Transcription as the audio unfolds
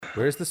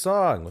Where's the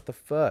song? What the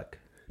fuck?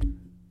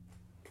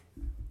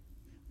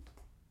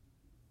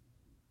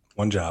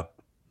 One job.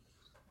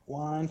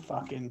 One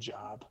fucking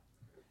job.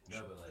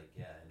 No, but like,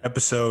 yeah.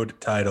 Episode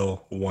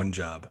title, One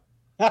Job.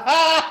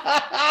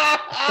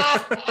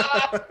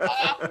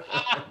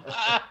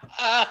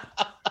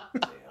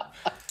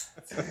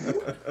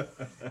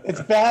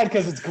 It's bad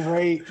because it's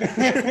great.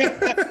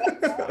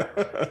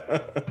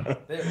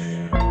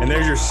 And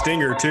there's your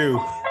stinger, too.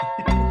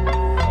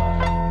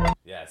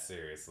 Yeah,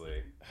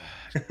 seriously.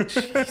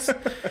 Jeez.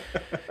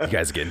 You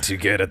guys are getting too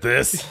good at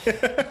this.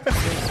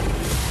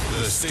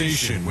 The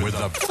station with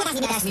the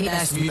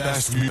best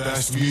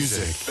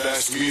music.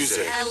 Best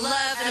music. I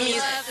love the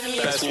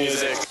music. Best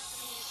music.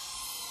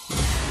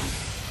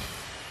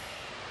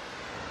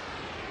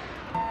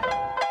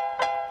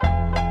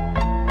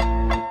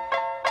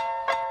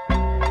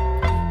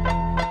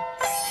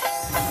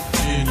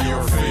 In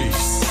your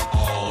face,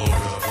 all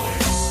over the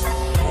place.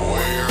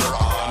 We're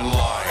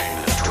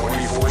online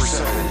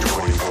 24/7,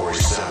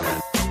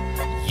 24/7.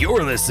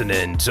 You're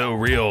listening to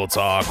Real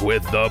Talk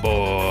with the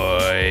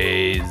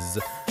Boys.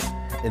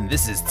 And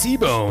this is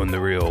T-Bone, the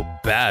real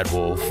bad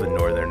wolf in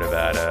Northern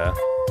Nevada.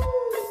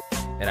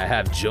 And I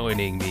have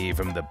joining me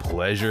from the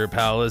Pleasure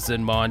Palace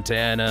in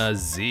Montana,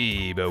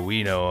 Z, but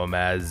we know him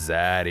as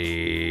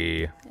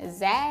Zaddy.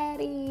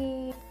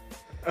 Zaddy.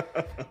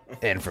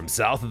 And from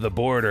south of the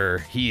border,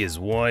 he is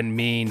one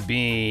mean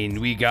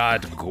bean. We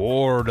got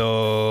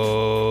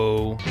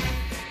Gordo.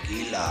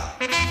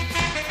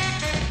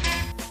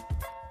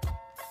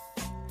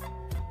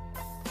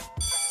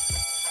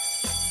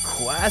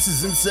 Class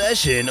is in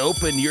session.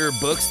 Open your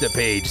books to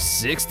page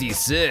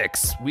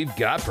 66. We've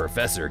got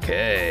Professor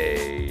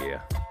K.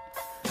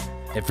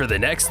 And for the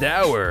next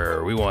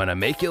hour, we want to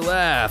make you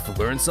laugh,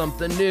 learn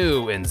something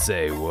new, and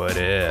say, what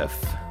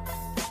if?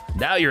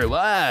 Now you're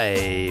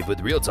live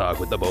with Real Talk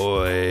with the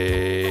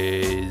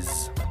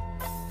Boys.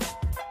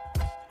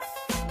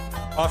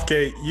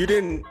 Offkate, you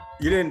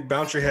didn't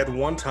bounce your head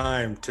one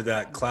time to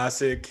that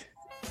classic,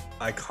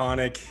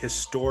 iconic,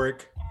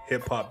 historic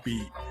hip-hop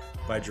beat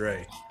by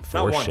Dre. For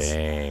Not once.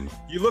 shame.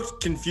 You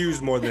looked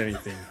confused more than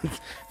anything.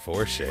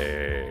 For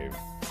shame.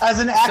 As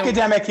an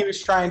academic, he was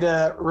trying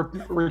to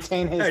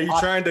retain his. Are you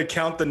trying to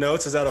count the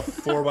notes? Is that a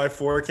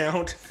 4x4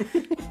 count?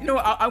 You know,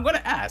 I'm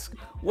gonna ask,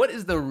 what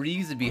is the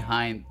reason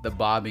behind the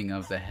bobbing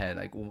of the head?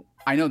 Like,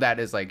 I know that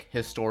is like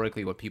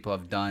historically what people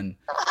have done,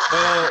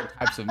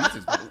 types of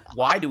music. But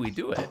why do we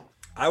do it?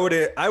 I would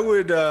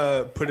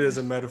put it as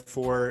a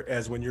metaphor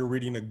as when you're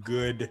reading a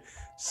good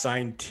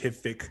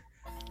scientific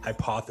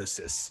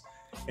hypothesis,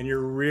 and you're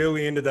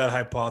really into that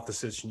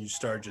hypothesis, and you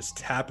start just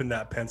tapping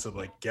that pencil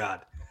like,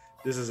 God,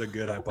 this is a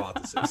good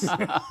hypothesis.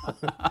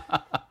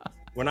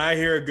 When I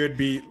hear a good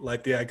beat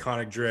like the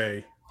iconic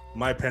Dre,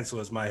 my pencil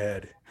is my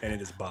head, and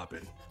it is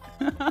bopping.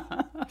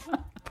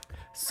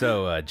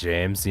 So,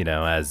 James, you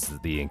know, as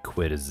the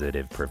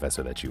inquisitive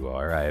professor that you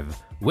are, I've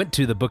went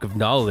to the book of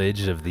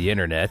knowledge of the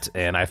internet,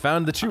 and I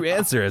found the true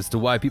answer as to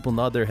why people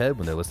nod their head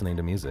when they're listening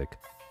to music.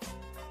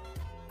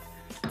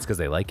 It's because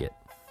they like it.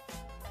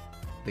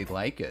 They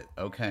like it.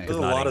 Okay. There's a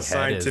lot of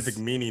scientific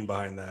meaning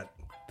behind that.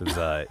 There's,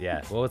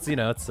 yeah. Well, it's, you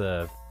know, it's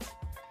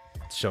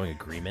showing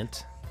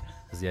agreement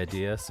is the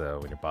idea. So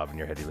when you're bobbing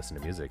your head, you listen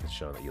to music, it's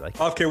showing that you like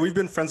it. Okay, we've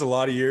been friends a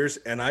lot of years,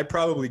 and I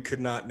probably could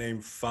not name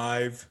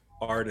 5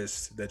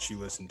 artists that you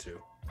listen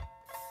to.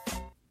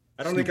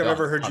 I don't think I've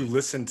ever heard you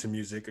listen to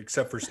music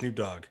except for Snoop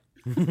Dogg.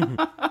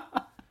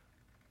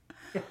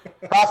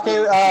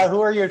 Okay,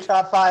 who are your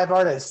top 5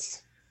 artists?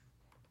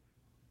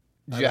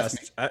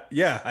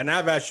 Yeah, and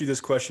I've asked you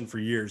this question for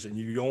years, and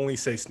you only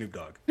say Snoop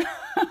Dogg.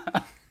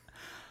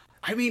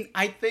 I mean,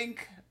 I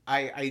think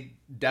I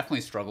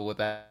definitely struggle with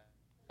that.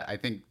 I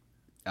think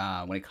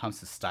when it comes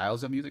to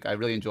styles of music, I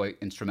really enjoy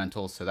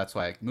instrumentals, so that's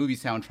why like, movie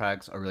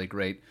soundtracks are really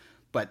great.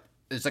 But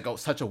there's like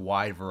such a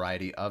wide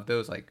variety of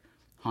those. Like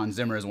Hans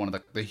Zimmer is one of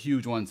the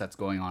huge ones that's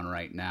going on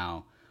right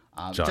now.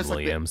 John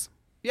Williams.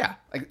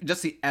 Like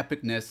just the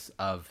epicness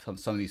of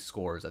some of these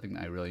scores. I think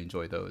I really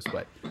enjoy those.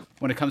 But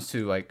when it comes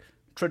to like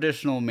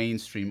traditional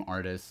mainstream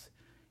artists,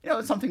 you know,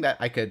 it's something that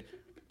I could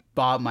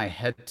bob my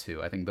head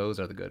to. I think those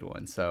are the good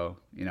ones. So,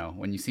 you know,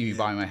 when you see me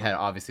bobbing my head,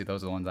 obviously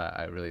those are the ones that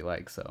I really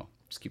like. So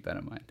just keep that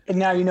in mind. And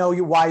now you know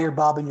why you're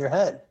bobbing your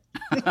head.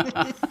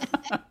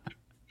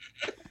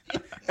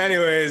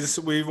 Anyways,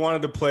 we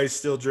wanted to play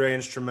Still Dre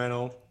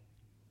instrumental.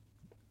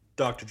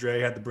 Dr.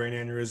 Dre had the brain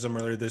aneurysm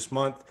earlier this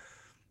month.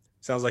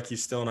 Sounds like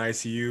he's still in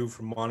ICU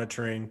for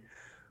monitoring.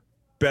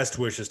 Best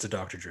wishes to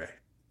Dr. Dre.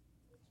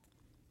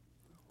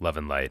 Love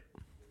and light.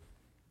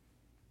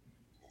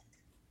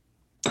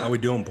 How we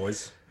doing,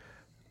 boys?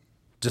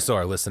 Just so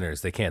our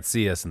listeners, they can't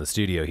see us in the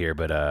studio here,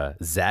 but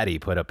Zaddy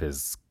put up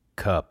his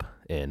cup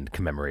in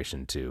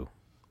commemoration to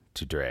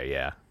Dre,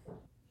 yeah.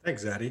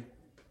 Thanks, Zaddy.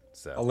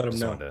 So I'll let him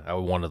know. I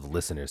wanted the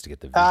listeners to get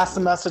the Pass the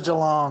message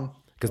along.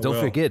 Because don't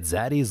forget,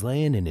 Zaddy's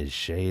laying in his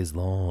chaise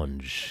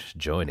lounge,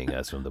 joining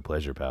us from the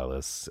Pleasure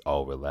Palace,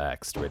 all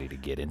relaxed, ready to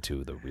get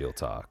into the real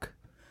talk.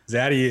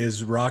 Zaddy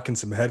is rocking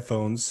some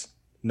headphones,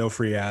 no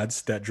free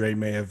ads, that Dre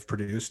may have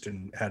produced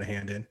and had a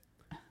hand in.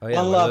 Oh yeah,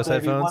 One what are love, those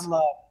baby. headphones? One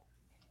love.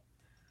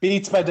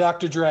 Beats by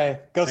Dr. Dre.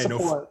 Go Hey,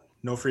 support.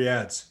 no free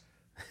ads.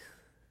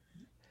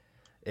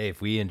 Hey,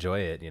 if we enjoy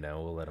it,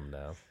 we'll let them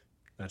know.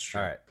 That's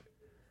true. All right.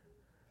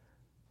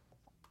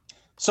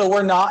 So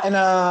we're not in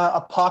a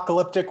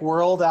apocalyptic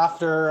world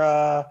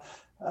after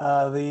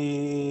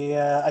the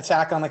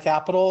attack on the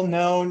Capitol.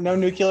 No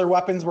nuclear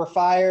weapons were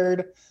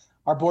fired.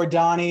 Our boy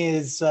Donnie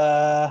is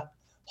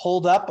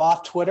holed up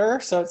off Twitter.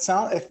 So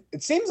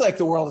it seems like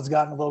the world has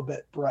gotten a little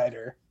bit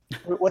brighter.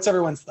 What's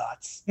everyone's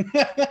thoughts?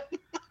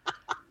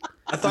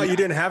 I thought you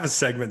didn't have a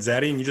segment,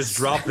 Zaddy, and you just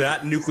dropped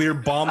that nuclear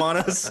bomb on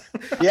us.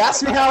 You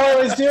asked me how I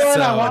was doing.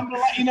 So- I wanted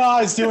to let you know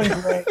I was doing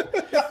great.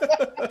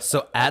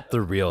 So at the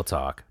Real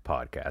Talk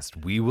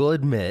podcast, we will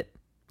admit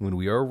when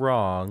we are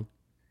wrong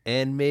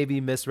and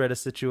maybe misread a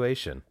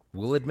situation.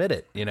 We'll admit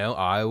it.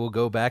 I will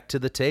go back to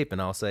the tape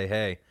and I'll say,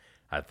 hey,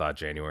 I thought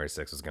January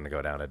 6th was going to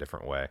go down a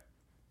different way.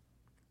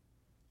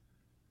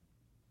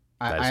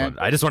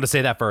 I just want to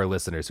say that for our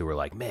listeners who were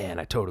like, man,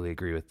 I totally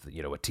agree with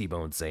what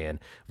T-Bone's saying.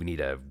 We need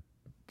a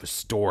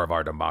restore of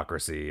our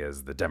democracy,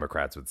 as the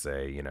Democrats would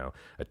say,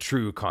 a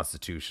true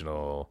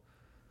constitutional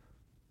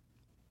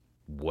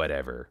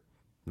whatever.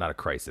 Not a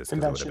crisis,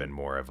 because it would have been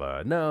more of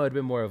it'd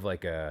been more of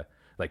like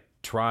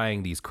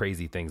trying these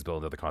crazy things built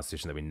into the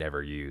Constitution that we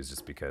never use,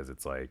 just because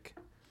it's like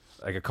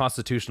a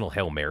constitutional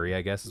Hail Mary,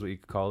 I guess is what you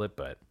could call it.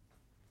 But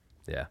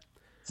yeah,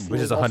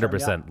 which is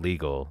 100%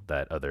 legal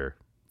that other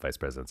vice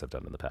presidents have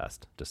done in the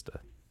past, just to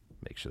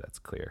make sure that's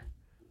clear.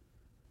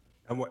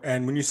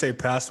 And when you say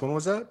past, when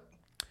was that?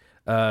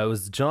 It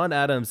was John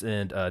Adams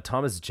and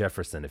Thomas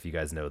Jefferson, if you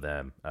guys know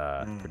them.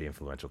 Pretty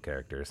influential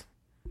characters.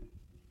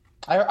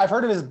 I've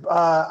heard of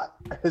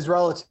his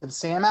relative,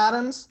 Sam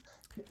Adams.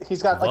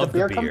 He's got like a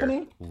beer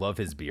company. Love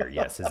his beer.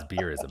 Yes, his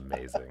beer is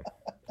amazing.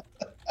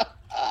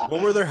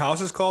 What were their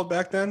houses called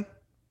back then?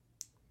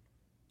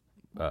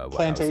 What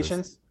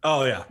Plantations.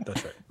 Oh, yeah,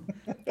 that's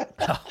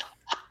right.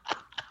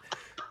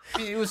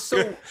 It was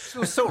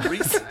so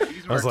recent.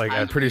 I was like,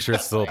 I'm pretty sure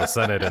it's still the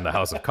Senate and the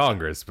House of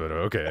Congress, but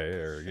okay,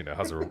 or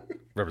House of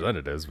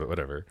Representatives, but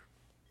whatever.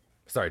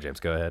 Sorry, James,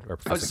 go ahead. Or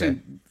I was just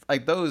saying,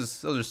 like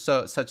those are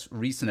such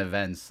recent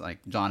events, like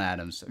John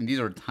Adams. I mean, these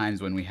are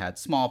times when we had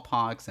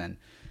smallpox and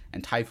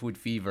typhoid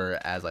fever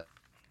as like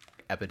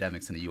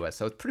epidemics in the U.S.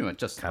 So it's pretty much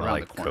just kind of around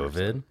like the corner.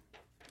 COVID,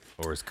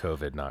 or is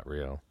COVID not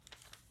real?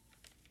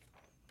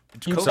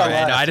 You Sorry,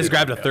 tell us. I just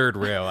grabbed a third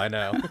rail. I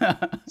know.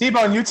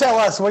 T-Bone, you tell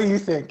us. What do you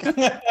think?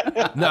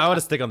 No, I want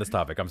to stick on this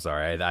topic. I'm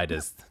sorry. I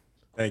just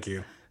Thank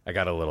you. I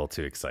got a little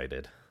too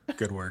excited.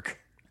 Good work.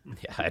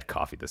 Yeah, I had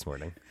coffee this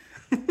morning.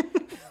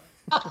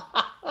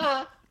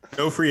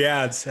 No free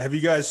ads. Have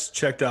you guys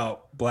checked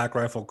out Black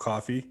Rifle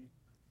Coffee?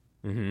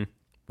 Really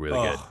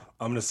good.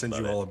 I'm gonna send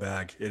you all a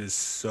bag. It is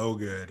so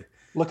good.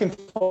 Looking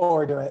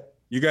forward to it.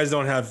 You guys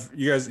don't have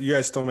you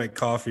guys still make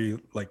coffee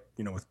like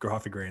with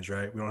coffee grains,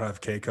 right? We don't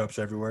have K cups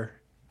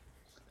everywhere.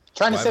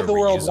 Trying to Well, I have save a the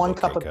world reusable one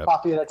cup of K-cup.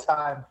 coffee at a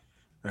time.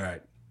 All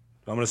right.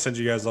 I'm gonna send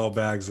you guys all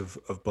bags of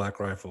Black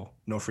Rifle.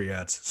 No free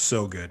ads.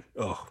 So good.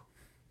 Oh.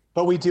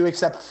 But we do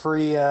accept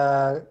free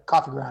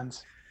coffee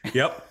grounds.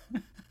 Yep.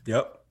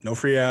 Yep. No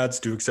free ads.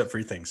 Do accept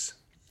free things.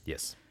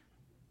 Yes.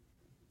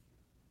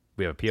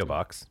 We have a P.O.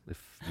 box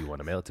if you want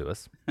to mail it to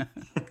us.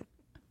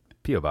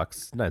 P.O.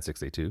 Box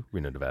 9682,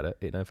 Reno, Nevada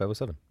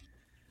 89507.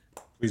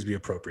 Please be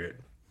appropriate.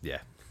 Yeah.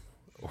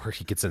 Or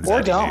you could send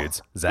Or Zaddy don't.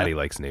 nudes. Zaddy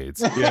likes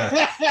nudes.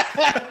 Yeah.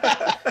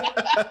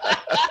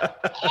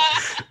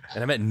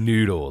 And I meant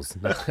noodles.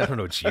 I don't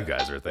know what you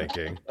guys are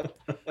thinking.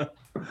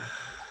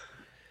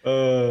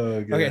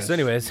 Okay, so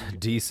anyways,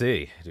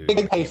 DC. Dude,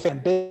 Big pay fan.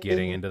 Big.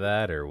 getting into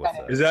that or what's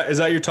up? Is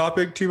that your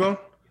topic, T-Bone?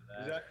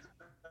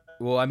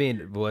 Well, I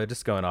mean,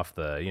 just going off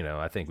the,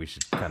 I think we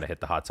should kind of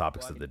hit the hot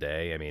topics of the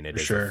day. I mean, it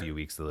is Sure. a few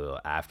weeks a little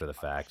after the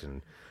fact,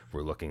 and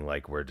we're looking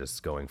like we're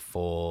just going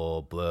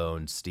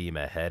full-blown steam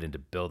ahead into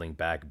building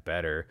back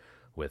better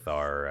with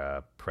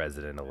our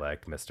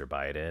president-elect, Mr.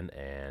 Biden,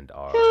 and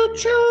our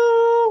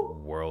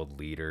world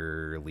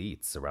leader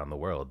elites around the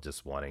world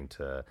just wanting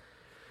to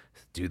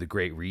do the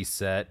great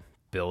reset,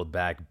 build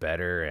back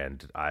better,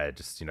 and I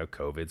just,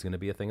 COVID's going to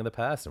be a thing of the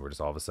past, and we're just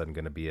all of a sudden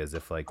going to be as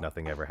if like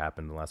nothing ever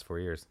happened in the last 4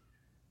 years.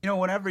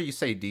 Whenever you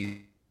say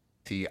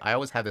DC, I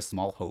always have this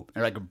small hope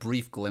or like a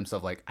brief glimpse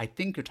of like, I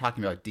think you're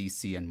talking about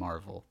DC and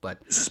Marvel. But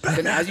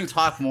then as you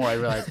talk more, I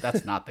realize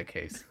that's not the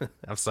case.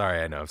 I'm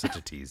sorry, I know I'm such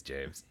a tease,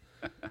 James.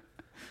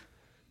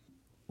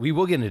 We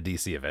will get into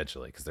DC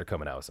eventually because they're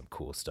coming out with some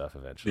cool stuff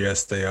eventually.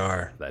 Yes, they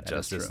are. That is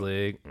Justice true.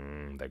 League,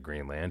 that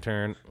Green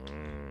Lantern.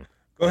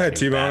 Go ahead, New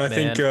T-Bone. I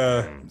Batman.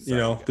 think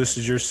Sorry, this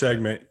is your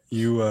segment.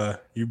 You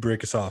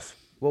break us off.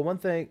 Well, one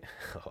thing,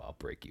 I'll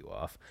break you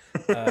off.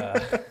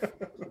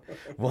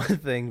 One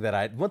thing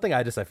I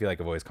feel like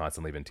I've always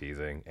constantly been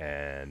teasing,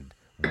 and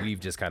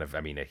we've just kind of,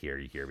 you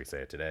hear me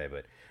say it today,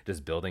 but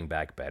just building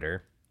back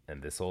better.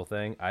 And this whole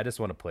thing, I just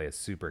want to play a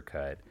super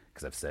cut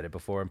because I've said it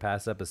before in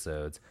past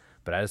episodes,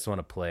 but I just want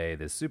to play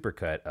this super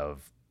cut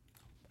of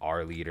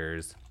our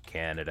leaders,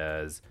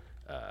 Canada's,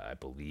 I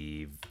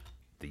believe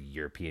the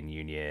European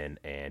Union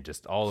and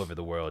just all over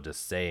the world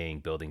just saying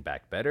building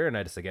back better. And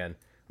I just, again,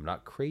 I'm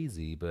not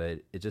crazy, but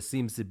it just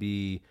seems to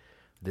be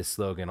this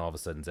slogan all of a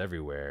sudden is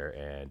everywhere.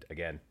 And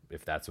again,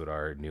 if that's what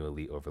our new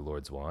elite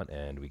overlords want,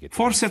 and we get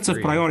four sets of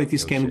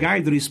priorities can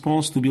guide the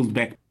response to build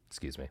back.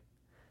 Excuse me.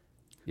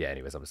 Yeah,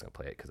 anyways, I'm just going to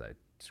play it because I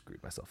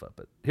screwed myself up.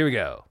 But here we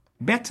go.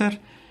 Better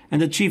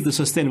and achieve the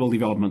Sustainable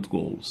Development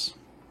Goals.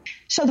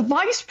 So the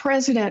vice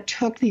president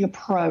took the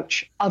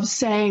approach of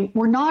saying,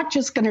 we're not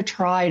just going to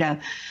try to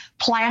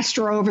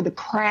plaster over the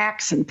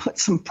cracks and put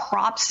some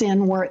props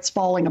in where it's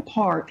falling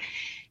apart.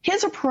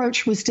 His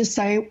approach was to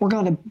say, we're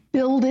going to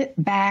build it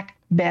back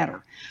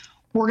better.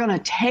 We're going to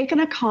take an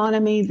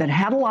economy that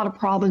had a lot of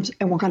problems,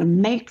 and we're going to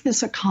make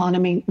this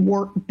economy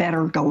work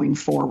better going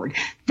forward.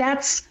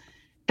 That's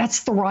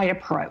the right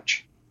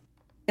approach.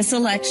 This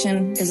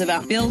election is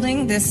about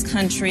building this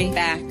country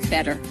back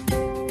better.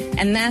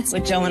 And that's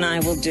what Joe and I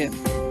will do.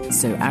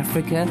 So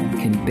Africa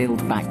can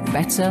build back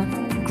better,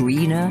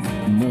 greener,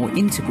 more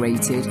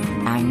integrated,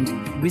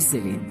 and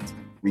resilient.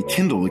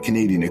 Rekindle the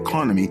Canadian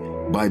economy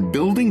by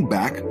building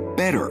back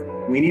better.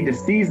 We need to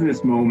seize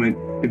this moment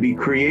to be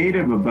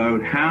creative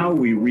about how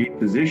we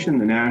reposition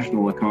the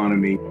national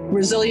economy.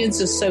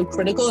 Resilience is so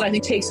critical, and I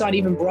think takes on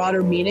even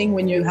broader meaning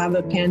when you have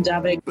a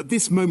pandemic. But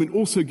this moment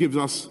also gives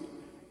us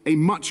a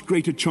much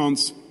greater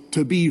chance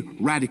to be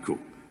radical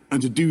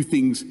and to do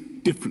things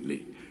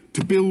differently,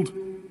 to build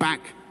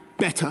back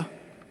better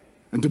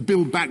and to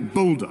build back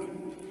bolder.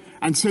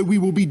 And so we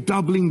will be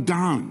doubling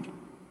down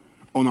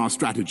on our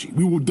strategy.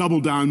 We will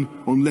double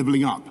down on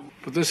leveling up.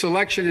 But this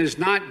election is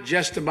not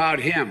just about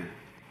him.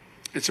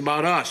 It's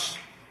about us.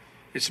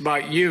 It's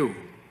about you.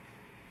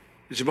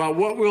 It's about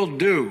what we'll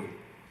do.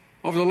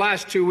 Over the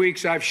last 2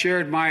 weeks, I've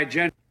shared my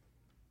agenda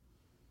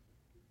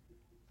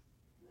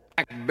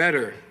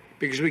better,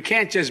 because we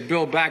can't just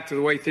build back to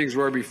the way things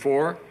were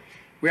before.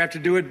 We have to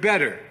do it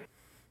better.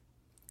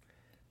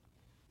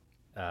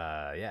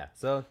 Yeah,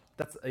 so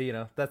that's,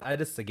 I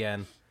just,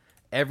 again,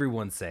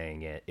 everyone's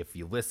saying it. If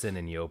you listen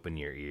and you open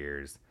your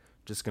ears,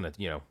 just gonna,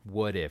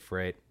 what if,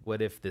 right?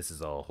 What if this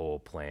is a whole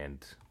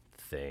planned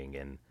thing?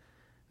 And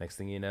next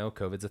thing you know,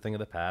 COVID's a thing of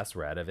the past.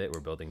 We're out of it.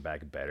 We're building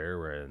back better.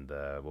 We're in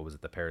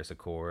the Paris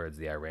Accords,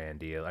 the Iran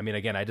deal. I mean,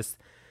 again,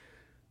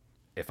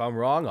 if I'm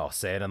wrong, I'll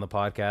say it on the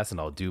podcast and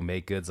I'll do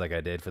make goods like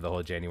I did for the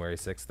whole January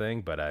 6th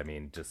thing. But I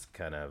mean, just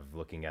kind of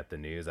looking at the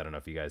news, I don't know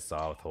if you guys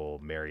saw with whole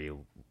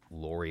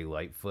Lori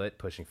Lightfoot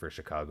pushing for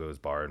Chicago's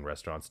bar and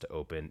restaurants to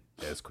open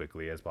as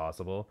quickly as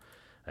possible.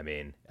 I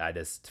mean, I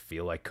just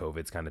feel like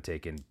COVID's kind of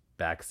taken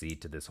backseat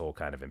to this whole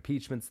kind of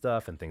impeachment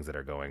stuff and things that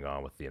are going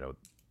on with,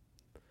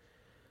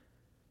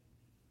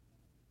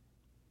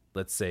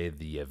 let's say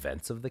the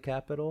events of the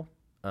Capitol.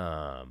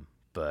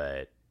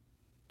 But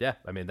yeah,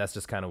 I mean, that's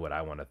just kind of what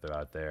I want to throw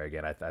out there.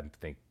 Again, I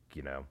think,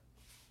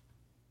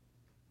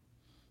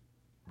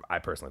 I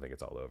personally think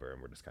it's all over and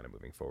we're just kind of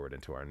moving forward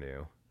into our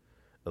new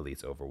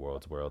elites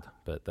overworlds world,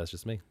 but that's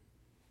just me.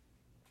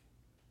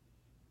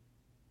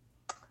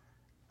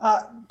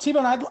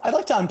 T-Bone, I'd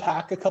like to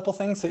unpack a couple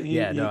things that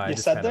you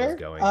said there.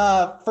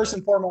 First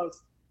and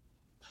foremost,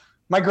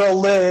 my girl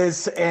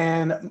Liz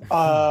and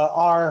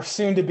our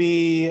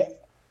soon-to-be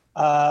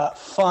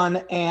fun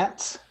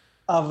aunt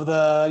of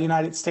the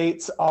United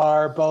States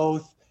are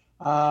both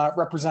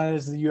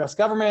representatives of the U.S.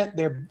 government.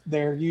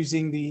 They're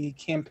using the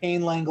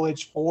campaign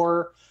language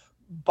for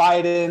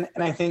Biden,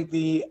 and I think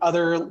the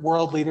other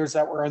world leaders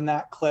that were in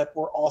that clip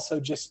were also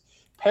just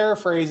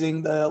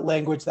paraphrasing the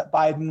language that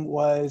Biden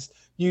was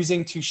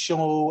using to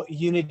show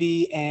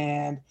unity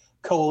and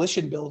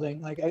coalition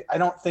building. Like, I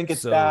don't think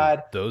it's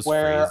bad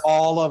where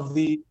all of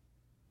the...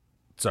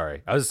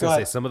 Sorry, I was just going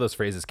to say some of those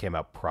phrases came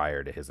out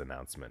prior to his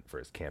announcement for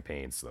his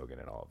campaign slogan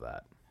and all of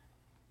that.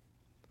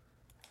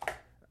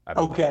 I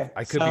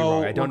could be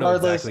wrong. I don't know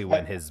exactly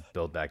when his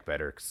Build Back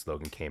Better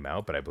slogan came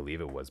out, but I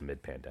believe it was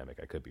mid-pandemic.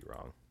 I could be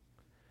wrong.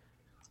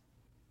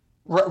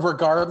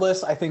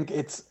 Regardless, I think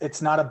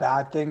it's not a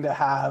bad thing to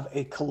have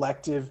a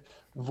collective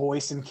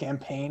voice and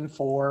campaign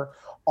for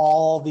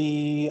all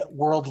the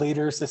world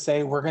leaders to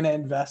say we're going to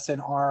invest in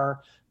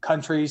our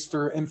countries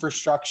through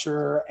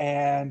infrastructure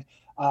and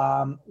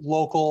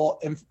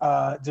local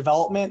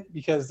development,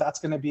 because that's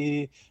going to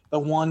be the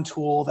one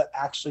tool that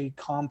actually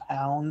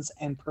compounds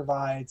and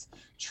provides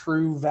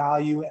true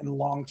value and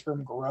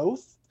long-term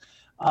growth.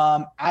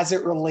 As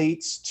it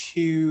relates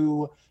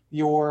to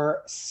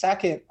your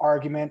second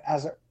argument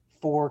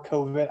for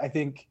COVID, I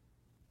think,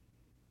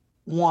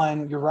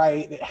 one, you're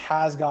right, it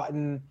has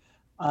gotten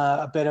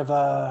a bit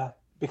of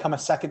become a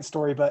second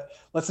story, but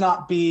let's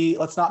not be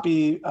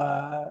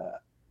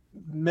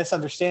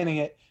misunderstanding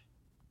it.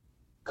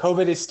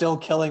 COVID is still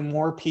killing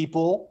more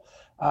people.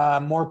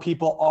 More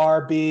people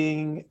are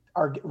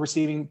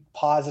receiving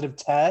positive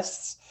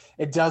tests.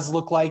 It does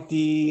look like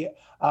the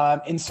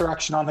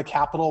insurrection on the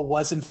Capitol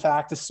was in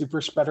fact a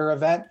super spreader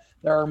event.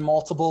 There are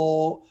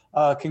multiple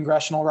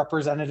congressional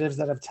representatives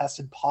that have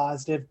tested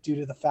positive due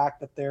to the fact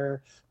that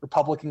their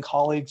Republican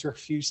colleagues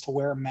refused to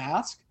wear a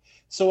mask.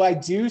 So I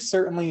do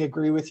certainly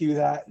agree with you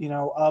that,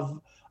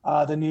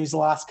 the news the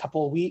last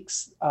couple of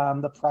weeks.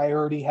 The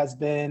priority has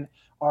been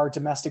our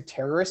domestic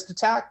terrorist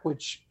attack,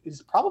 which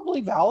is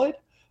probably valid,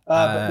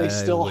 but they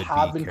still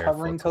have been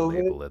covering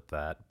COVID. Label it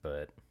that,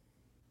 but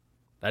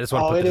I just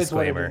want to put a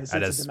disclaimer. I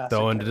just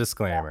throw in a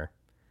disclaimer.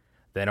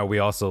 Then are we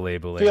also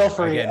labeling? Feel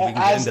free. Again, we can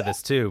get into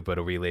this too, but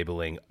are we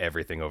labeling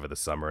everything over the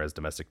summer as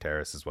domestic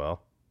terrorists as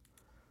well?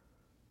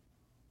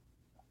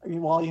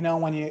 Well, you know,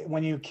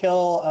 when you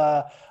kill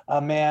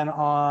a man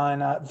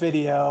on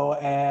video,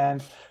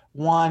 and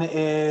one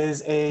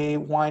is a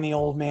whiny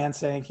old man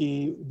saying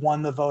he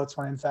won the votes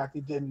when in fact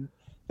he didn't.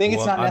 I think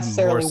it's not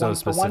necessarily one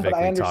for one, but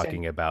I understand.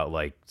 Talking about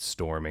like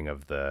storming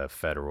of the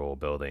federal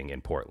building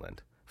in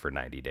Portland for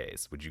 90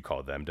 days. Would you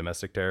call them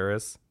domestic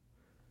terrorists?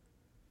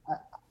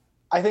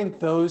 I think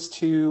those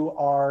two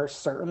are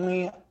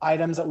certainly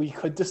items that we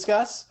could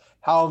discuss.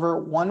 However,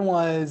 one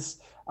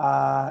was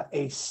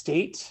a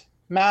state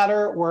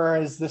matter,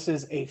 whereas this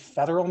is a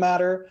federal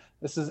matter.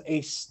 This is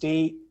a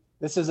state.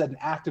 This is an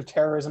act of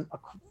terrorism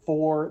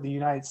for the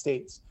United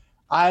States.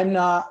 I'm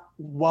not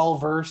well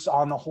versed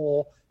on the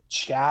whole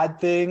Chad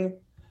thing.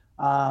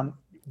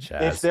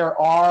 If there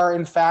are,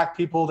 in fact,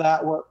 people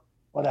that were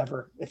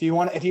whatever. If you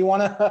want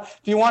to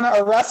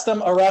arrest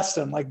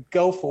them. Like,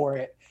 go for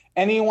it.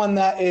 Anyone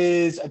that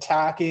is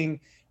attacking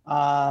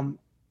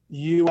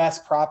U.S.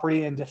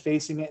 property and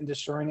defacing it and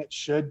destroying it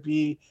should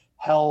be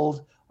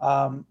held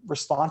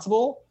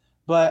responsible.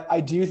 But I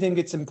do think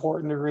it's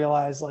important to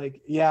realize,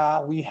 like, yeah,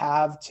 we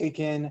have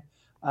taken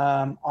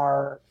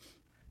our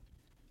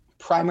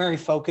primary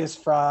focus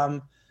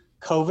from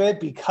COVID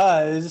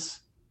because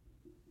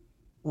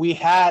we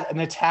had an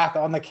attack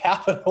on the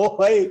Capitol.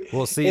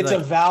 Well, see, it's a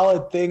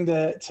valid thing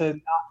to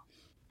not.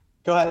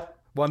 Go ahead.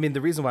 Well, I mean,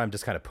 the reason why I'm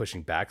just kind of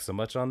pushing back so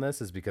much on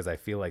this is because I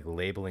feel like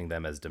labeling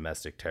them as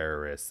domestic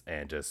terrorists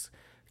and just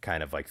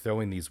kind of like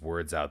throwing these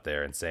words out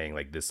there and saying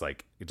like this,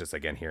 like just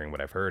again, hearing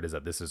what I've heard is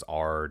that this is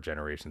our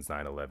generation's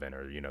 9/11,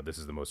 or, you know, this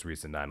is the most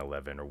recent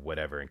 9/11 or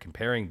whatever. And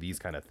comparing these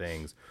kind of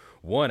things,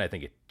 one, I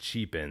think it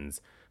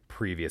cheapens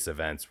previous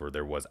events where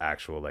there was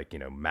actual, like, you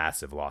know,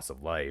 massive loss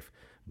of life.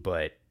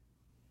 But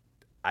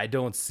I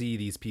don't see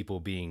these people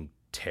being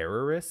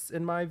terrorists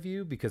in my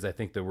view, because I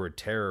think the word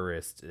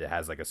terrorist, it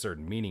has like a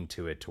certain meaning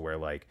to it, to where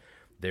like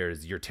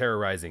you're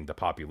terrorizing the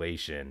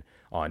population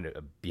on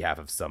behalf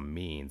of some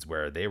means,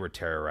 where they were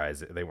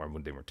terrorizing, they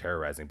weren't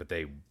terrorizing, but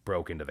they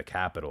broke into the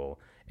Capitol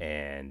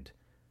and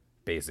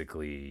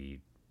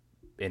basically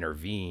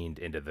intervened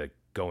into the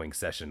going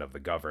session of the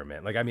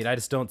government. Like, I mean, I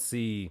just don't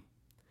see,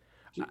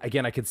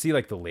 again, I could see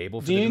like the label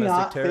for the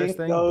domestic terrorist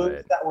thing,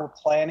 but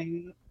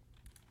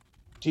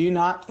do you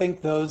not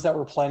think those that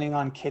were planning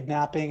on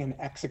kidnapping and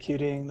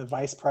executing the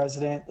vice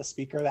president, the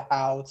speaker of the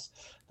House,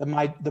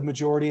 the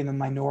majority and the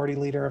minority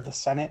leader of the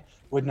Senate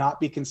would not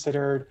be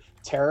considered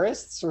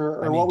terrorists? Or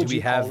I mean, what would do we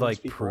you have call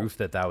like those proof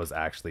that that was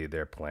actually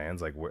their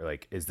plans? Like,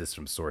 like, is this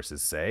from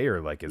sources say,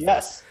 or like, is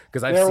Yes. this,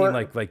 because I've seen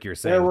like you're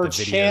saying with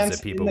the videos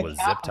that people with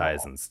zip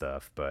ties and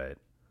stuff, but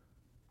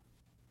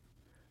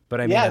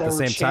I mean, at the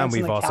same time,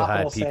 we've also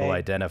had people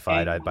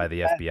identified by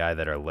the FBI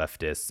that are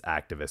leftist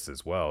activists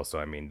as well. So,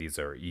 I mean, these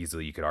are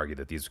easily, you could argue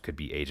that these could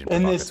be agent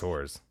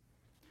provocateurs.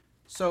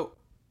 So,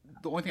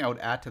 the only thing I would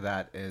add to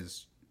that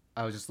is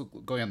I was just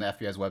going on the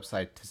FBI's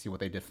website to see what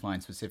they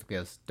define specifically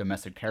as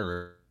domestic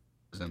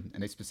terrorism.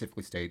 And they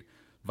specifically state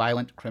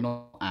violent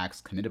criminal acts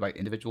committed by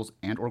individuals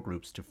and or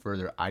groups to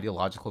further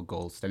ideological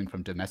goals stemming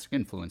from domestic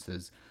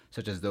influences,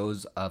 such as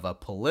those of a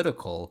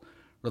political,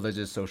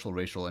 religious, social,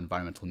 racial,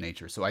 environmental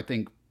nature. So I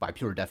think by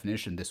pure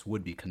definition, this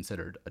would be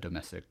considered a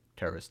domestic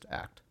terrorist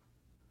act.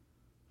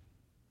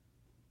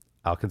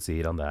 I'll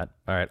concede on that.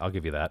 All right, I'll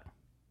give you that.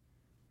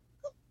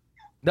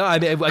 No, I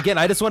mean, again,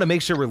 I just want to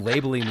make sure we're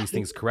labeling these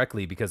things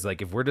correctly, because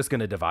like if we're just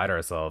going to divide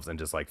ourselves and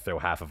just like throw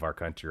half of our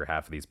country or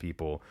half of these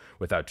people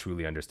without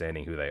truly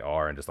understanding who they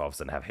are and just all of a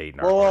sudden have hate in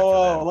our heart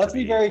for them. Let's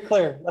be very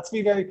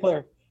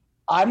clear.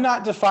 I'm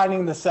not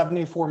defining the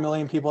 74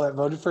 million people that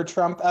voted for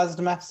Trump as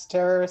domestic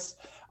terrorists.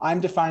 I'm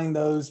defining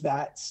those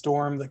that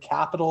stormed the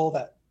Capitol,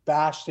 that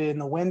bashed in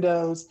the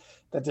windows,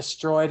 that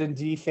destroyed and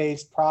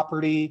defaced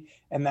property,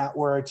 and that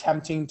were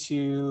attempting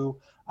to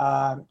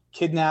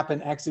kidnap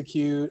and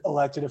execute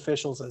elected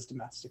officials as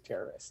domestic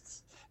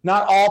terrorists.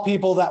 Not all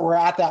people that were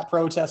at that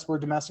protest were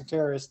domestic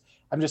terrorists.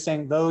 I'm just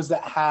saying those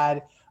that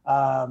had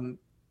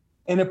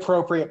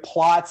inappropriate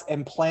plots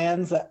and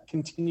plans that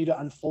continue to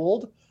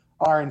unfold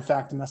are in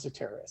fact domestic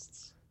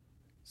terrorists.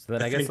 So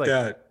then I guess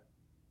like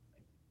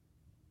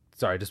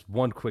sorry, just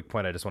one quick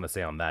point I just want to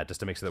say on that, just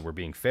to make sure that we're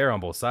being fair on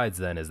both sides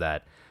then, is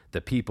that the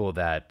people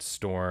that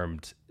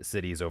stormed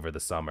cities over the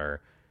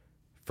summer,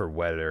 for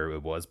whether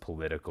it was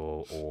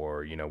political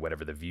or, you know,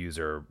 whatever the views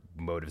or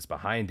motives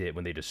behind it,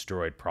 when they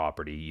destroyed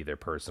property, either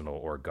personal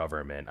or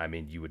government, I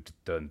mean, you would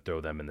then throw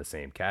them in the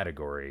same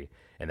category,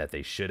 and that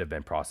they should have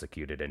been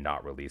prosecuted and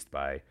not released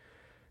by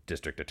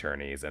district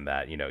attorneys. And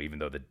that, you know, even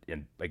though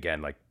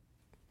again, like,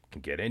 can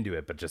get into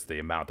it, but just the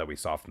amount that we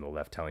saw from the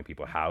left telling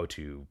people how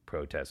to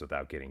protest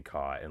without getting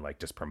caught, and like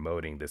just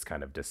promoting this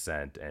kind of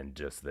dissent and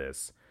just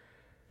this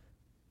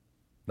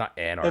not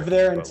anarchy, if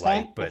their but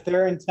intent, if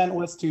their intent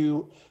was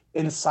to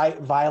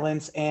incite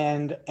violence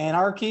and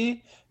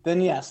anarchy,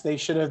 then yes, they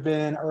should have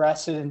been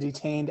arrested and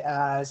detained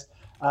as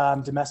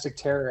domestic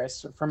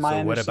terrorists. From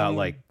my so what about understanding,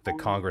 like the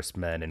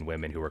congressmen and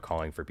women who were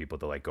calling for people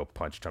to like go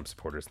punch Trump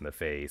supporters in the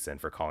face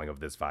and for calling of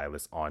this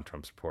violence on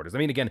Trump supporters? I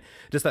mean, again,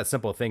 just that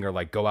simple thing, or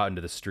like go out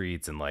into the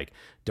streets and like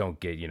don't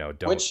get, you know,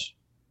 don't.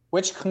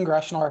 Which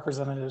congressional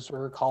representatives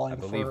were calling? I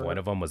believe one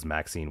of them was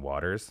Maxine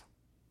Waters.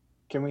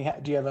 Can we?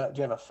 Do you have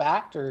a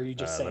fact, or are you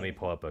just saying? Let me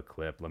pull up a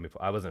clip.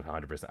 I wasn't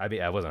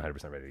 100%. I wasn't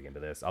 100% ready to get into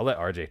this. I'll let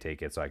RJ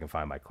take it so I can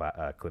find my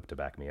clip to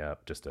back me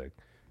up, just to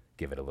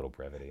give it a little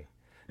brevity.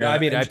 Yeah, I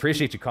mean, I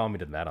appreciate you calling me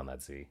to that on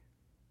that, Z.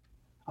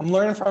 I'm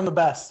learning from the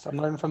best.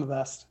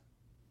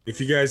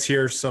 If you guys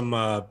hear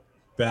some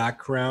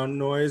background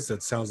noise,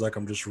 that sounds like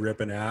I'm just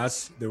ripping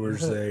ass. There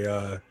was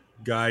a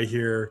guy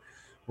here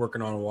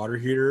working on a water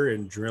heater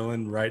and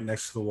drilling right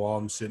next to the wall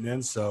I'm sitting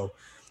in. So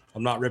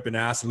I'm not ripping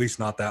ass, at least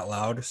not that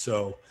loud.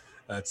 So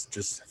that's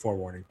just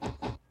forewarning.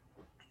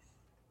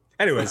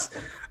 Anyways,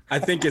 I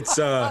think it's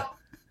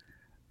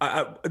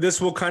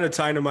this will kind of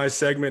tie into my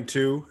segment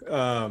too.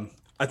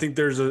 I think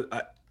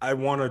I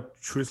want to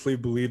truthfully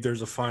believe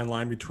there's a fine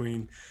line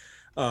between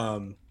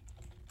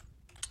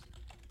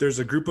there's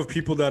a group of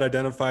people that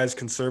identify as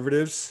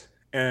conservatives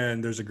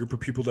and there's a group of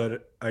people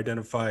that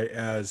identify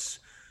as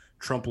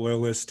Trump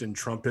loyalist and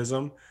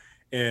Trumpism.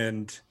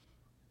 And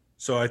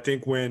so I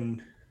think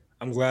when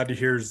I'm glad to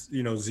hear,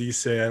 you know, Z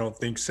say, I don't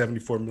think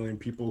 74 million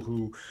people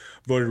who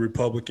voted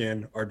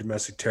Republican are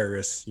domestic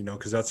terrorists, you know,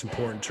 because that's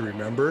important to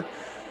remember.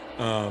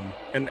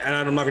 And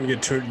I'm not going to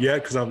get to it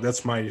yet because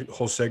that's my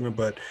whole segment,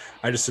 but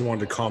I just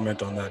wanted to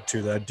comment on that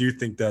too, that I do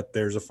think that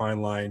there's a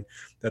fine line,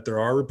 that there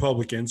are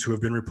Republicans who have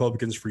been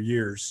Republicans for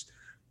years.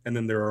 And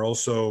then there are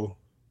also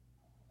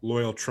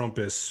loyal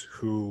Trumpists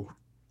who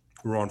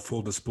were on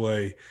full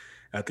display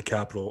at the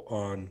Capitol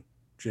on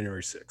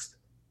January 6th.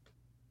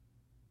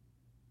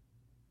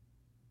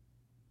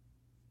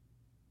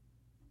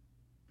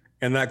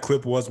 And that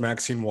clip was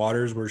Maxine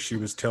Waters, where she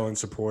was telling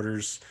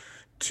supporters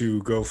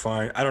to go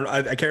find,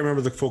 I can't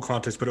remember the full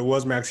context, but it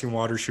was Maxine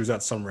Waters. She was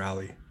at some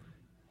rally.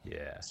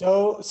 Yeah.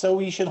 So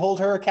we should hold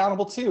her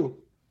accountable too.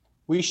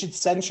 We should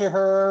censure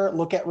her,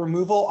 look at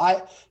removal.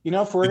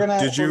 If we're gonna.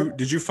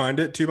 Did you find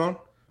it, T-Bone?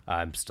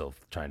 I'm still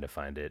trying to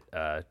find it.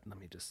 Let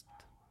me just.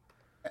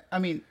 I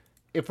mean,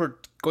 if we're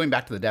going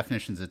back to the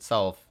definitions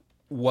itself,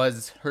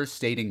 was her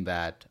stating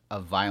that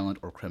a violent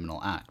or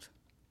criminal act?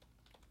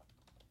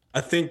 I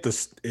think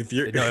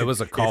it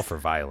was a call for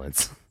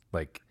violence.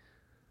 Like,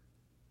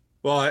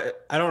 well,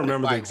 I don't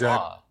remember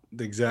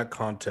the exact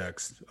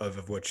context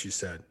of what she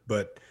said,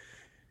 but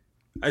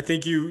I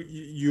think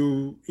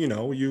you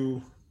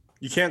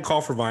can't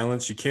call for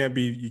violence. You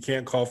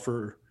can't call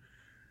for.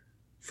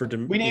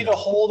 We need to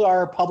hold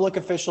our public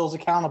officials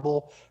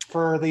accountable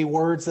for the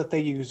words that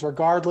they use,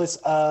 regardless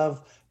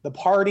of the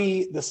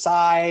party, the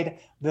side,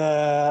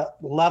 the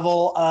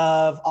level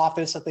of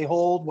office that they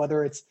hold,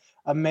 whether it's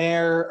a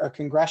mayor, a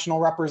congressional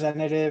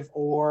representative,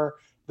 or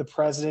the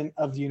president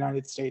of the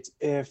United States.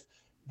 If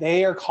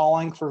they are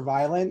calling for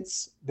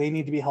violence, they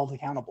need to be held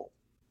accountable.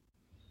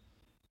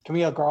 Can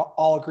we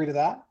all agree to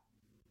that?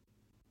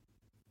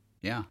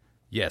 Yeah.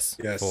 Yes,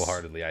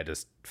 full-heartedly. I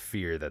just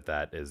fear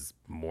that is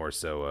more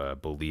so a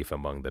belief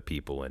among the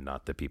people and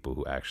not the people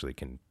who actually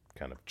can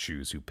kind of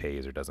choose who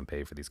pays or doesn't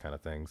pay for these kind of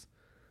things.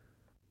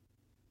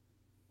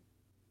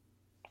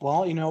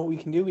 Well, you know what we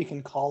can do? We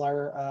can call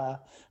our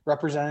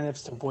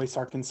representatives to voice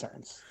our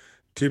concerns.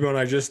 T-Bone,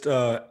 I just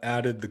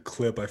added the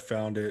clip. I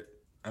found it.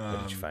 Where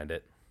did you find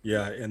it?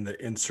 Yeah, in the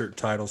insert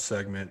title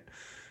segment.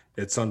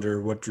 It's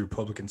under what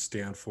Republicans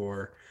stand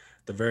for.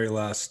 The very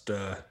last,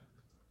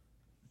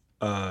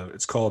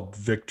 it's called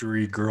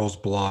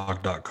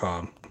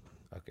victorygirlsblog.com.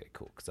 Okay,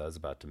 cool. Because I was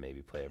about to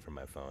maybe play it from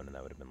my phone, and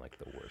that would have been like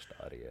the worst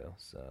audio.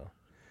 So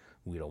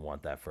we don't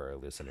want that for our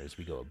listeners.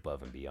 We go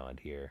above and beyond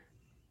here.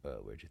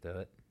 Where'd you throw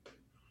it?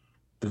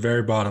 The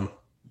very bottom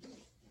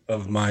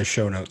of my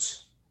show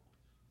notes.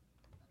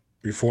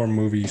 Before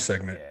movie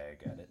segment. Yeah, I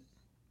got it.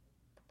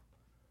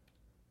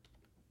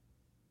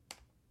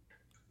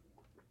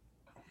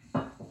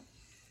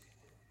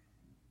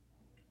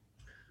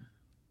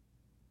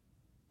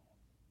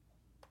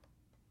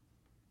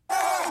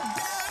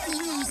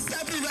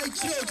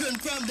 Children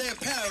from their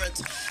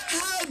parents.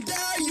 How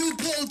dare you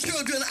pull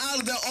children out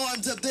of the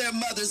arms of their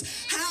mothers?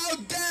 How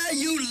dare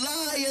you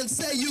lie and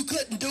say you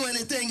couldn't do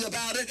anything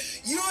about it?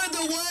 You're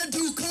the one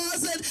who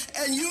caused it,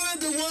 and you're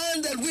the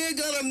one that we're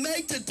gonna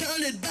make to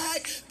turn it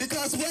back,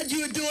 because what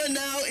you're doing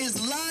now is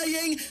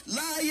lying,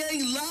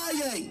 lying,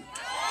 lying.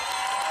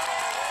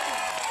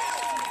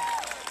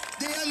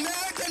 The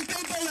American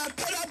people have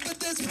put up with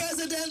this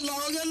president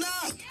long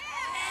enough.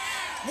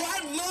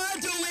 What more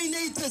do we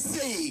need to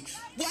see?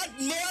 What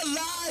more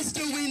lies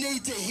do we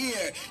need to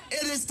hear?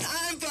 It is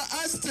time for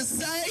us to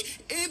say,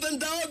 even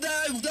though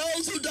there are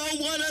those who don't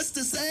want us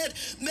to say it,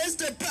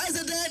 Mr.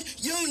 President,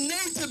 you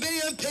need to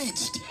be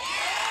impeached.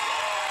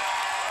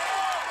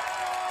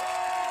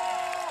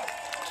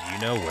 Do you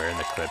know where in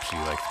the clip she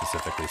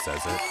specifically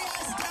says it?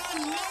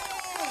 one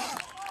more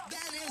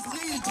that is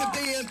needed to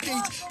be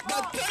impeached.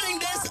 But putting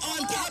this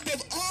on top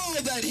of all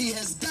that he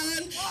has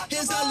done,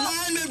 his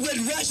alignment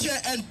with Russia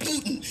and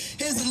Putin,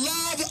 his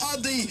love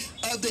of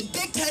the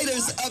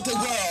dictators of the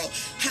world,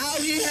 how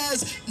he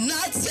has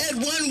not said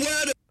one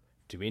word.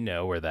 Do we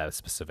know where that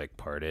specific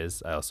part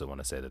is? I also want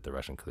to say that the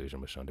Russian collusion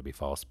was shown to be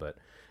false, but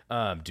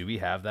do we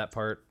have that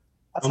part?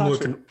 I'm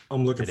looking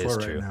It for is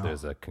it true. right now.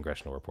 There's a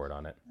congressional report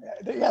on it.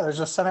 Yeah,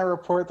 there's a Senate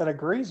report that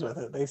agrees with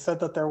it. They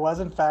said that there was,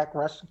 in fact,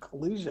 Russian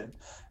collusion.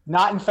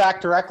 Not, in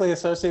fact, directly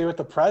associated with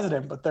the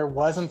president, but there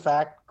was, in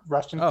fact,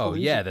 Russian collusion. Oh,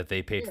 yeah, that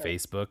they paid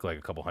Facebook like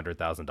a couple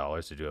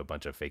 $100,000 to do a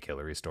bunch of fake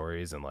Hillary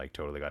stories and like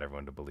totally got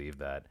everyone to believe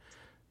that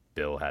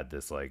Bill had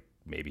this like,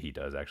 maybe he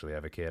does actually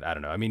have a kid. I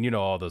don't know. I mean, you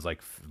know, all those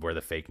like where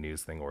the fake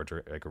news thing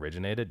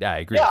originated. Yeah, I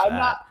agree with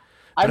that.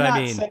 But I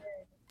mean,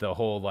 the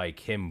whole like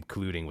him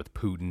colluding with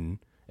Putin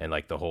and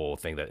like the whole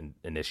thing that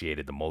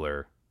initiated the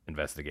Mueller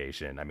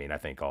investigation. I mean, I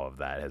think all of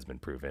that has been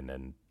proven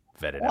and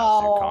vetted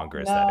out through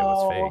Congress that it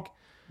was fake.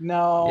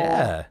 No.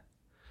 Yeah.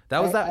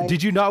 That was that.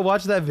 Did you not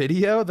watch that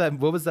video?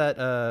 What was that?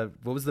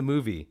 What was the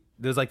movie?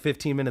 There's like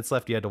 15 minutes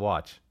left you had to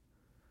watch.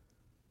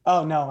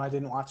 Oh, no, I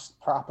didn't watch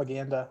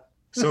propaganda.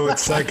 So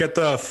it's like at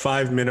the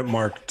 5-minute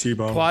mark,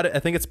 T-Bone. I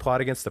think it's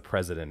Plot Against the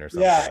President or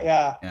something.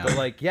 Yeah. But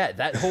like, yeah,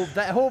 that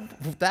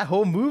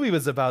whole movie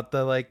was about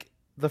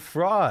the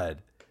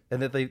fraud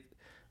and that they.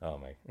 Oh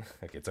my.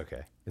 Okay, it's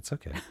okay. It's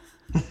okay.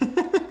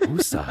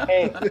 Woosah.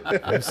 Hey,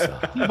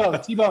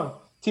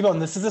 Woosah. T-Bone,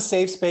 this is a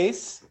safe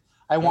space.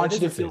 I want you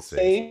to feel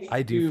safe.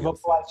 I do to feel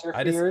vocalize safe.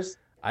 your fears.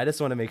 I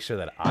just want to make sure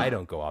that I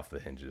don't go off the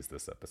hinges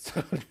this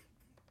episode.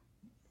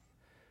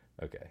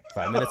 Okay.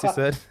 5 minutes, you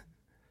said?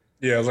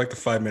 Yeah, it was like the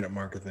 5-minute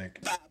mark, I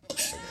think.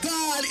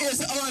 God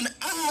is on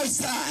our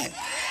side.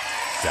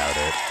 Doubt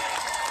it.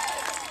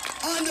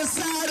 On the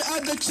side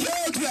of the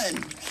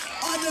children.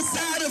 On the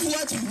side of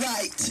what's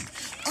right.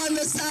 On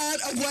the side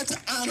of what's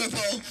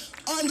honorable.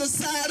 On the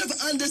side of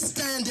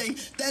understanding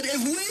that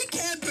if we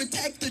can't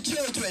protect the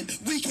children,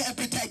 we can't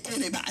protect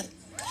anybody.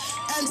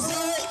 And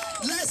so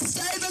let's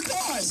stay the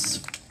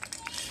course.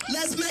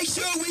 Let's make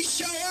sure we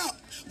show up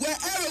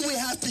wherever we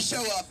have to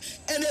show up.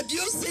 And if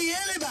you see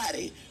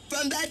anybody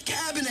from that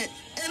cabinet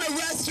in a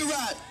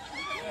restaurant,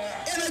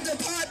 in a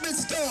department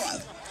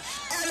store,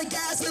 at a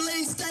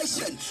gasoline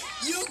station,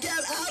 you get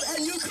out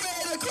and you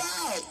create a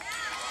crowd.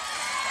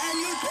 And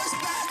you push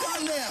back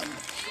on them.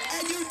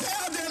 And you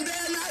tell them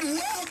they're not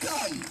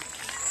welcome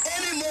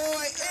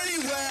anymore,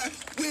 anywhere.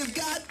 We've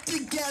got to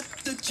get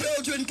the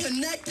children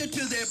connected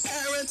to their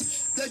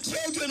parents. The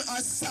children are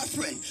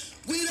suffering.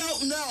 We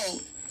don't know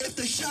if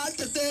the shock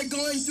that they're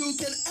going through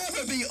can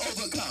ever be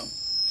overcome.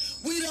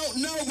 We don't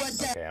know what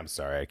that... Okay, I'm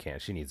sorry, I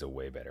can't. She needs a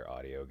way better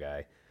audio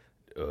guy.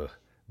 Ugh.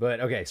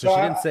 But okay, so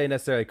she didn't say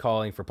necessarily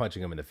calling for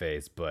punching him in the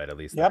face, but at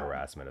least the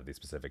harassment of these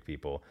specific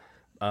people.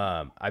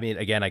 I mean,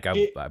 again, like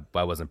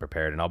I wasn't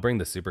prepared, and I'll bring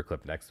the super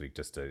clip next week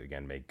just to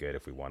again make good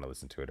if we want to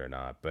listen to it or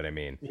not. But I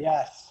mean,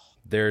 yes,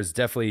 there's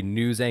definitely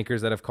news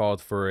anchors that have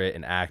called for it,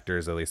 and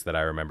actors, at least that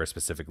I remember,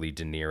 specifically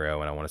De Niro,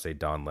 and I want to say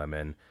Don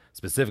Lemon,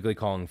 specifically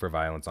calling for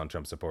violence on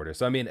Trump supporters.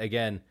 So I mean,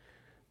 again,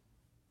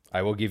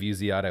 I will give you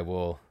Ziad, I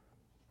will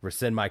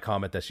rescind my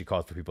comment that she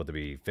called for people to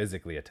be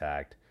physically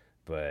attacked,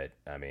 but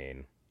I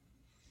mean,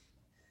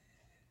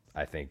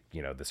 I think,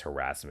 you know, this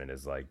harassment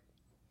is like,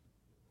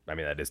 I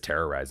mean, that is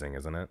terrorizing,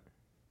 isn't it?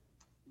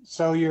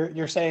 So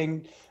you're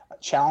saying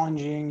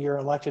challenging your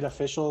elected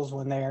officials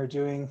when they are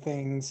doing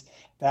things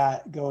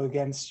that go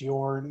against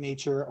your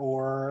nature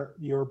or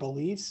your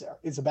beliefs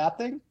is a bad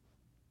thing?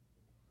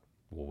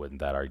 Well,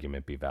 wouldn't that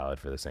argument be valid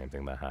for the same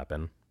thing that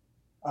happened?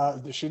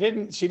 She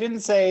didn't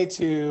say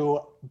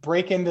to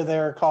break into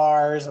their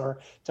cars or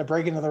to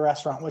break into the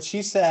restaurant. What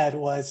she said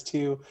was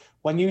to,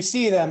 when you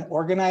see them,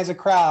 organize a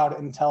crowd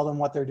and tell them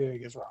what they're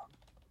doing is wrong.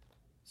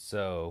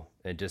 So,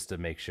 and just to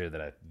make sure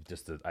that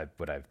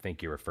what I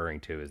think you're referring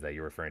to is that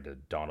you're referring to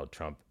Donald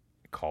Trump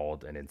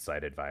called and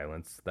incited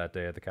violence that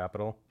day at the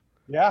Capitol?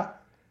 Yeah.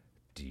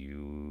 Do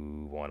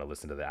you want to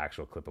listen to the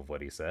actual clip of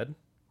what he said?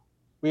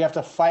 We have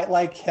to fight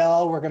like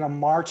hell. We're going to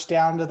march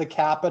down to the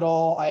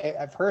Capitol.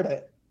 I've heard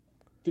it.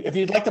 If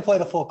you'd like to play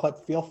the full clip,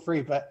 feel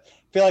free, but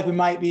I feel like we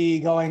might be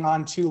going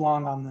on too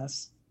long on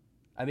this.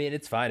 I mean,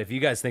 it's fine. If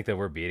you guys think that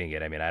we're beating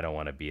it, I mean, I don't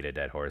want to beat a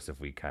dead horse if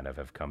we kind of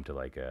have come to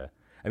like a...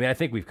 I mean, I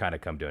think we've kind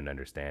of come to an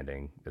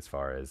understanding as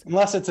far as...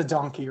 Unless it's a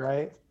donkey,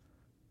 right?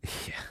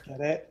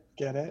 Yeah.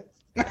 Get it?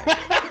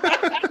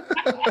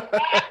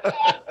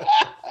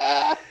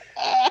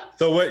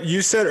 So what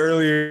you said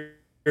earlier,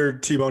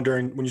 T-Bone,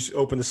 during when you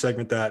opened the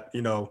segment that,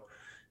 you know,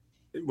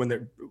 when they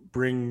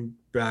bring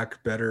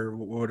back better,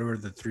 whatever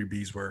the 3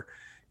 Bs were,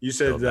 you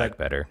said Build that back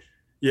better.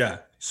 Yeah.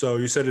 So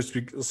you said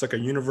it's like a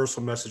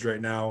universal message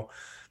right now.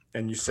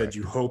 And you said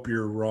you hope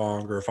you're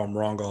wrong, or if I'm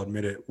wrong, I'll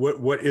admit it.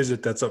 What is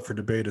it that's up for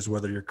debate is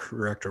whether you're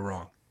correct or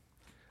wrong?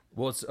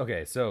 Well, it's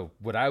okay. So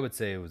what I would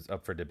say was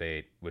up for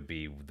debate would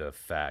be the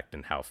fact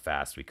and how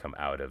fast we come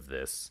out of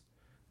this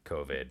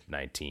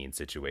COVID-19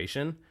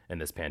 situation and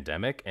this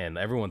pandemic. And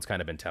everyone's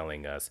kind of been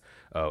telling us,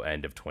 oh,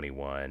 end of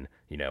 21,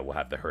 we'll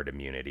have the herd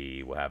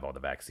immunity, we'll have all the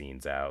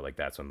vaccines out, like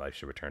that's when life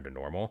should return to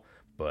normal.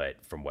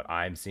 But from what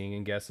I'm seeing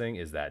and guessing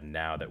is that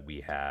now that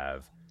we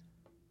have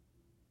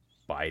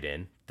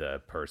Biden,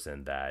 the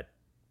person that,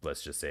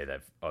 let's just say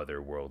that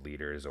other world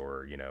leaders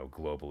or,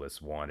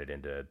 globalists wanted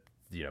into,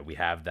 we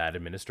have that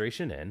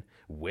administration in,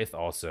 with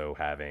also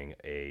having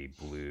a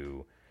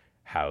blue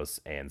House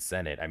and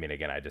Senate. I mean,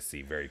 again, I just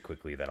see very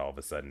quickly that all of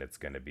a sudden it's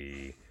just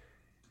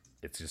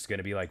going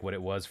to be like what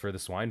it was for the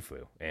swine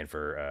flu and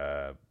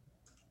for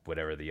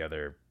whatever the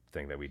other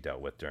thing that we dealt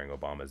with during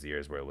Obama's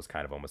years, where it was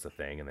kind of almost a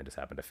thing and then just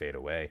happened to fade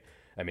away.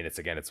 I mean, it's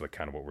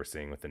what we're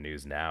seeing with the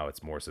news now.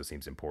 It's more so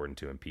seems important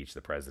to impeach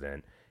the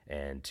president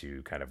and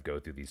to kind of go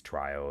through these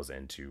trials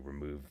and to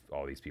remove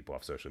all these people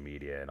off social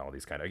media and all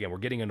these again, we're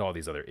getting into all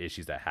these other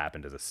issues that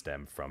happened as a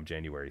stem from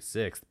January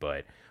 6th,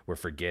 but we're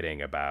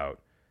forgetting about,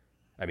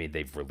 I mean,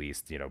 they've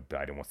released,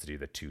 Biden wants to do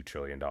the $2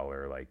 trillion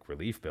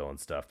relief bill and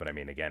stuff. But I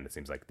mean, again, it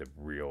seems like the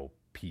real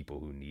people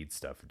who need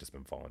stuff have just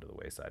been falling to the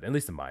wayside, at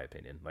least in my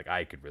opinion. Like,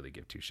 I could really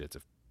give two shits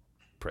if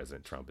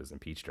President Trump is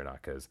impeached or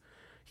not, because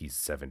he's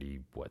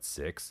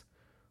 6,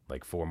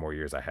 like 4 more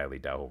years. I highly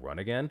doubt he'll run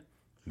again.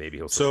 Maybe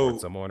he'll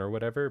support someone or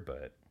whatever.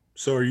 But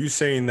so are you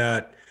saying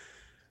that?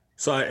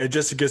 So I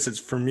just guess it's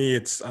for me.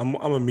 I'm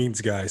a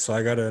means guy, so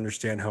I got to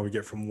understand how we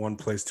get from one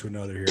place to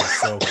another here.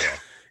 So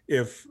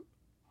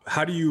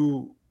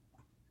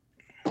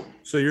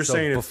So you're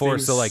saying before,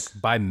 so like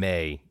by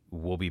May,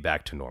 we'll be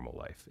back to normal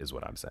life is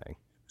what I'm saying.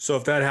 So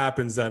if that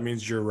happens, that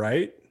means you're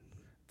right.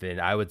 Then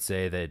I would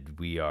say that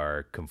we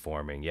are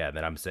conforming. Yeah.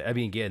 Then I'm saying, I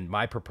mean, again,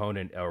 my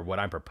proponent or what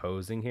I'm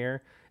proposing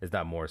here is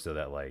not more so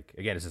that like,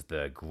 again, it's just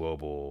the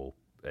global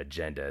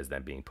agenda is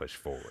then being pushed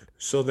forward.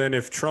 So then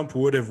if Trump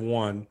would have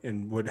won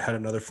and would had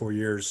another 4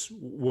 years,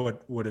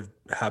 what would have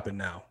happened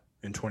now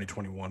in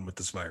 2021 with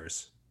this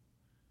virus?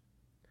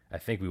 I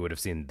think we would have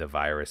seen the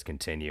virus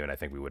continue, and I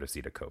think we would have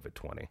seen a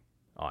COVID-20,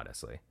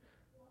 honestly.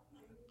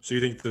 So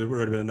you think there would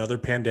have been another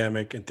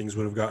pandemic and things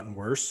would have gotten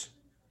worse?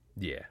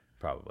 Yeah,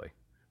 probably.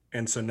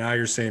 And so now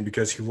you're saying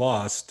because he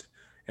lost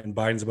and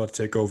Biden's about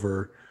to take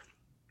over,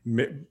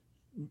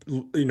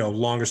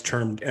 longest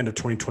term, end of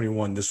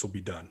 2021, this will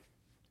be done.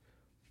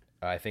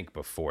 I think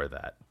before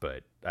that,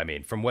 but I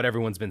mean, from what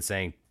everyone's been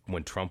saying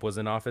when Trump was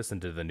in office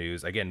and to the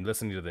news, again,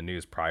 listening to the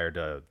news prior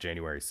to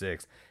January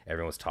 6th,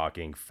 everyone was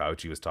talking,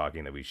 Fauci was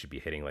talking that we should be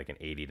hitting like an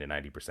 80 to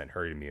 90%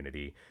 herd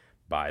immunity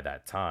by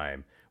that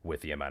time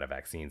with the amount of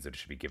vaccines that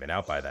should be given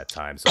out by that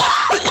time. So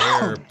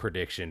their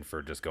prediction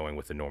for just going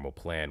with the normal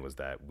plan was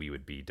that we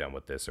would be done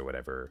with this or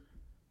whatever.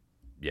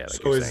 Yeah. Like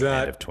so is saying,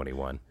 that end of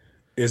 21.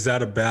 Is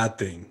that a bad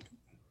thing?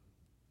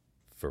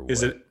 For what?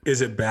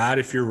 Is it bad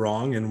if you're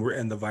wrong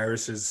and the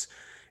virus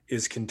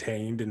is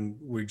contained and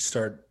we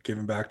start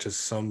giving back to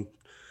some,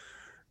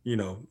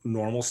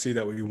 normalcy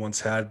that we once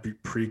had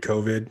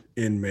pre-COVID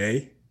in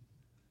May?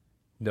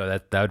 No,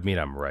 that would mean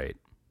I'm right.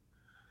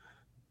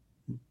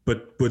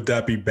 But would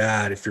that be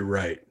bad if you're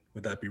right?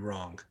 Would that be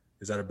wrong?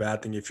 Is that a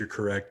bad thing if you're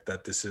correct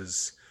that this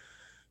is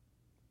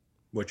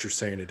what you're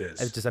saying it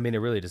is? It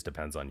really just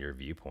depends on your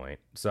viewpoint.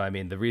 So, I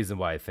mean, the reason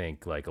why I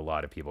think like a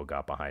lot of people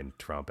got behind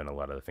Trump and a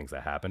lot of the things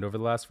that happened over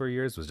the last 4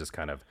 years was just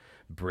kind of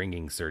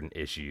bringing certain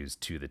issues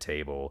to the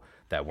table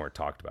that weren't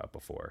talked about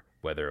before,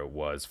 whether it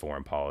was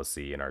foreign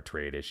policy and our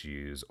trade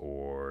issues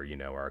or,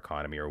 our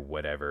economy or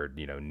whatever,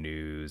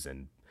 news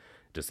and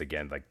just,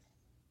 again, like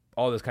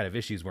all those kind of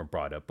issues weren't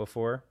brought up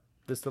before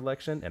this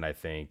election. And I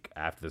think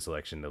after this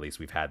election, at least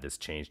we've had this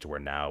change to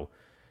where now,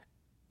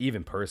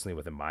 even personally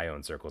within my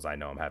own circles, I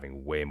know I'm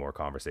having way more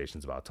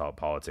conversations about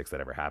politics that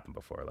ever happened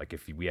before. Like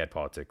if we had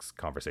politics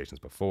conversations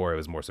before, it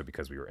was more so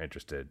because we were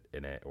interested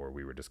in it or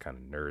we were just kind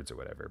of nerds or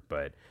whatever.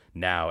 But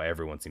now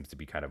everyone seems to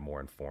be kind of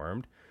more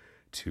informed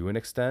to an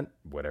extent,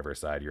 whatever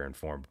side you're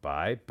informed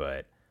by.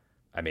 But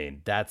I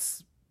mean,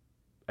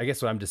 I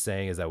guess what I'm just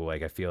saying is that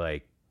like, I feel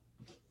like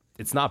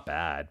it's not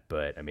bad,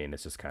 but I mean,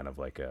 it's just kind of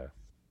like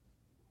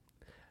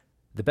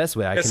the best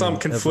way I guess I'm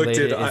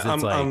conflicted.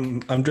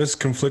 I'm just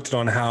conflicted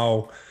on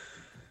how,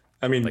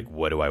 I mean, like,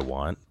 what do I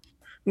want?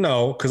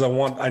 No, because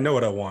I know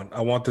what I want.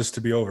 I want this to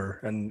be over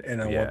and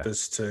I want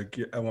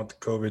I want the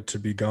COVID to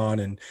be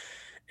gone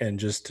and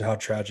just how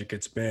tragic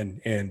it's been.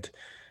 And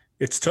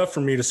it's tough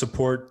for me to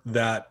support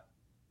that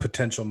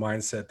potential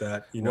mindset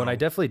that, Well, and I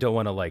definitely don't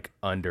want to like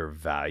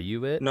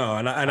undervalue it. No,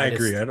 and I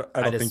agree. I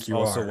don't think you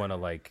also want to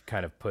like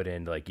kind of put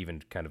in like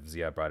even kind of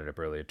Zia brought it up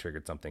earlier,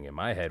 triggered something in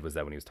my head was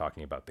that when he was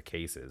talking about the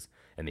cases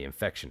and the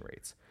infection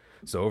rates.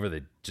 So over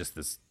just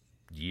this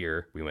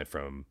year, we went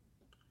from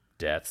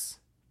deaths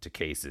to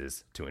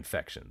cases to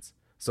infections.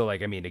 So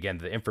like, I mean, again,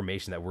 the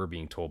information that we're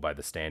being told by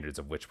the standards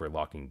of which we're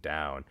locking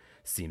down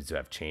seems to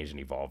have changed and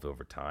evolved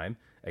over time.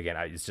 Again,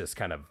 it's just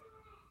kind of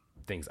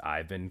things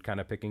I've been kind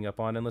of picking up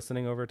on and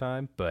listening over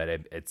time, but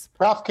it's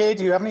Ralph K,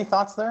 do you have any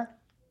thoughts there?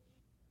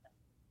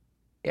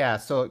 Yeah,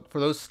 so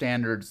for those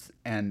standards,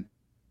 and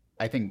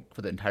I think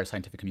for the entire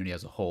scientific community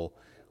as a whole,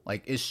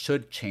 like it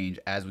should change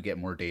as we get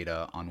more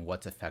data on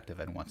what's effective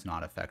and what's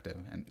not effective.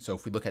 And so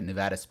if we look at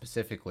Nevada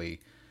specifically,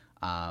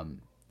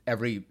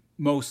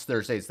 most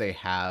Thursdays they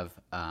have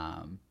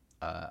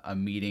a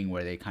meeting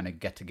where they kind of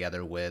get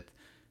together with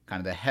kind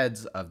of the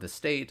heads of the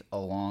state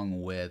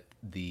along with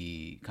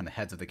the kind of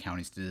heads of the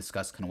counties to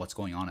discuss kind of what's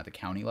going on at the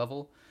county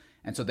level.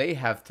 And so they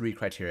have 3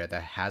 criteria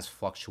that has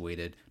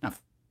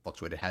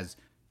has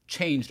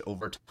changed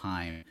over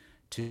time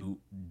to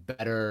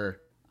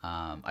better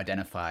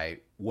identify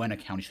when a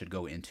county should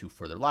go into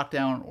further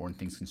lockdown or when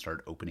things can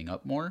start opening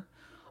up more.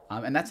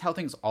 And that's how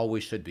things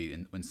always should be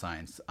in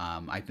science.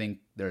 I think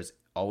there's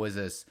always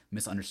this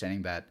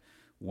misunderstanding that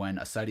when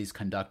a study is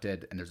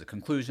conducted and there's a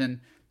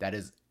conclusion,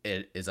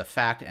 it is a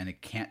fact and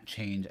it can't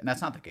change. And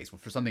that's not the case.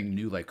 But for something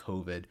new like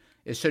COVID,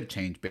 it should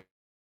change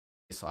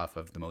based off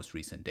of the most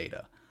recent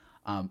data.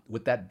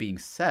 With that being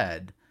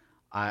said,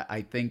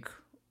 I think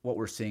what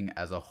we're seeing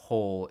as a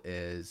whole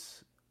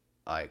is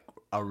like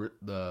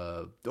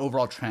the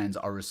overall trends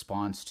are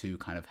response to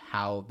kind of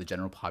how the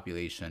general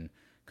population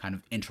kind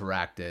of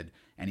interacted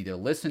and either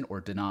listened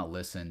or did not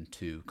listen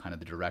to kind of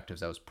the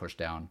directives that was pushed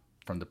down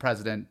from the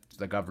president,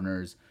 the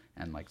governors,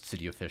 and like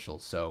city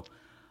officials. So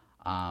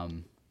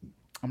I'm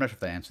not sure if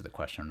that answered the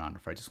question or not,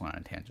 if I just went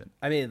on a tangent.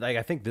 I mean, like,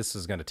 I think this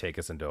is going to take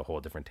us into a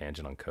whole different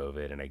tangent on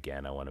COVID. And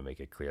again, I want to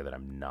make it clear that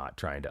I'm not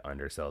trying to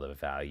undersell the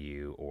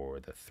value or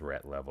the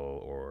threat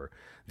level or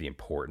the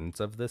importance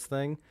of this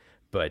thing,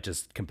 but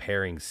just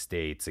comparing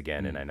states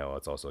again. And I know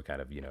it's also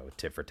kind of, a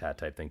tit for tat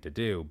type thing to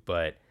do,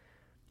 but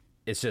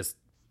it's just,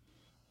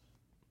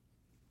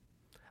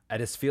 I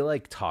just feel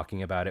like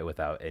talking about it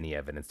without any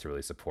evidence to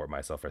really support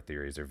myself or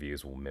theories or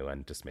views will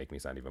just make me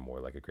sound even more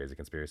like a crazy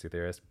conspiracy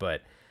theorist.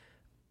 But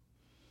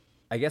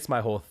I guess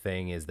my whole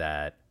thing is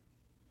that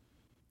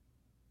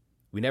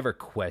we never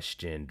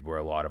questioned where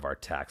a lot of our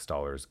tax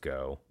dollars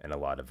go and a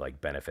lot of like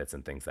benefits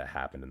and things that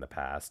happened in the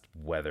past,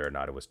 whether or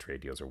not it was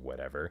trade deals or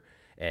whatever.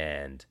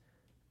 And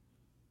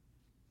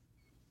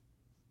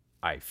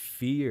I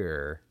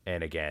fear,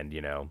 and again,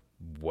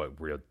 what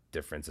real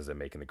difference does it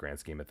make in the grand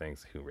scheme of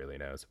things? Who really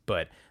knows?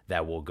 But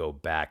that will go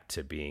back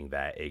to being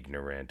that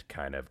ignorant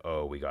kind of,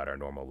 oh, we got our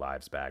normal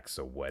lives back,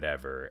 so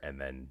whatever.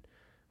 And then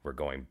we're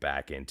going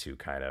back into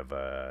kind of,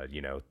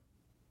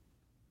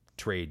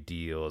 trade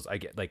deals. I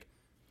get like,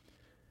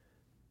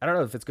 I don't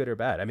know if it's good or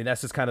bad. I mean,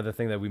 that's just kind of the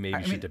thing that we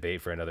maybe should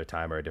debate for another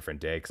time or a different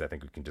day, because I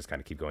think we can just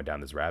kind of keep going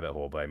down this rabbit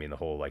hole. But I mean, the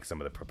whole, like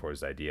some of the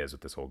proposed ideas with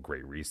this whole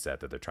great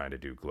reset that they're trying to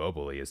do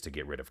globally is to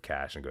get rid of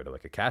cash and go to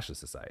like a cashless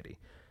society.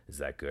 Is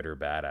that good or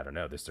bad? I don't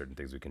know. There's certain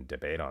things we can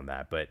debate on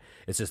that, but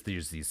it's just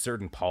there's these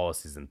certain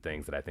policies and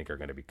things that I think are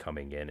going to be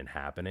coming in and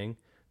happening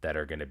that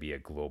are going to be a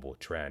global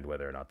trend,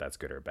 whether or not that's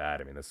good or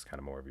bad. I mean, this is kind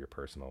of more of your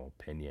personal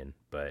opinion,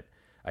 but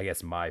I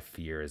guess my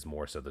fear is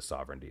more so the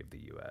sovereignty of the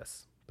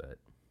U.S. But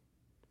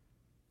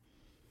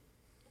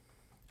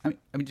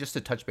I mean, just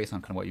to touch base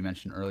on kind of what you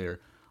mentioned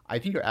earlier, I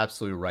think you're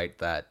absolutely right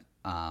that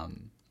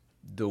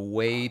the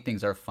way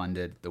things are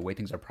funded, the way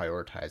things are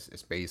prioritized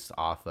is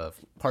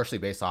partially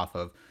based off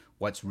of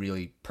what's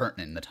really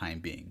pertinent in the time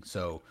being.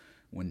 So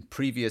when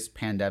previous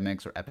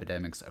pandemics or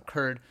epidemics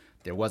occurred,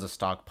 there was a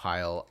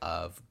stockpile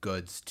of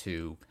goods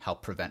to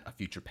help prevent a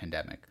future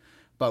pandemic.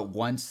 But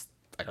once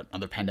like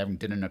another pandemic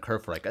didn't occur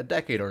for like a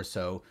decade or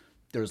so,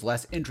 there was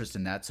less interest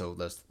in that, so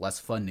there's less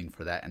funding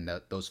for that, and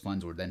those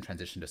funds were then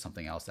transitioned to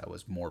something else that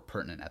was more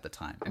pertinent at the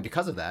time. And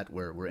because of that,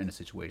 we're in a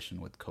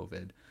situation with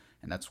COVID,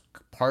 and that's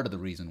part of the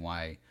reason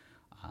why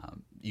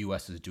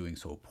U.S. is doing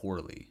so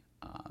poorly.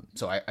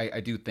 So I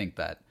do think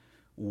that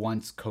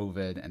once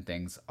COVID and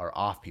things are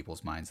off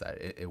people's minds,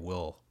 that it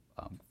will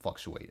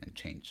fluctuate and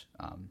change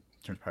in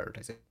terms of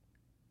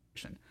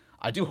prioritization.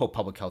 I do hope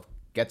public health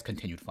gets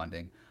continued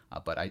funding,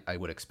 but I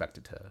would expect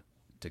it to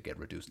get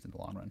reduced in the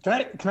long run.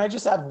 Can I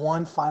just add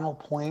one final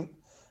point?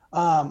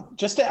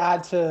 Just to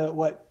add to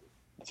what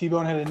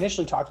T-Bone had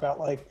initially talked about,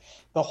 like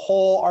the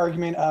whole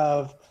argument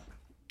of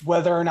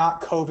whether or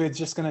not COVID's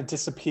just going to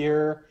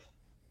disappear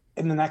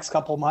in the next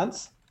couple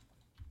months.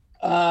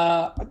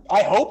 I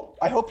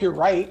hope you're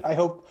right. I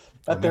hope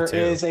that there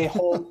is a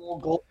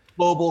whole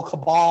global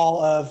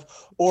cabal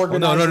of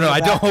organizing. Well, no. I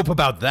don't hope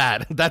about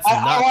that. That's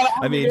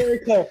I mean, very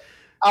clear.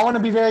 I want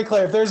to be very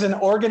clear. If there's an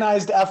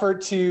organized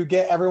effort to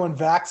get everyone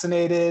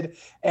vaccinated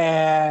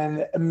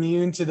and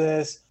immune to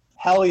this,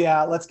 hell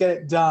yeah, let's get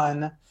it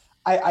done.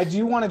 I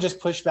do want to just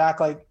push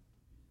back, like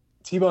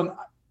T-Bone,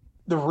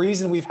 the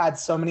reason we've had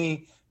so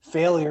many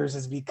failures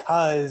is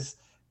because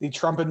the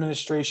Trump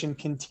administration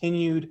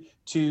continued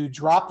to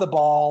drop the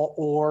ball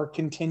or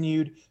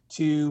continued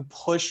to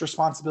push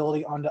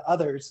responsibility onto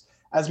others.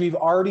 As we've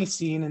already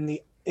seen in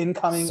the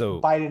incoming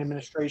Biden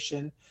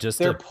administration,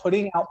 they're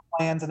putting out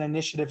plans and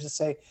initiatives to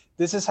say,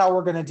 this is how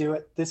we're going to do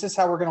it. This is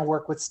how we're going to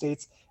work with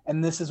states.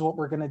 And this is what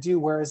we're going to do.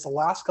 Whereas the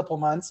last couple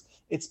months,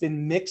 it's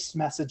been mixed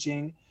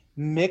messaging,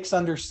 mixed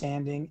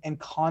understanding, and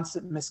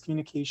constant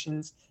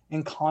miscommunications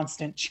and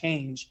constant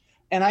change.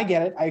 And I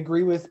get it. I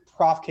agree with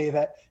Prof. K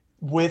that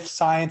with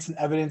science and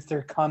evidence,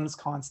 there comes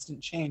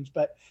constant change,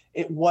 but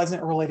it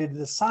wasn't related to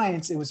the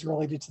science. It was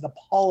related to the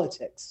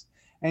politics.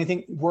 And I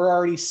think we're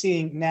already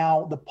seeing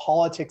now the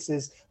politics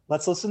is,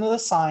 let's listen to the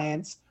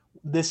science.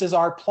 This is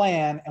our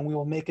plan, and we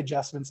will make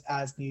adjustments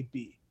as need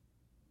be.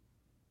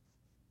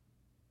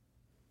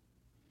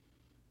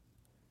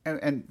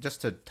 And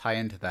just to tie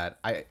into that,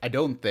 I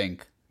don't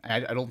think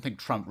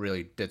Trump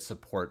really did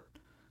support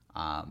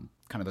kind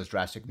of those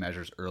drastic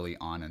measures early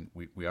on, and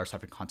we are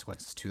suffering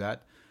consequences to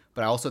that.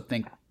 But I also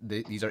think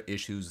these are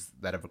issues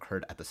that have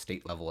occurred at the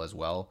state level as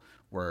well,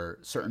 where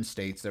certain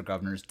states, their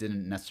governors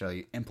didn't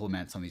necessarily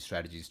implement some of these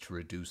strategies to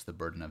reduce the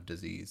burden of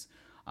disease.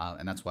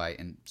 And that's why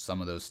in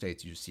some of those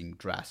states, you're seeing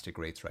drastic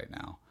rates right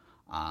now.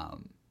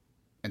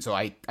 And so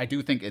I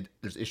do think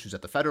there's issues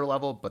at the federal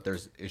level, but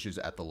there's issues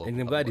at the local level.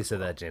 And I'm glad you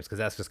said that, James, because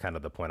that's just kind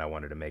of the point I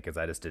wanted to make, is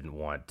I just didn't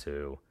want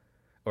to,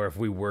 or if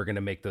we were going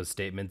to make those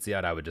statements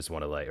yet, I would just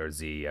want to I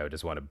would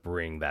just want to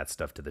bring that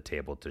stuff to the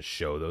table to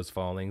show those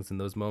fallings in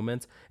those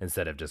moments,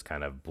 instead of just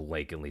kind of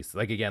blatantly,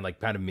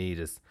 kind of me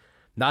just,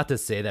 not to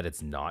say that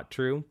it's not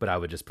true, but I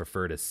would just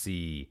prefer to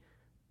see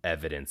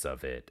evidence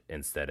of it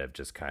instead of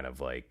just kind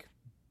of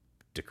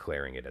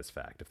declaring it as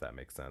fact, if that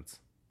makes sense.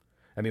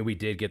 I mean, we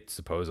did get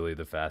supposedly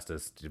the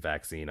fastest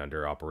vaccine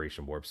under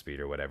Operation Warp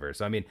Speed or whatever.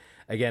 So, I mean,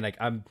 again,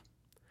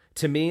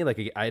 to me,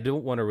 I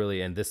don't want to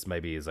really, and this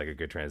maybe is a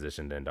good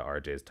transition into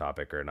RJ's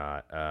topic or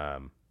not.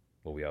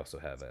 Well, we also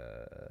have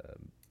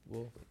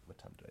what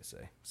time did I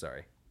say?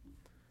 Sorry.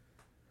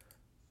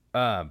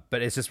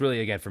 But it's just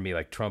really, again, for me,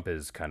 Trump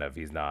is kind of,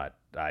 he's not,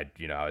 I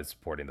was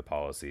supporting the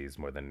policies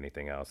more than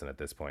anything else. And at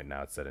this point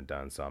now it's said and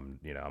done. So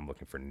I'm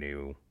looking for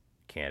new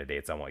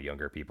candidates. I want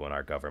younger people in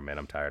our government.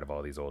 I'm tired of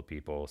all these old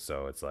people.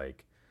 So it's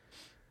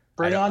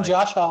bring on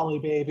Josh Hawley,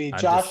 baby.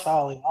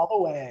 Hawley all the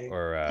way.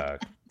 Or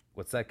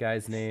what's that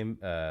guy's name?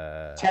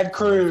 Ted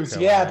Cruz.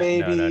 Yeah,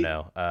 baby.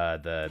 No.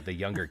 The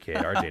younger kid.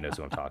 RJ knows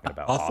who I'm talking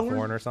about.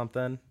 Hawthorne or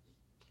something.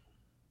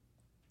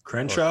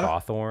 Crenshaw. Or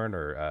Hawthorne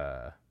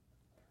or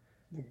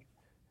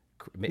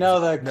no,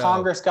 the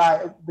Congress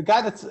guy, the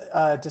guy that's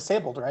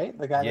disabled, right?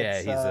 The guy.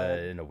 Yeah,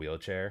 that's, he's in a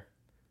wheelchair.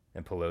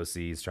 And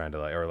Pelosi's trying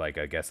to I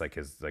guess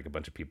a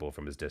bunch of people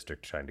from his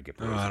district trying to get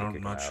Pelosi. I'm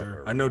not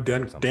sure. I know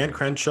Dan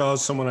Crenshaw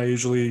is someone I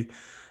usually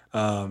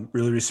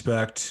really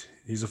respect.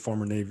 He's a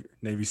former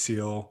Navy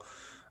SEAL.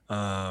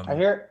 I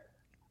hear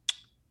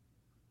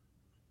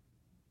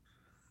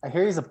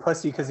he's a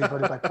pussy because he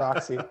voted by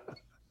proxy.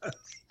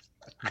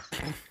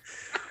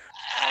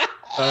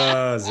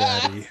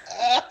 Zaddy.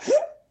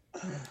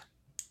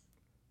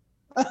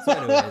 So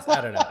anyways,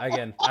 I don't know.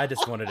 Again, I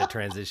just wanted to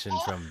transition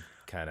from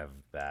kind of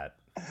that.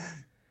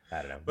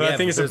 I don't know. But I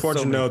think it's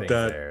important to note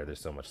that there's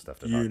so much stuff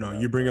to talk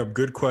about. You bring up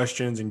good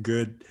questions and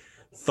good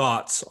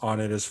thoughts on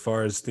it as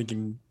far as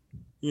thinking,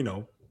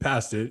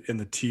 past it in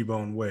the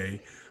T-Bone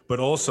way, but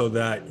also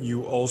that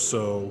you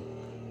also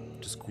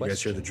just you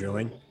guys hear the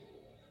drilling.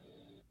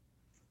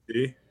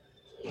 See?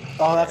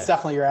 Oh, that's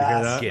definitely your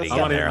ass. I'm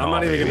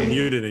not even going to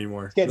mute it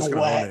anymore. It's getting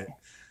wet.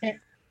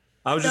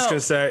 I was just going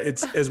to say,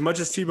 it's as much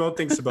as T-Bone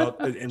thinks about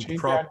and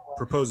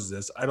proposes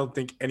this, I don't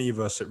think any of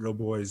us at Real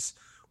Boys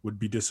would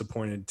be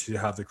disappointed to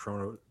have the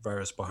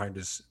coronavirus behind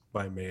us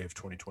by May of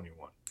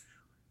 2021.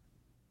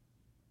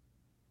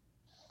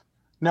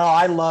 No,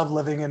 I love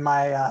living in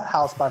my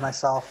house by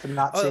myself and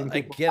not seeing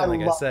people.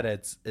 Again, I said,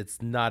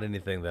 it's not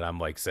anything that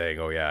I'm saying,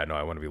 oh yeah, no,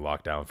 I want to be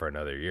locked down for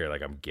another year.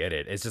 I'm get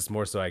it. It's just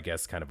more so, I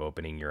guess, kind of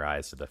opening your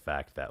eyes to the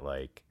fact that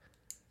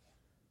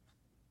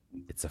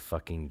it's a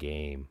fucking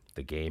game.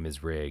 The game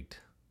is rigged.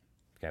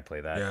 Can't play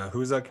that. Yeah,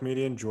 who's that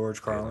comedian?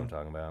 George Carlin. I'm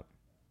talking about.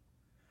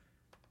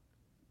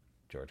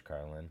 George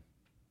Carlin.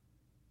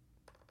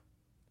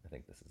 I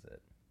think this is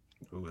it.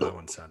 Ooh, that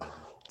one sounded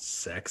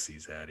sexy,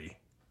 Zaddy.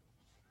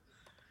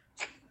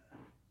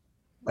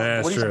 What are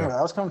you talking about?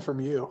 That was coming from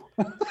you.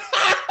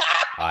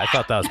 I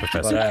thought that was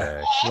Professor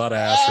K. A lot of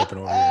ass ripping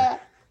over here.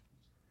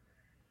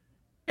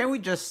 Can we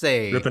just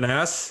say ripping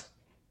ass?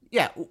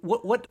 Yeah.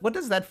 What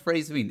does that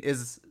phrase mean?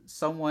 Is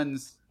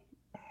someone's?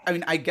 I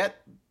mean, I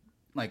get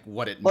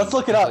what it means. Let's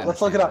look it up.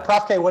 Let's look it up.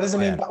 Prof K, what does it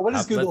mean? What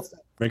does Google say?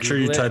 Make sure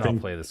you type in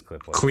play this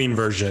clip clean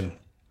version.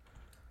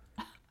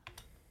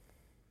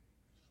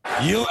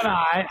 You and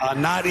I are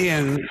not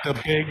in the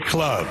big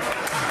club.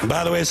 And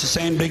by the way, it's the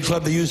same big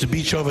club they used to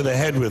beat you over the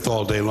head with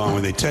all day long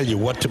when they tell you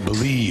what to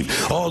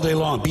believe. All day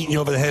long, beating you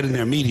over the head in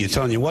their media,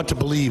 telling you what to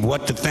believe,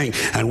 what to think,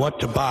 and what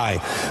to buy.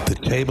 The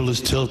table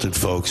is tilted,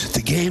 folks.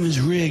 The game is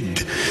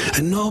rigged.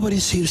 And nobody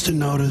seems to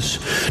notice.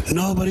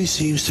 Nobody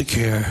seems to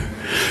care.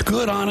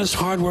 Good, honest,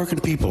 hardworking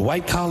people.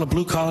 White collar,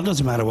 blue collar,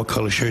 doesn't matter what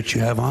color shirt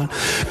you have on.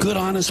 Good,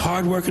 honest,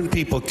 hardworking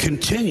people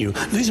continue.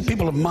 These are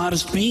people of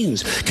modest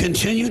means.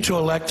 Continue to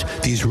elect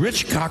these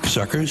rich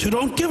cocksuckers who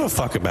don't give a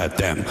fuck about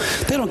them.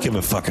 They don't give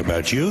a fuck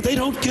about you. They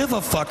don't give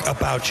a fuck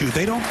about you.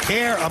 They don't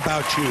care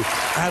about you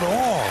at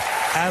all.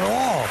 At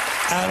all.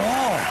 At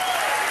all.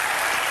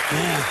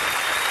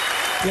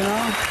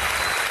 Yeah.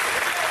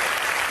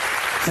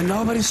 And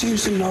nobody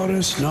seems to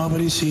notice.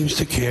 Nobody seems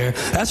to care.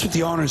 That's what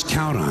the owners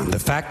count on. The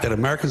fact that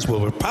Americans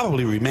will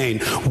probably remain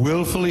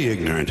willfully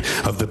ignorant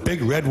of the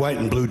big red, white,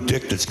 and blue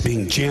dick that's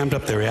being jammed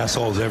up their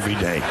assholes every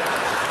day.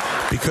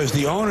 Because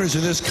the owners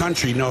of this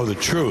country know the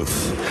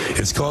truth.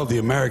 It's called the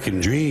American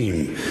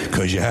dream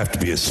because you have to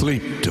be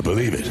asleep to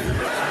believe it.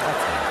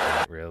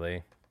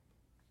 Really?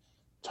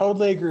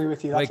 Totally agree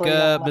with you. That's Wake why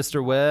up,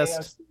 Mr.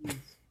 West.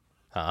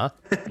 Huh?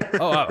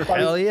 Oh,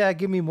 hell yeah,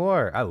 give me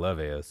more. I love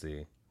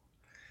AOC.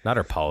 Not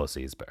her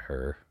policies, but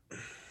her.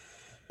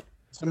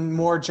 Some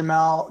more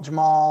Jamal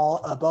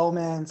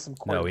Bowman. Some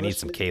Corey No, we need Bush.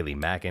 some Kaylee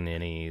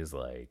McEnany's.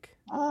 Like,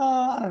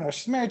 I don't know.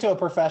 She's married to a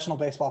professional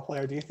baseball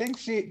player. Do you think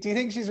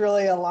she's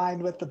really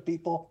aligned with the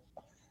people?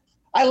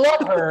 I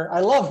love her.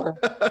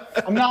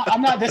 I'm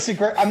not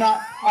disagreeing. I'm not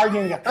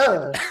arguing with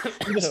her.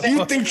 Do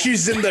you think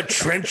she's in the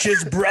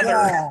trenches, brother?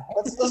 Yeah,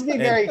 let's be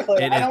very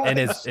clear. And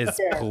is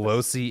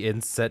Pelosi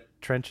in set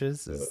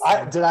trenches?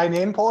 Did I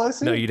name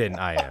Pelosi? No, you didn't.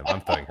 I am.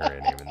 I'm throwing her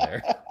name in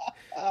there.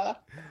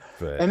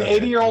 But, An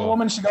 80-year-old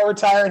woman should go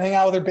retire and hang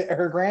out with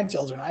her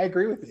grandchildren. I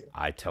agree with you.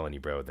 I telling you,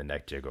 bro, the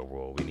neck jiggle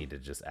rule. We need to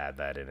just add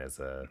that in as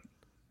a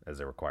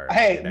requirement.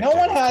 Hey, no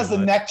one has the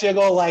neck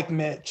jiggle like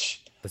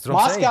Mitch. That's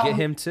what I'm saying. Get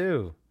him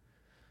too.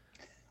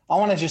 I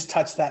want to just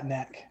touch that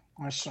neck.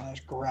 I want to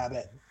just grab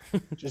it,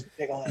 just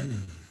jiggle it.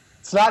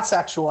 It's not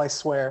sexual, I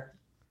swear.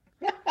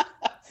 A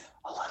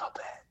little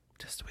bit,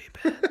 just a wee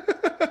bit,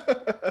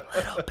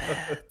 little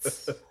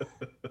bits.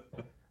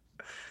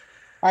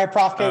 All right,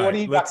 Prof K, what do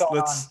you got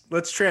going on?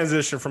 Let's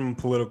transition from a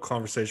political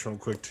conversation real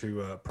quick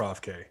to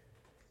Prof K.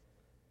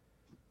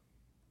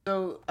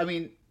 So, I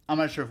mean, I'm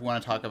not sure if we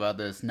want to talk about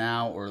this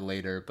now or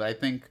later, but I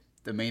think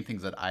the main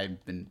things that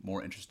I've been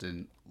more interested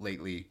in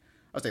lately,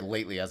 I would say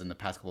lately as in the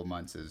past couple of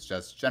months, is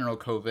just general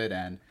COVID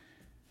and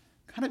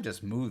kind of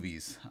just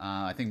movies.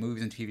 I think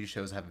movies and TV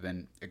shows have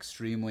been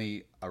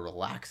extremely a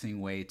relaxing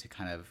way to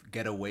kind of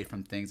get away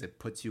from things. It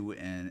puts you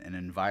in an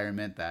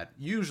environment that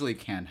usually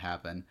can't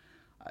happen.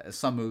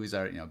 Some movies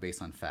are,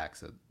 based on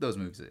facts, so those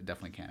movies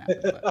definitely can't happen.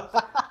 But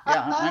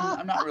yeah,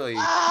 I'm not really.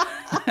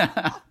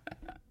 I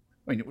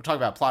mean, we're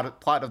talking about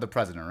plot of The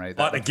President, right?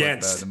 Plot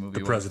against the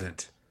movie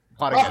President.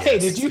 Plot against. Okay,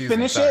 did you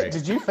finish it?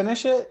 Did you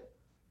finish it?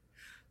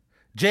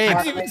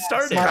 James, didn't even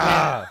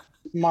started.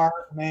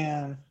 Smart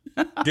man.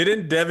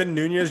 Didn't Devin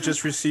Nunes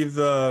just receive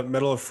the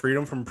Medal of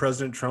Freedom from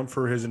President Trump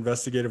for his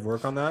investigative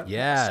work on that?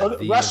 Yeah. So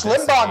Rush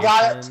Limbaugh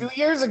got it 2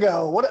 years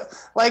ago.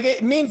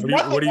 It means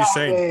nothing. What are you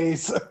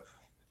nowadays. saying?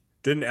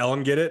 Didn't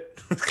Ellen get it?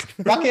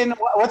 Fucking,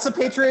 what's the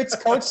Patriots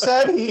coach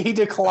said? He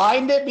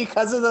declined it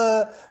because of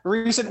the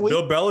recent week.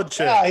 Bill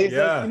Belichick. Yeah, he's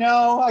like,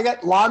 I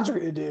got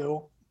laundry to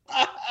do.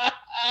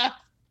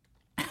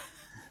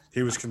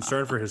 He was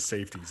concerned for his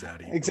safety,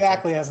 Zaddy.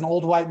 Exactly. As an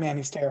old white man,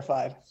 he's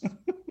terrified.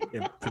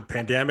 Yeah, the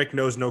pandemic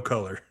knows no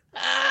color.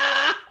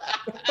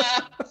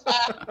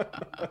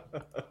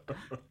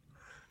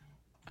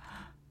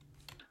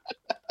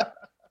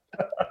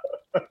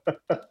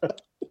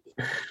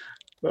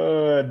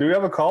 Do we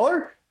have a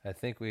caller? I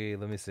think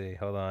let me see.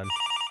 Hold on.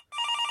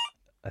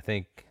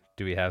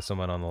 Do we have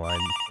someone on the line?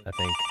 I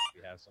think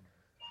we have someone.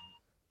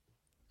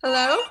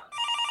 Hello?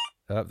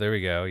 Oh, there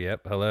we go.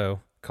 Yep. Hello.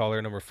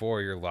 Caller number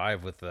 4. You're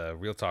live with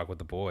Real Talk with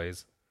the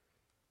Boys.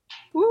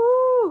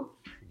 Woo!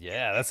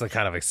 Yeah, that's the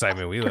kind of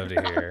excitement we love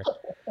to hear.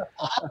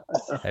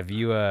 Have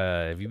you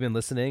been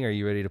listening? Are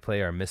you ready to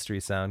play our mystery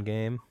sound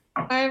game?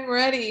 I'm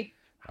ready.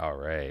 All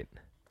right.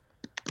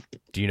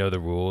 Do you know the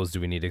rules? Do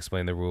we need to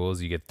explain the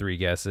rules? You get 3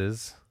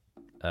 guesses.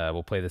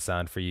 We'll play the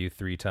sound for you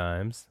 3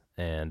 times,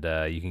 and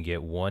you can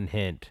get 1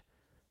 hint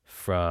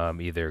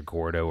from either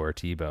Gordo or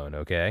T-Bone,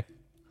 okay?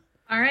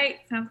 All right,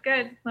 sounds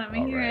good. Let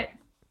me hear it.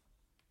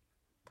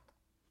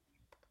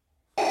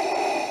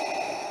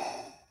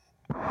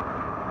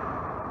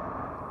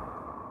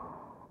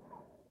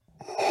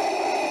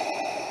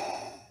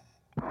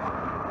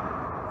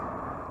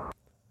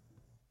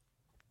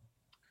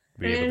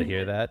 Were you able to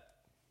hear that?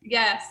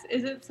 Yes.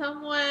 Is it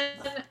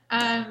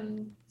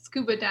someone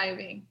scuba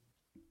diving?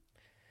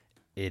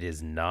 It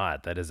is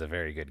not. That is a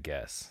very good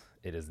guess.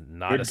 It is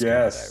not Good a scuba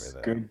guess. diver,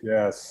 though. Good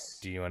guess.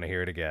 Do you want to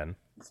hear it again?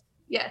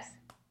 Yes.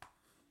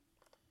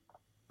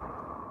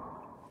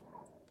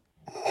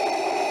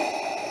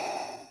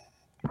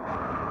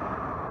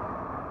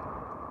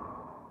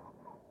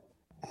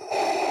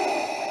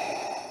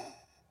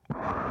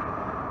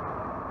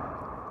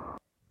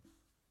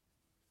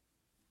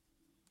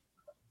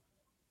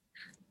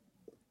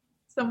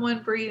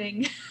 Someone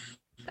breathing.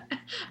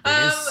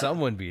 It is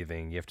someone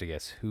breathing. You have to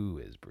guess who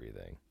is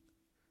breathing.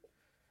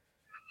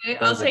 Okay,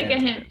 I'll take a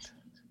hint.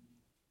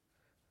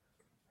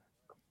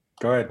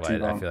 Go ahead, Well,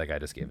 T-Bone. I feel like I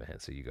just gave a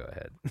hint, so you go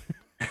ahead.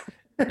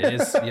 It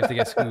is. You have to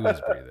guess who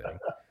is breathing.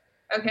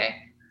 Okay.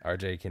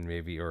 RJ can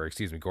maybe, or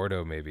excuse me,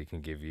 Gordo maybe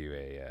can give you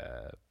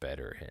a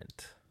better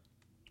hint.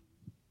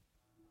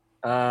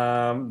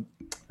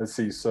 Let's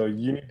see. So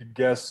you need to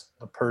guess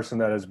the person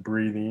that is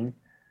breathing.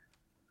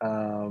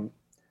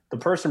 The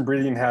person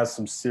breathing has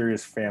some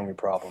serious family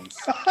problems.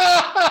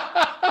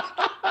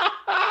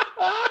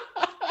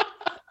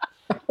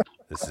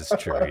 This is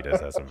true. He does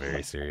have some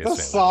very serious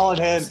family Solid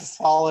problems. hint.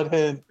 Solid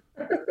hint.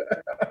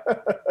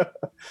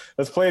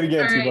 Let's play it again,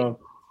 All right. T-Bone.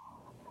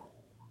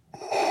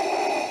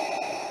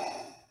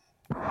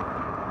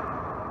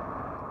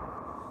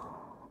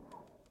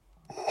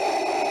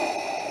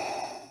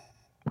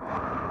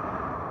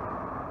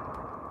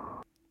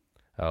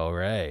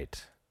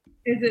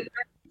 Is it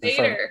Darth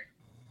Vader?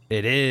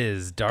 It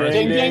is Darth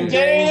Ding, ding,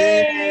 ding,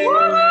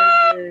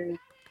 ding.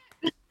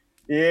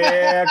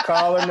 Yeah,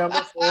 caller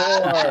number 4.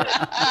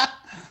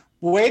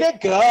 Way to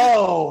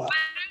go. What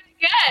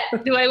did I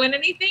get? Do I win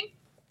anything?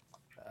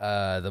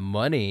 The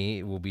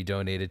money will be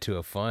donated to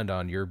a fund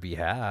on your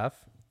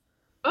behalf.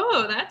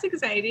 Oh, that's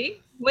exciting.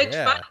 Which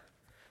fund?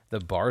 The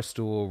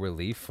Barstool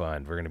Relief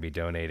Fund. We're going to be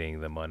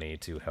donating the money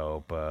to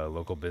help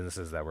local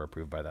businesses that were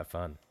approved by that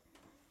fund.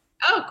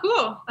 Oh,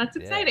 cool. That's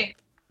exciting.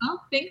 Well,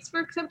 thanks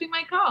for accepting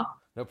my call.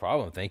 No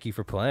problem. Thank you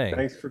for playing.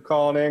 Thanks for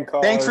calling in,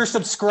 caller. Thanks for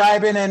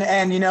subscribing,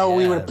 and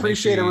we would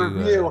appreciate a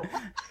review.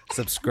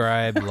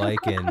 Subscribe, like,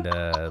 and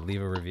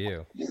leave a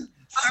review.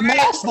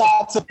 Smash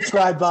that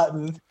subscribe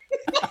button.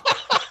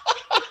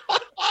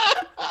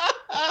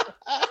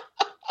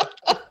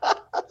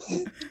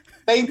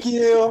 Thank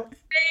you.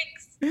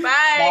 Thanks.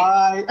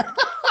 Bye.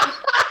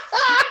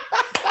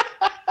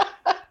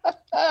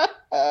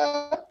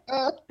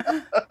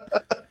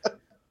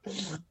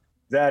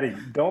 Daddy,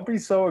 don't be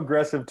so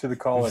aggressive to the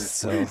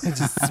callers.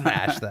 Just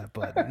smash that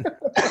button.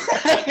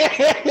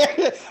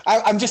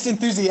 I'm just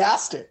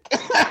enthusiastic.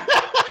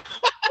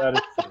 That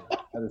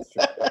is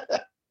true.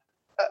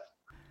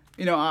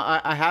 You know,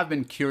 I have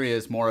been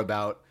curious more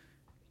about.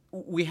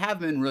 We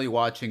have been really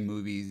watching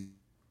movies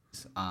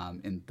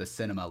in the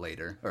cinema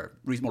later, or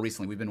more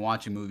recently, we've been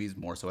watching movies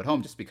more so at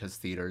home just because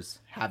theaters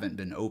haven't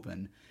been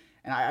open.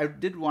 And I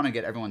did want to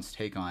get everyone's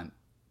take on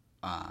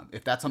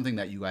if that's something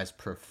that you guys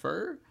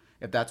prefer,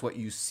 if that's what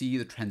you see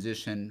the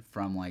transition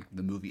from like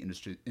the movie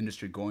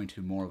industry going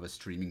to more of a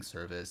streaming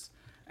service,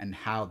 and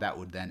how that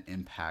would then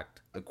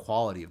impact the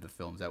quality of the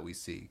films that we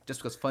see.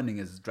 Just because funding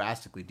is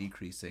drastically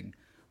decreasing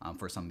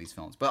for some of these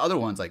films, but other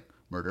ones like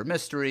Murder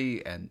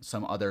Mystery and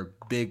some other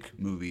big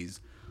movies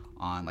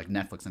on like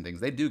Netflix and things,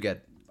 they do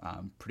get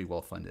pretty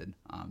well funded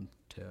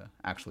to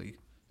actually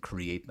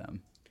create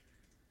them.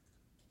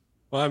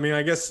 Well, I mean,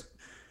 I guess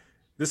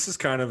this is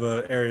kind of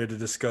an area to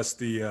discuss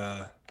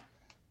the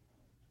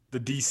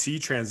DC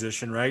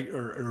transition, right?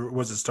 Or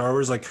was it Star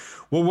Wars? Like,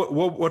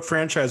 what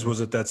franchise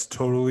was it that's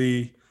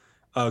totally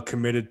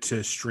committed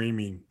to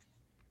streaming?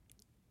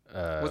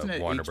 Wasn't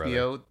it Warner HBO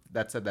Brother.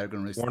 that said they're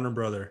going to release Warner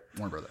Brother.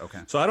 Okay.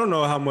 So I don't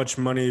know how much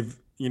money,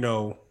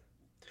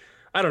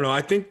 I don't know.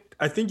 I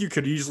think you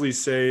could easily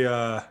say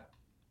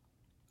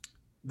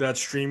that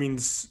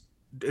streaming's,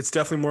 it's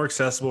definitely more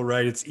accessible,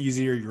 right? It's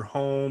easier. You're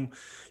home,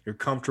 you're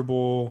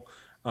comfortable,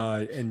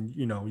 and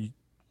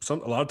a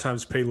lot of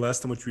times pay less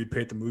than what you would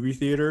pay at the movie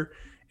theater,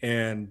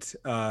 and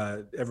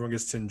everyone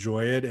gets to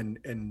enjoy it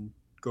and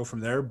go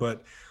from there.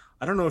 But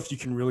I don't know if you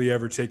can really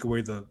ever take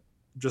away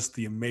just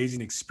the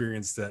amazing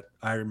experience that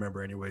I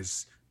remember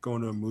anyways,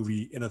 going to a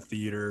movie in a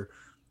theater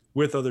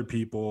with other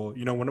people.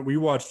 When we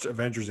watched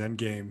Avengers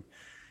Endgame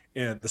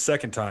and the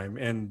second time,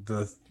 and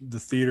the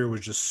theater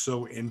was just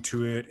so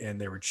into it, and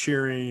they were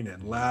cheering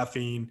and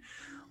laughing,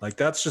 like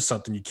that's just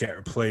something you can't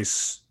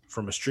replace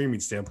from a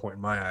streaming standpoint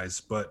in my eyes.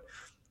 But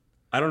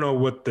I don't know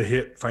what the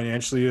hit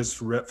financially is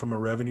from a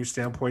revenue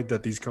standpoint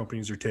that these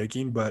companies are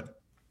taking, but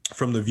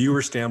from the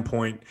viewer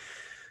standpoint,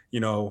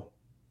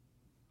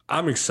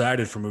 I'm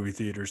excited for movie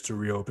theaters to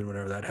reopen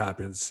whenever that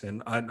happens.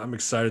 And I'm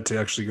excited to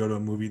actually go to a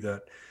movie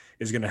that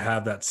is going to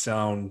have that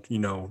sound,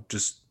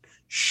 just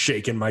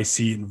shaking my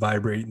seat and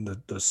vibrating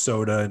the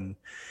soda and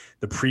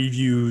the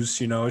previews.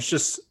 It's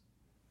just,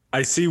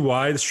 I see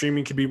why the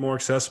streaming can be more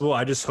accessible.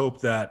 I just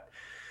hope that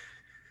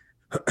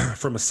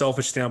from a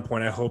selfish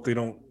standpoint, I hope they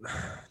don't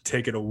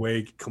take it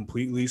away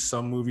completely,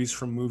 some movies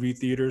from movie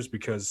theaters,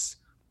 because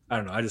I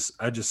don't know.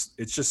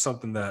 It's just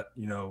something that,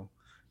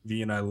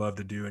 V and I love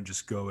to do, and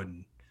just go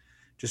and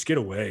just get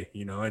away,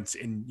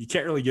 and you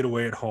can't really get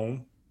away at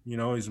home,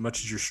 as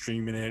much as you're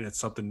streaming it. It's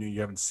something new you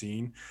haven't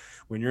seen.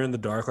 When you're in the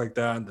dark like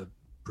that and the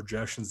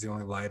projection's the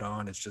only light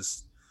on, it's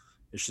just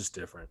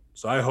different.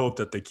 So I hope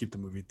that they keep the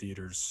movie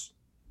theaters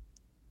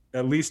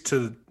at least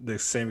to the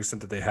same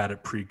extent that they had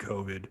it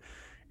pre-COVID,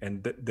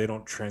 and they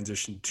don't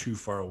transition too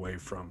far away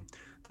from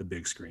the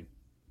big screen.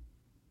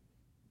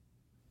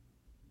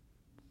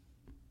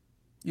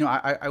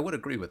 I would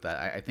agree with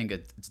that. I think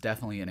it's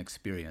definitely an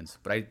experience,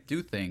 but I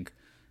do think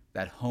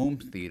that home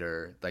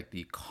theater, like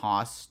the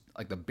cost,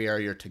 like the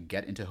barrier to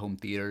get into home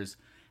theaters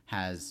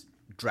has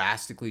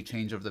drastically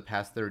changed over the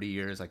past 30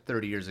 years. Like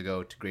 30 years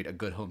ago, to create a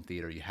good home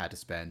theater, you had to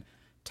spend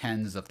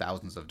tens of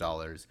thousands of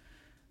dollars.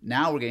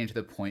 Now we're getting to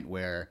the point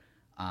where,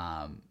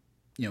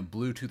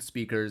 Bluetooth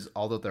speakers,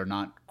 although they're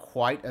not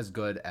quite as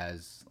good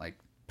as like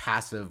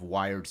passive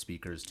wired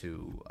speakers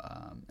to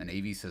an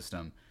AV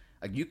system,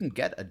 like you can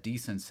get a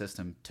decent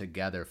system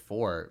together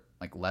for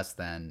like less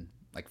than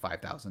like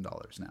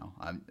 $5,000 now.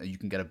 You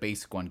can get a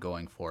basic one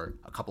going for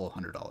a couple of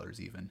 $100s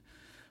even.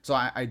 So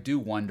I do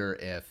wonder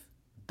if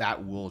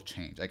that will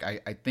change. Like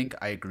I think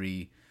I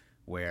agree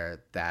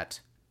where that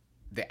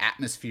the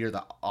atmosphere,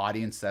 the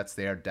audience that's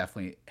there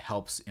definitely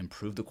helps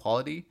improve the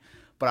quality.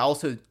 But I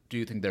also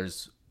do think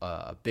there's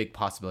a big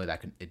possibility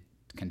that it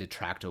can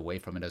detract away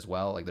from it as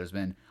well. Like there's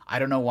been, I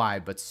don't know why,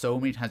 but so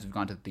many times we've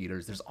gone to the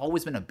theaters, there's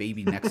always been a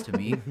baby next to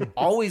me,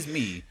 always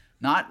me,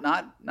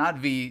 Not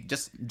V,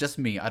 just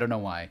me. I don't know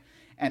why.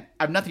 And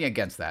I have nothing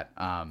against that.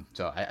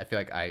 So I feel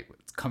like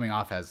it's coming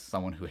off as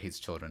someone who hates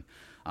children.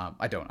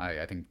 I don't.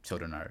 I think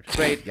children are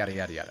great. Yada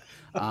yada yada.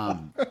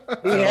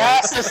 He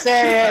has to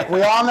say it.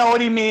 We all know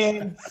what he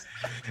means.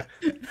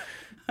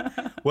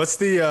 What's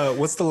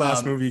the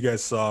last movie you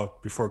guys saw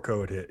before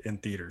COVID hit in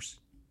theaters?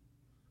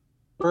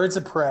 Birds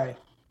of Prey.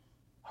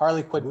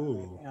 Harley Quinn.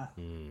 Ooh. Yeah.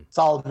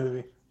 Solid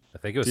movie. I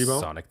think it was T-Bone?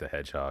 Sonic the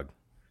Hedgehog.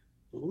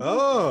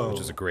 Oh, Which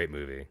is a great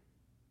movie.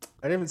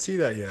 I didn't even see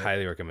that yet.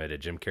 Highly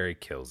recommended. Jim Carrey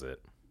kills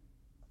it.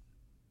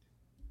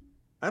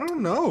 I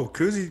don't know.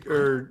 Kuzi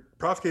or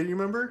Prof K, do you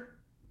remember?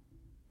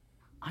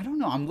 I don't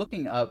know. I'm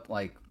looking up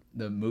like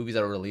the movies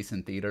that were released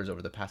in theaters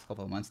over the past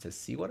couple of months to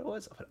see what it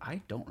was, but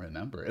I don't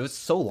remember. It was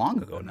so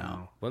long ago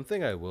now. One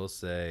thing I will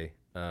say,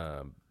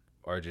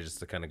 RJ, just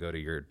to kind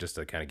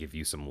of give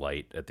you some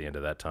light at the end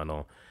of that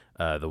tunnel,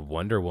 the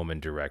Wonder Woman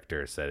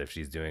director said if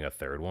she's doing a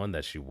third one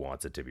that she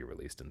wants it to be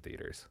released in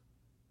theaters.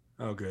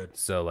 Oh, good.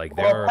 So like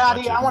Well,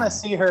 Patty, I want to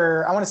see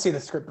her. I want to see the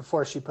script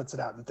before she puts it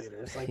out in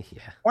theaters. Like,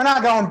 yeah. We're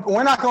not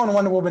going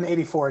Wonder Woman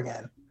 84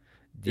 again.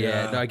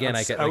 Yeah. No. Again,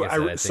 I think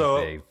they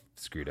so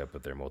screwed up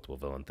with their multiple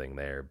villain thing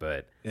there,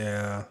 but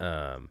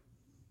yeah.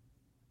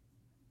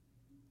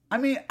 I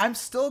mean, I'm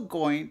still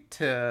going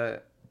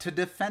to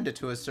defend it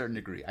to a certain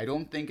degree. I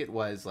don't think it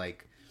was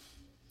like,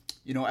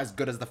 as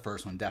good as the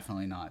first one,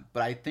 definitely not.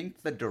 But I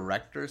think the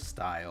director's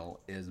style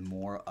is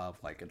more of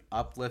like an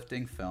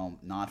uplifting film,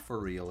 not for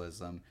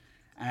realism.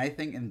 And I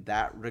think in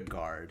that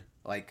regard,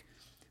 like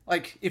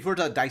if we were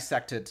to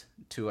dissect it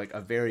to like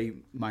a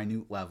very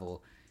minute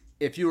level,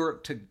 if you were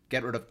to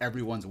get rid of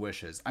everyone's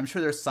wishes, I'm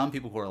sure there's some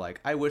people who are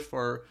like, I wish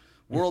for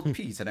world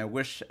peace and I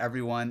wish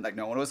everyone, like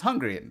no one was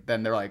hungry. And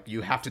then they're like,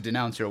 you have to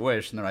denounce your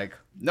wish. And they're like,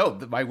 no,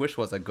 my wish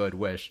was a good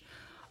wish.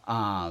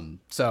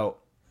 So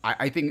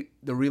I think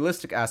the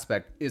realistic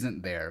aspect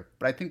isn't there,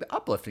 but I think the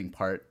uplifting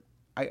part,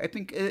 I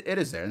think it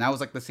is there. And that was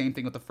like the same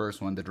thing with the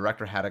first one. The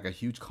director had like a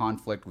huge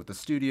conflict with the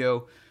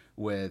studio,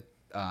 with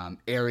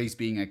Ares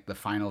being like the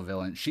final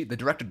villain. The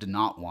director did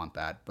not want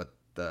that, but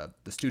the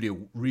studio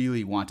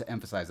really wanted to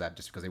emphasize that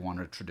just because they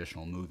wanted a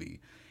traditional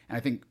movie. And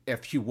I think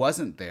if he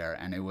wasn't there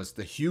and it was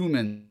the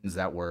humans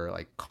that were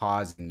like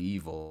causing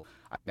evil,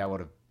 that would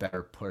have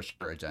better pushed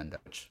her agenda,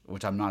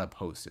 which I'm not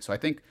opposed to. So I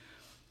think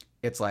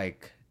it's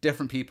like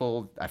different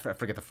people, I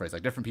forget the phrase,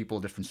 like different people,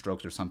 different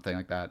strokes or something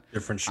like that.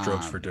 Different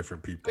strokes for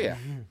different people. Yeah.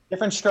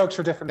 Different strokes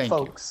for different Thank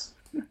folks.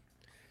 You.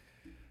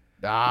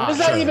 What does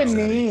that even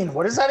mean?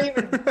 What does that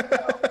even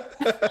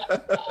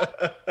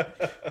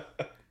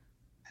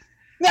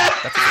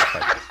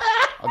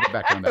I'll get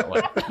back on that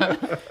one.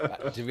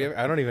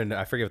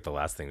 I forget what the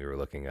last thing we were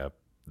looking up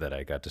that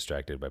I got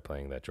distracted by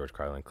playing that George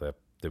Carlin clip.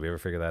 Did we ever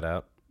figure that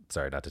out?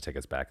 Sorry, not to take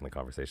us back in the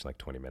conversation like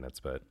 20 minutes,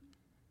 but.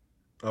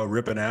 Oh,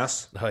 ripping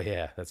ass? Oh,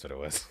 yeah, that's what it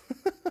was.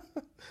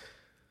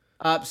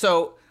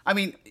 So, I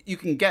mean, you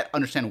can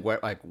understand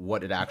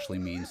what it actually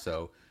means.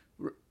 So,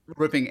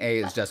 ripping A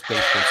is just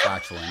basically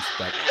flatulence,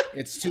 but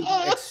it's too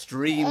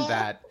extreme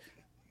that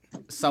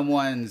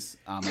someone's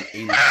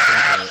anal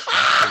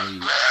actually.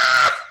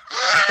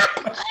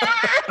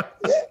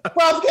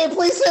 Rob, can you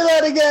please say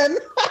that again?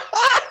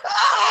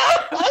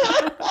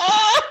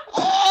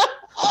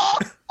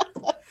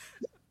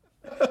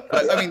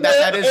 But, I mean,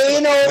 that is.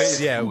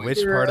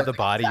 Which part of the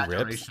body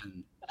rips?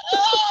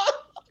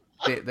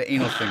 The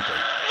anal sphincter.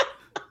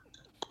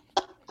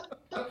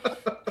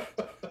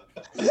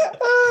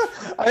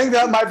 I think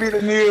that might be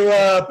the new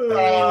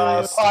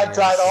pod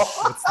title.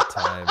 What's the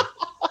time?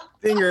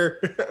 Finger.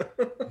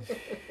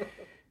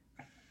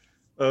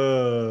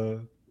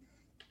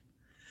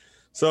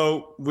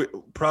 So,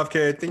 Prof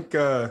K, I think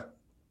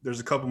there's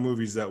a couple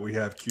movies that we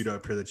have queued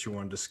up here that you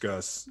want to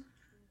discuss.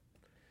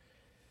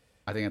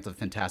 I think that's a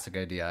fantastic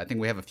idea. I think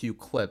we have a few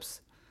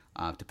clips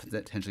to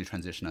potentially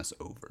transition us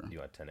over. You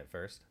want Tenet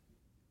first?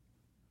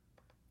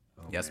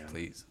 Yes,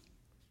 please.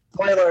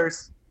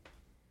 Spoilers.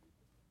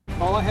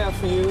 All I have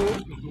for you,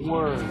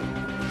 word.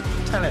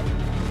 Tenet.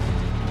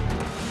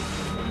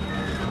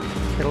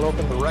 It'll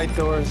open the right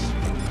doors,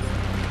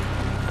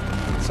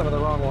 some of the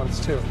wrong ones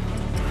too.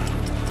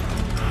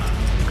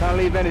 Can't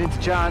leave anything to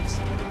chance.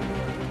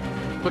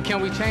 But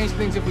can we change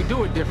things if we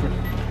do it different?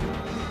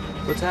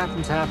 What's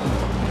happened's happened.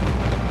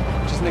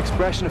 Just an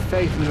expression of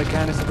faith in the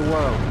mechanics of the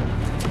world.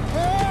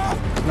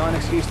 Not an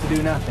excuse to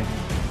do nothing.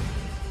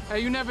 Hey,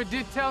 you never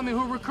did tell me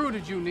who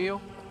recruited you,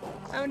 Neil.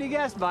 Haven't you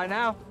guessed by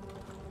now?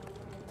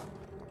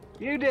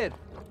 You did.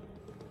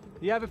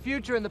 You have a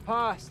future in the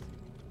past.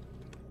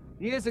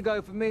 Years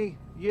ago for me,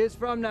 years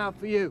from now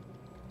for you.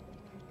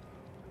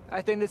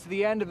 I think this is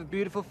the end of a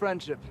beautiful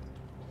friendship.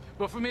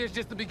 But for me, it's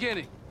just the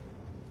beginning.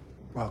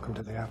 Welcome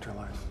to the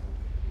afterlife.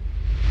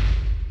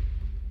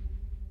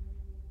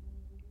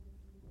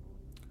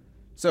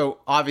 So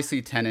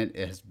obviously Tenet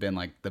has been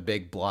like the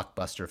big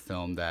blockbuster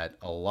film that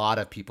a lot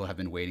of people have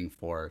been waiting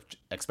for,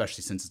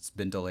 especially since it's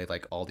been delayed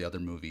like all the other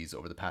movies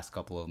over the past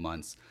couple of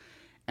months.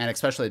 And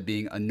especially it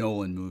being a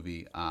Nolan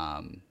movie,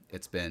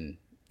 it's been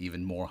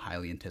even more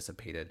highly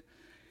anticipated.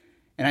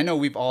 and I know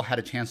we've all had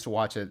a chance to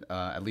watch it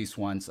at least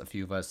once, a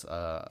few of us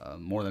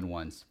more than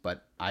once,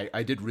 but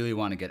I did really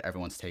want to get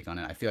everyone's take on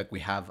it. I feel like we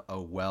have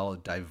a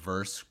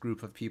diverse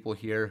group of people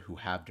here who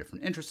have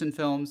different interests in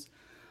films.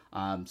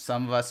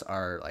 Some of us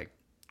are like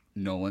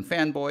Nolan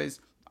fanboys.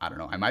 I don't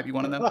know. I might be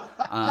one of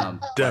them.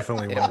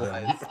 Definitely one of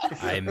them.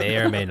 I may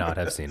or may not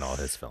have seen all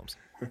his films.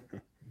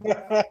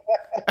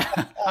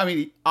 I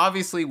mean,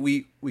 obviously,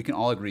 we can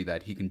all agree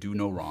that he can do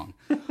no wrong.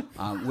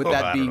 With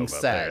that being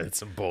said, it's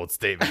some bold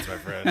statements, my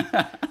friend.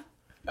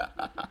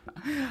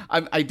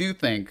 I do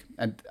think,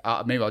 and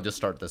maybe I'll just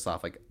start this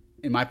off. Like,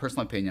 in my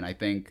personal opinion, I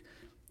think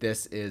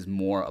this is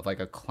more of like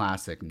a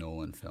classic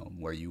Nolan film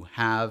where you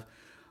have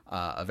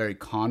a very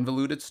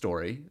convoluted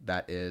story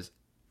that is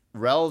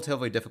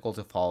relatively difficult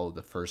to follow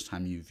the first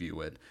time you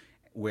view it,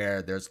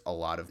 where there's a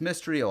lot of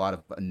mystery, a lot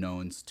of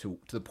unknowns to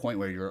the point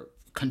where you're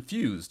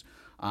confused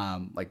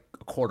like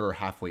a quarter or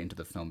halfway into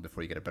the film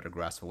before you get a better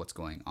grasp of what's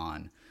going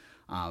on.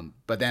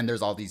 But then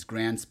there's all these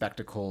grand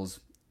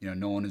spectacles. You know,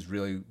 Nolan is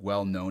really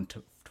well known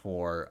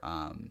for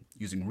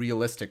using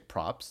realistic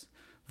props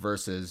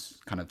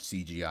versus kind of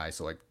CGI.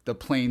 So like the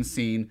plane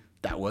scene,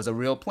 that was a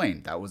real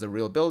plane, that was a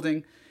real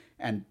building.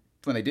 And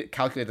when they did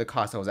calculate the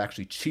cost, that was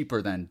actually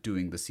cheaper than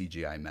doing the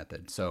CGI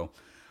method. So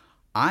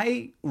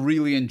I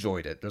really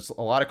enjoyed it. There's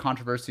a lot of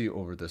controversy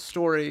over the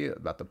story,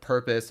 about the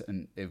purpose,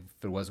 and if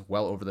it was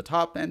well over the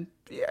top. And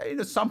yeah, you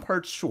know, some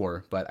parts,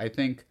 sure. But I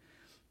think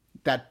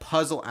that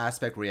puzzle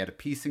aspect where you had to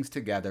piece things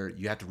together,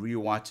 you had to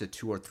rewatch it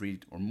 2 or 3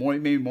 or more,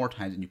 maybe more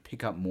times, and you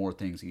pick up more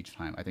things each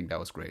time. I think that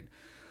was great.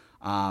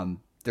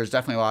 There's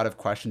definitely a lot of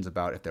questions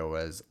about if there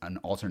was an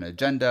alternate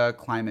agenda,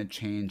 climate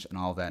change, and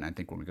all that. And I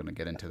think we're going to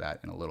get into that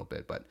in a little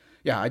bit. But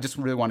yeah, I just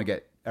really want to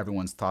get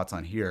everyone's thoughts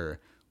on here,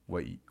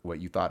 what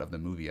you thought of the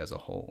movie as a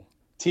whole.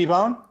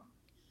 T-Bone?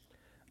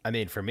 I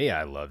mean, for me,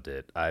 I loved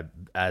it.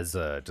 As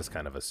just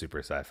kind of a super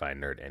sci-fi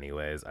nerd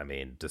anyways, I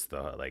mean, just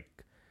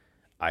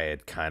I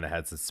had kind of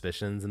had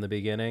suspicions in the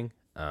beginning.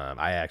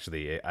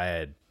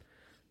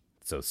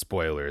 So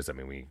spoilers, I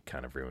mean, we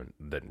kind of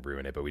didn't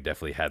ruin it, but we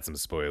definitely had some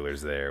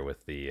spoilers there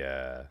with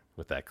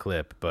with that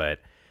clip. But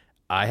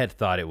I had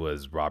thought it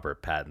was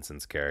Robert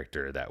Pattinson's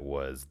character that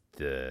was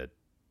the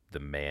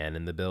man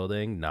in the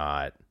building,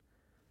 not,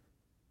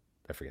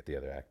 I forget the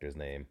other actor's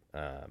name,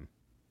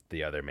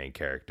 the other main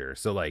character.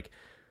 So like,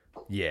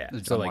 yeah,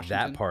 so like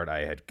that part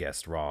I had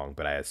guessed wrong,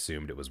 but I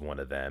assumed it was one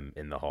of them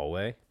in the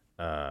hallway.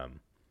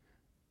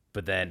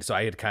 But then, so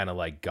I had kind of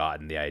like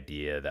gotten the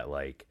idea that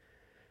like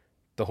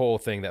the whole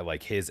thing that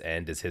like his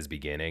end is his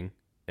beginning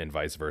and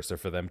vice versa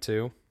for them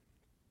too,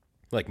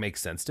 like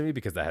makes sense to me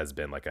because that has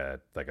been like a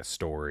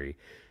story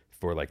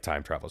for like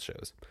time travel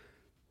shows.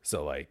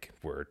 So like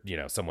where, you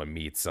know, someone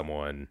meets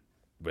someone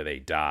where they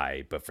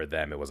die, but for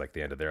them it was like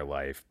the end of their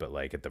life. But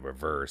like at the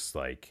reverse,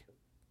 like,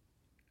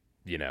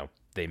 you know,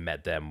 they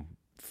met them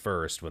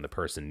first when the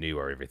person knew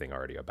everything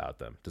already about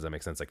them. Does that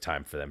make sense? Like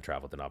time for them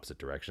traveled in opposite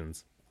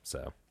directions.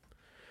 So,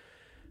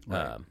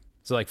 right.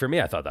 So like for me,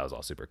 I thought that was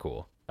all super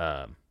cool.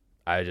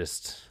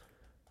 This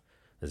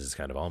is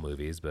kind of all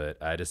movies,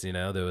 but I just, you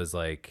know, there was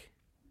like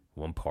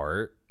one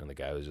part and the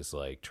guy was just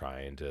like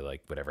trying to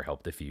like whatever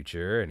help the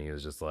future. And he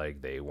was just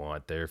like, they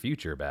want their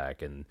future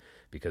back. And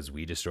because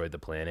we destroyed the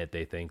planet,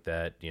 they think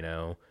that, you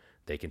know,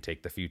 they can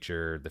take the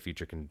future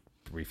can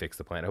refix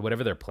the planet, or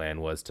whatever their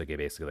plan was to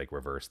basically like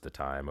reverse the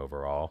time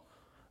overall,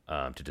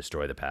 to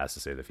destroy the past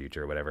to save the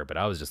future or whatever. But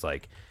I was just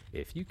like,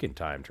 if you can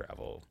time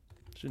travel,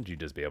 shouldn't you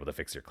just be able to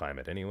fix your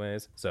climate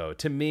anyways? So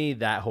to me,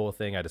 that whole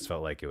thing, I just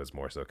felt like it was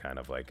more so kind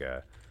of like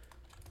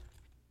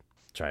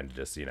trying to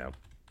just, you know,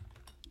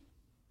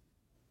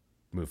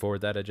 move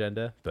forward that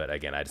agenda. But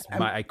again,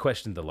 I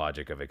questioned the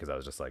logic of it because I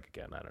was just like,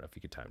 again, I don't know if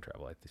you could time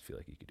travel. I feel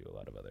like you could do a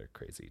lot of other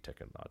crazy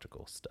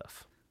technological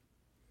stuff.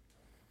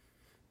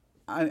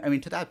 I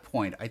mean, to that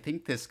point, I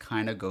think this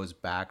kind of goes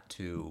back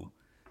to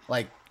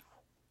like,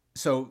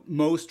 so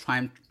most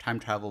time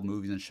travel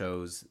movies and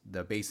shows,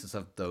 the basis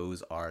of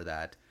those are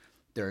that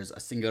there's a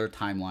singular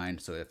timeline.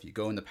 So if you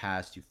go in the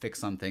past, you fix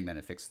something, then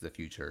it fixes the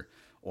future.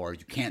 Or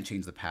you can't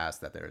change the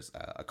past, that there's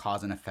a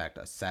cause and effect,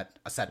 a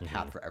set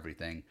path for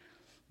everything.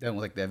 Then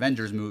with like the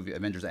Avengers movie,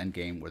 Avengers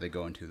Endgame, where they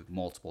go into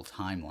multiple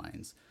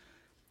timelines.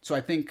 So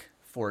I think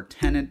for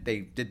Tenet, they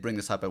did bring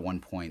this up at one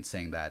point,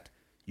 saying that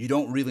you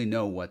don't really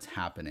know what's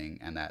happening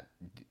and that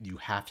you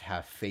have to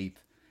have faith.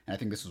 And I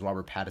think this was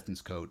Robert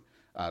Pattinson's quote,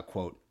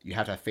 you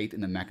have to have faith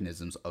in the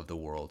mechanisms of the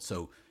world.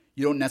 So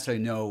you don't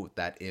necessarily know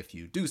that if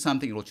you do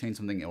something, it will change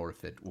something, or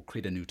if it will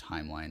create a new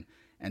timeline.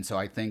 And so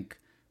I think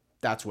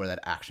that's where that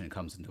action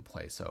comes into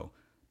play. So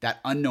that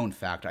unknown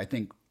factor, I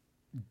think,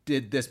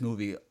 did this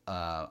movie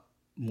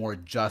more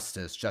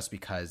justice, just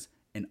because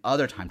in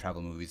other time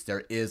travel movies,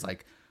 there is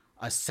like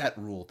a set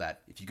rule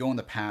that if you go in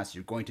the past,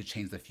 you're going to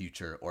change the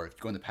future, or if you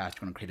go in the past,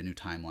 you're going to create a new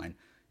timeline.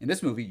 In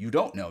this movie, you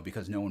don't know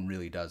because no one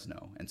really does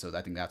know. And so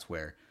I think that's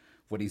where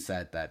what he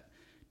said, that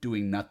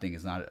doing nothing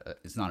is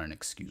not an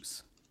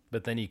excuse.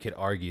 But then you could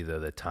argue, though,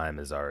 that time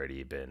has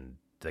already been,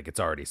 like, it's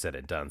already said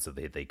and done, so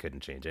they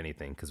couldn't change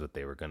anything because what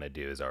they were going to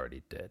do is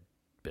already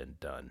been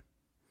done.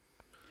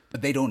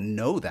 but they don't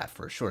know that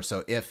for sure.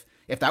 So if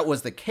that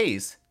was the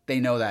case, they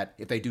know that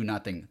if they do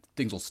nothing,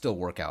 things will still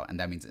work out, and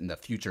that means in the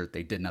future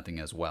they did nothing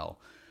as well.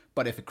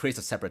 But if it creates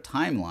a separate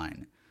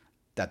timeline,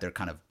 that they're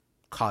kind of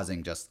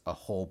causing just a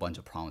whole bunch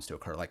of problems to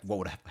occur, like what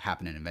would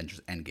happen in Avengers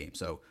Endgame.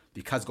 So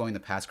because going in the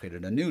past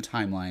created a new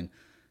timeline,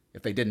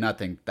 if they did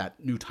nothing,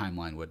 that new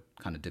timeline would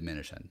kind of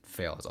diminish and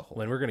fail as a whole.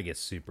 When we're gonna get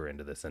super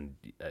into this, and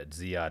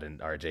Ziad and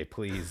RJ,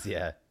 please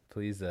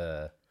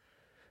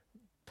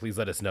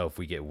let us know if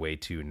we get way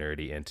too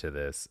nerdy into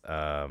this.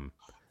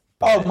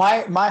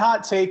 My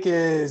hot take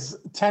is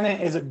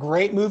Tenet is a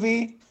great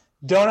movie.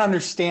 Don't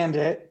understand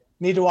it.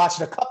 Need to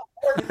watch it a couple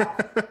more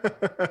times.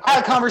 I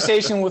had a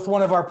conversation with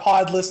one of our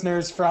pod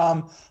listeners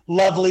from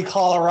lovely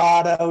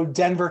Colorado,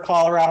 Denver,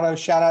 Colorado.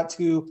 Shout out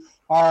to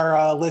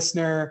our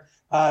listener,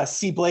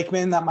 C.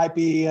 Blakeman. That might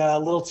be a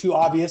little too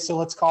obvious, so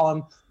let's call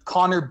him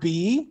Connor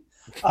B.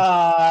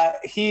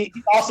 He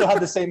also had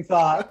the same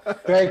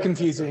thought. Very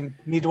confusing.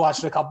 Need to watch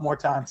it a couple more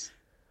times.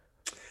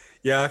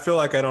 Yeah, I feel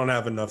like I don't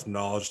have enough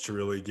knowledge to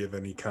really give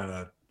any kind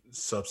of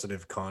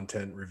substantive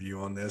content review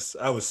on this.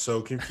 I was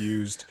so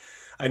confused.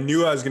 I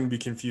knew I was going to be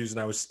confused, and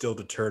I was still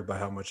deterred by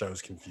how much I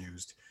was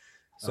confused.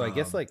 So I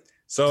guess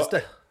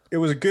it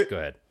was a good. Go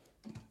ahead.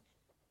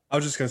 I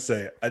was just going to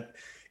say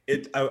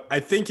I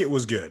think it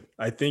was good.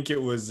 I think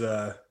it was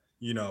I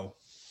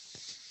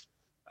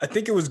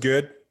think it was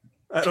good.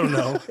 I don't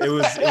know. It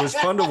was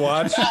fun to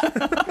watch.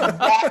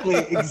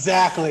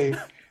 Exactly.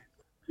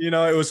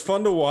 It was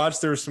fun to watch.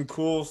 There were some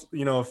cool,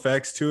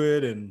 effects to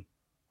it, and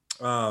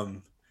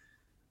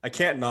I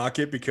can't knock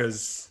it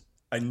because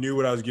I knew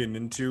what I was getting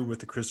into with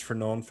the Christopher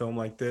Nolan film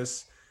like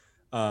this.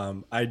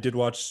 I did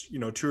watch,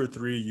 2 or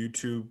 3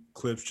 YouTube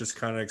clips just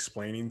kind of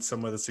explaining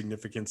some of the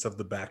significance of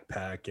the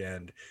backpack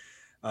and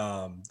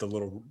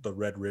the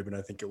red ribbon,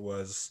 I think it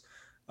was.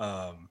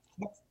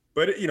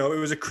 But it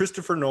was a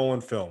Christopher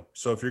Nolan film.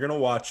 So if you're going to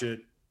watch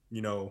it,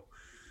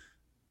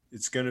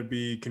 it's going to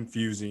be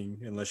confusing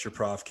unless you're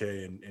Prof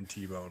K and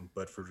T-Bone.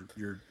 But for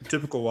your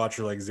typical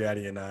watcher like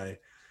Zaddy and I,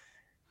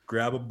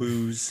 grab a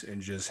booze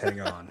and just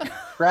hang on.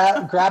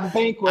 Grab a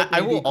banquet.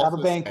 Grab a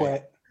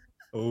banquet.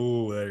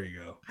 Oh, there you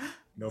go.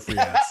 No free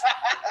ads.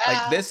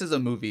 Like, this is a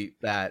movie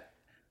that,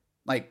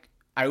 like,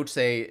 I would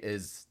say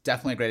is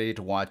definitely a great idea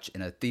to watch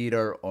in a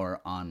theater or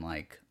on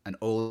like an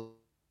OLED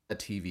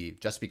TV,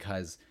 just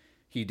because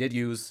he did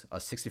use a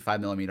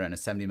 65 millimeter and a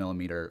 70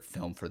 millimeter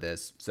film for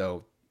this.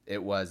 So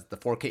it was the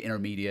 4K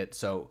intermediate.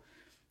 So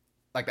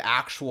like the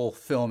actual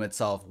film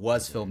itself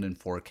was filmed in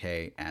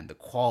 4K and the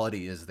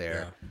quality is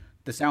there. Yeah.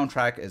 The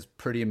soundtrack is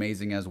pretty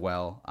amazing as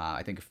well.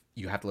 I think if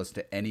you have to listen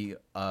to anything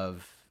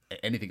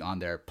on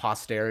there,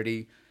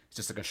 Posterity, it's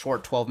just like a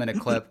short 12-minute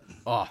clip.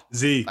 Oh,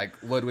 Z, like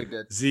Ludwig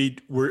did. Z,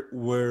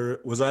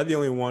 was I the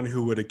only one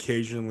who would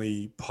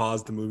occasionally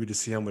pause the movie to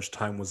see how much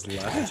time was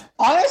left?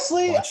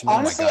 Honestly,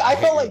 I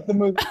felt like the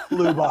movie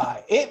flew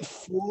by. It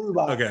flew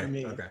by for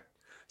me. Okay.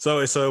 So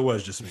it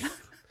was just me.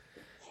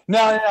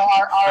 No,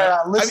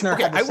 our listener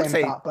had the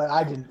same thought, but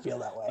I didn't feel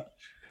that way.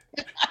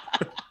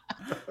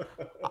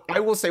 I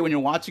will say, when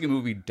you're watching a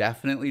movie,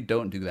 definitely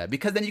don't do that,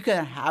 because then you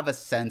can have a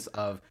sense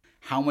of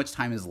how much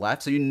time is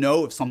left, so you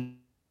know if something's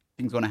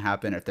going to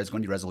happen, if there's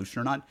going to be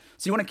resolution or not.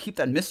 So you want to keep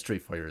that mystery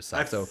for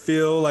yourself. I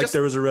feel like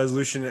there was a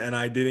resolution and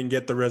I didn't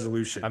get the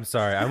resolution. I'm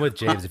sorry. I'm with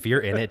James. If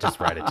you're in it, just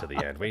write it to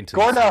the end. Wait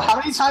until Gordo, how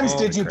many times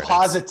did you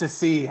pause it to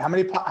see? How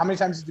many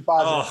times did you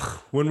pause it?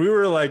 When we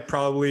were like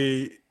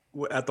probably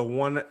at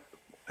the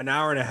an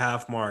hour and a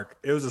half mark,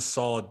 it was a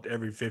solid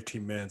every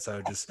 15 minutes.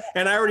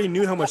 And I already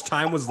knew how much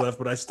time was left,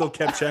 but I still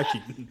kept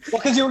checking.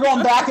 Well, because you were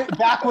going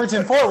backwards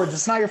and forwards.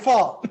 It's not your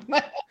fault.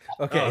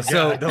 Okay,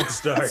 so don't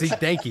start. See,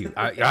 thank you.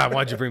 I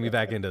wanted you to bring me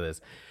back into this,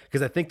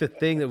 because I think the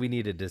thing that we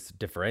need to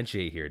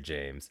differentiate here,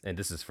 James, and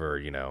this is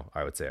for,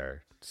 I would say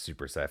our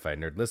super sci-fi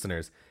nerd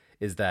listeners,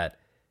 is that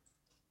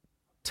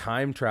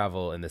time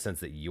travel, in the sense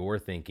that you're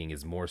thinking,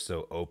 is more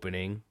so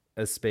opening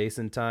a space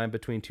and time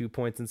between 2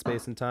 points in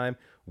space and time,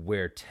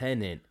 where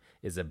Tenet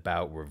is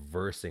about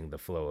reversing the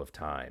flow of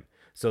time.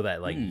 So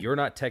that you're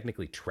not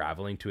technically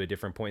traveling to a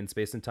different point in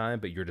space and time,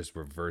 but you're just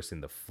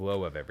reversing the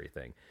flow of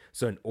everything.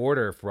 So in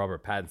order for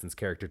Robert Pattinson's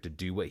character to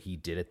do what he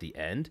did at the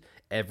end,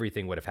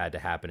 everything would have had to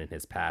happen in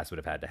his past would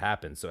have had to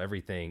happen. So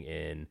everything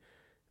in,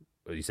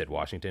 you said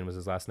Washington was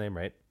his last name,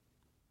 right?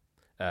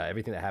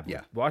 Everything that happened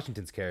with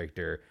Washington's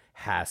character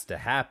has to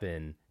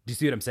happen. Do you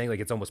see what I'm saying?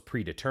 Like, it's almost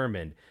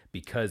predetermined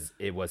because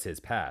it was his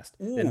past.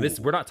 Ooh. And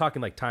we're not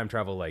talking like time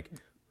travel, like,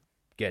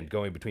 again,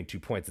 going between 2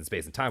 points in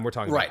space and time. We're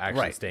talking about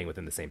actually staying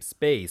within the same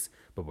space,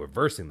 but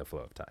reversing the flow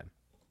of time.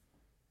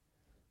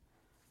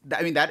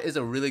 I mean, that is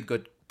a really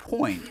good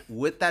point.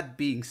 With that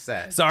being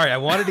said... Sorry, I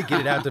wanted to get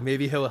it out to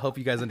maybe he'll help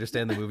you guys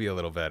understand the movie a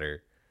little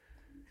better.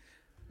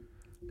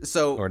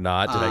 So, or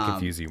not? Did I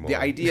confuse you more? The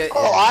idea is...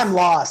 I'm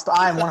lost.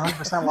 I'm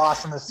 100%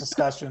 lost in this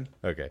discussion.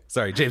 Okay.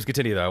 Sorry, James,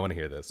 continue, though. I want to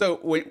hear this. So,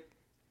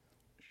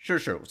 Sure.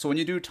 So when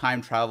you do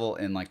time travel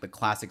in like the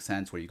classic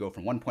sense, where you go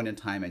from one point in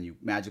time and you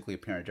magically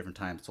appear at a different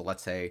time. So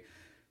let's say,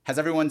 has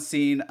everyone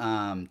seen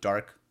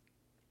Dark?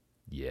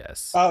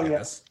 Yes. Oh,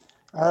 yes.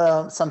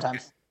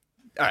 Sometimes.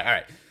 All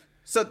right.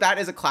 So that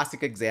is a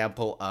classic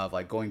example of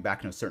like going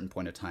back in a certain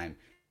point of time.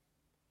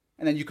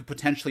 And then you could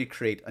potentially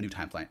create a new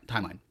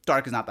timeline.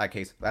 Dark is not that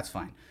case. That's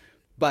fine.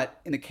 But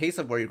in the case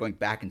of where you're going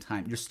back in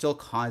time, you're still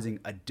causing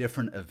a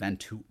different event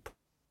to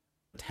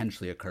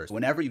potentially occur. So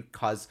whenever you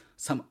cause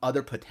some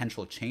other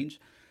potential change,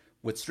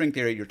 with string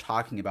theory, you're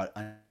talking about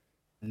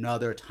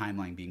another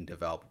timeline being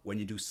developed when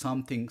you do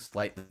something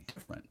slightly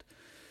different.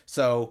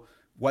 So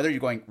whether you're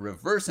going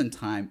reverse in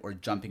time or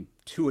jumping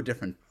to a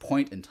different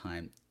point in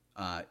time,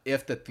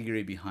 if the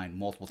theory behind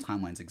multiple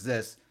timelines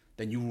exists,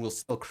 then you will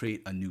still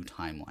create a new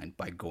timeline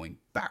by going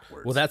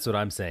backwards. Well, that's what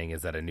I'm saying,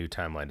 is that a new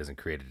timeline isn't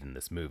created in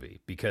this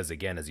movie. Because,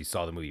 again, as you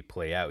saw the movie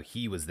play out,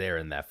 he was there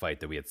in that fight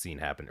that we had seen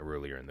happen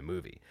earlier in the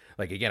movie.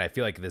 Like, again, I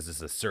feel like there's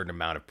just a certain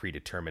amount of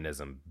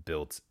predeterminism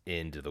built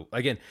into the...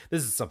 Again,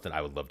 this is something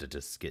I would love to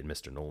just get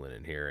Mr. Nolan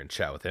in here and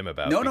chat with him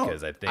about.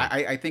 Because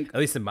I think, at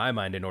least in my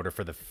mind, in order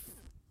for the...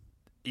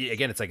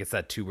 Again, it's like it's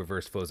that two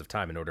reverse flows of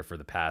time. In order for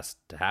the past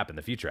to happen,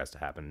 the future has to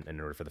happen. And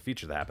in order for the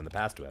future to happen, the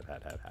past to have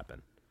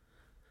happen.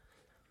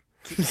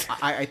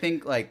 I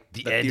think like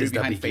the end is the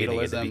beginning,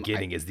 fatalism, and the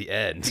beginning is the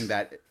end. I think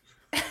that.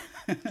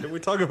 Can we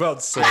talk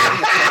about soul?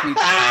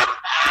 I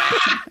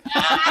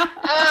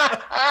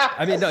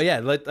mean, no, yeah.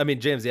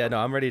 James, yeah, no,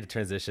 I'm ready to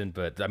transition,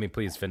 but I mean,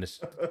 please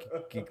finish.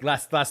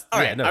 Last. All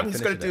right, I'm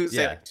just gonna do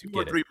say like 2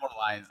 or 3 more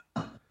lines.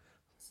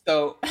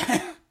 So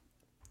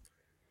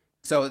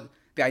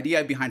the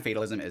idea behind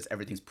fatalism is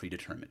everything's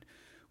predetermined,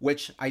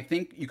 which I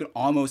think you could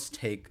almost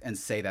take and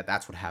say that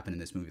that's what happened in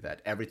this movie,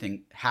 that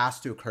everything has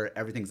to occur.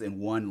 Everything's in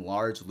one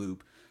large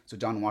loop. So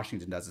John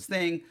Washington does his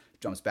thing,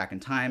 jumps back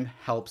in time,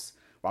 helps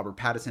Robert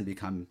Pattinson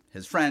become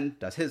his friend,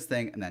 does his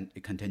thing, and then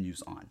it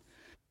continues on.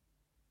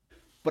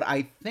 But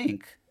I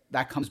think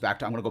that comes back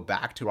to, I'm going to go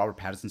back to Robert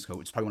Pattinson's quote,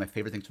 which is probably one of my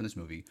favorite things from this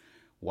movie.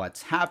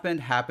 What's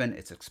happened.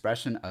 It's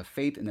expression of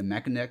faith in the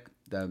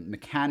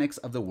mechanics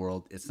of the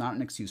world. It's not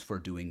an excuse for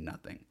doing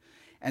nothing.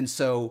 And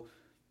so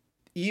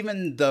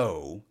even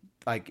though,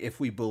 like, if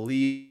we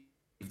believe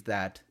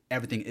that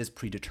everything is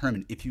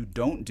predetermined, if you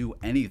don't do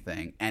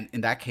anything, and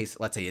in that case,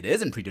 let's say it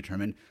isn't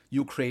predetermined,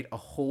 you create a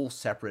whole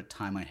separate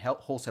timeline,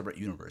 whole separate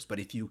universe. But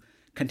if you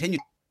continue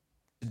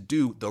to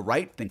do the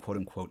right thing, quote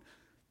unquote,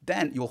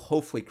 then you'll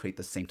hopefully create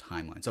the same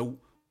timeline. So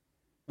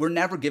we're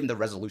never given the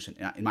resolution,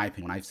 in my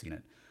opinion, when I've seen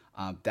it,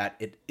 that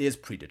it is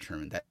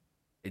predetermined, that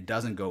it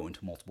doesn't go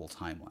into multiple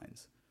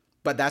timelines.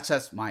 But that's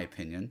just my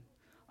opinion.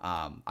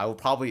 I will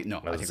probably I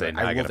will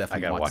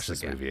definitely watch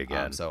this movie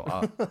again. So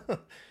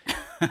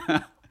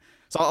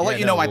I'll let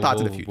you know my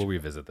thoughts in the future. We'll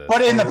revisit this.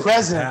 Put it in the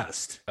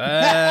present.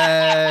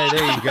 Hey,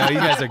 there you go. You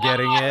guys are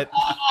getting it.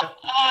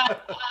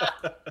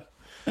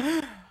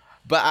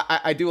 But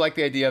I do like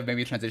the idea of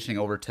maybe transitioning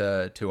over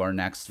to our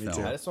next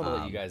film. I just want to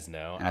let you guys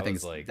know. And I think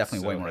it's like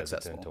definitely way more hesitant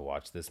accessible to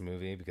watch this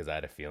movie because I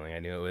had a feeling I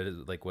knew it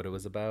was like what it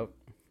was about,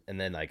 and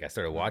then like I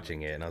started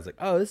watching it and I was like,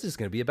 oh, this is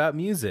gonna be about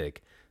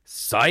music.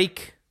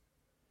 Psych.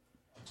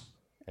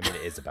 I mean,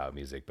 it is about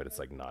music, but it's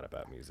like not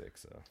about music.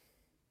 So, all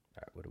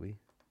right, what do we?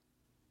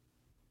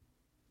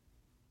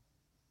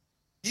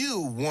 You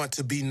want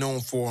to be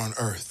known for on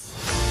Earth.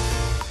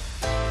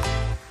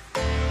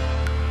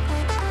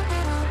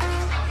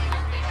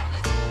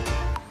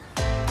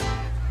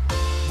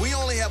 We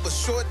only have a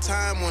short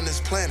time on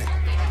this planet.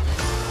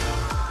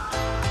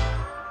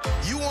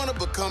 You want to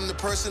become the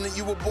person that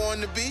you were born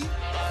to be?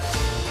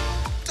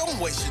 Don't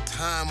waste your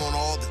time on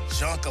all the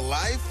junk of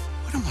life.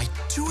 What am I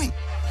doing?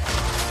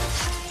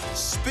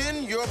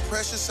 Spend your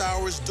precious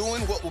hours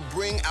doing what will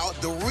bring out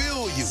the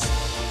real you.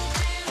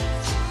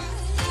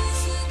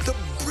 The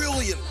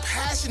brilliant,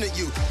 passionate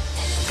you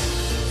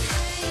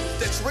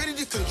that's ready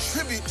to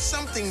contribute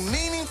something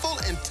meaningful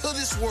into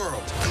this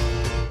world.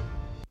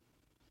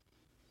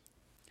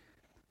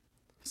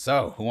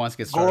 So, who wants to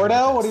get started?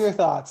 Gordo, what are your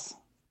thoughts?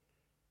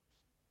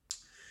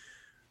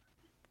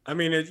 I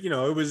mean, it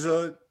was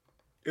a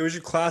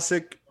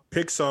classic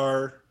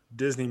Pixar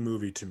Disney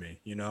movie to me,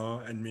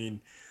 I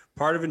mean,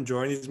 part of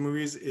enjoying these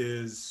movies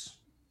is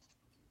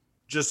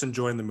just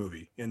enjoying the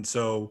movie. And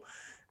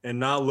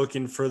not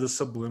looking for the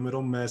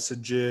subliminal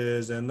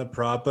messages and the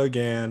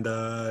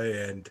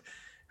propaganda and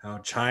how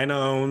China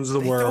owns the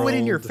world. Throw it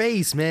in your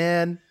face,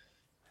 man.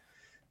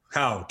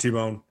 How,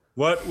 T-Bone?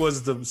 What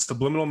was the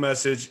subliminal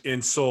message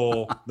in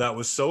Soul that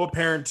was so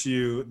apparent to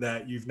you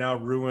that you've now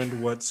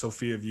ruined what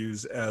Sophia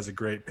views as a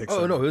great Pixar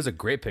movie? Oh, no, it was a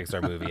great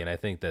Pixar movie, and I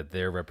think that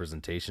their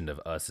representation of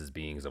us as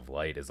beings of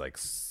light is like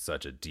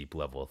such a deep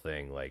level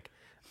thing. Like,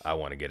 I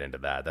want to get into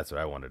that. That's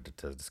what I wanted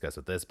to discuss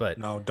with this. But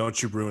no,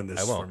 don't you ruin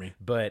this for me.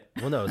 But,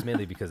 well, no, it's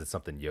mainly because it's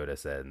something Yoda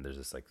said, and there's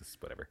just like this,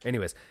 whatever.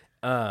 Anyways,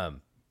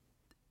 when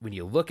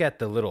you look at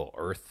the little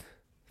Earth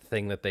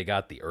thing that they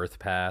got, the Earth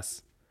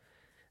Pass,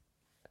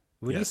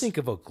 when you think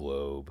of a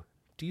globe,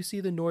 do you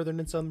see the northern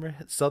and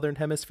southern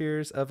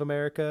hemispheres of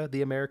America,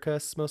 the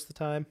Americas, most of the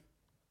time?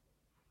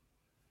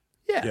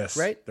 Yeah, yes,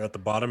 right? They're at the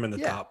bottom and the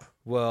top.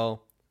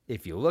 Well,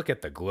 if you look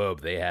at the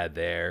globe they had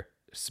there,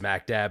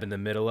 smack dab in the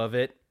middle of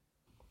it,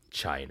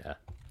 China.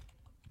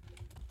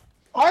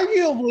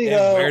 Arguably, And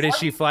though. where did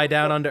she fly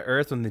down onto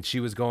Earth when she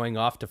was going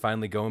off to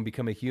finally go and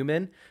become a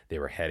human? They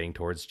were heading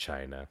towards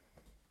China.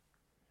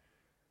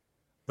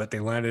 But they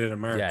landed in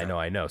America. Yeah,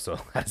 I know. So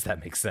how does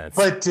that make sense?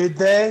 But did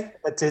they?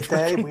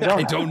 We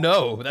I don't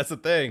know. That's the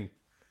thing.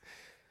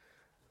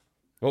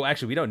 Well,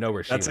 actually, we don't know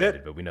where she That's landed,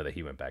 it. but we know that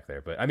he went back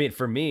there. But I mean,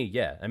 for me,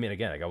 yeah. I mean,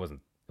 again, like it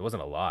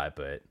wasn't a lot,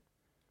 but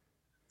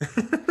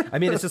I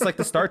mean, it's just like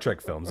the Star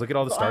Trek films. Look at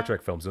all the Star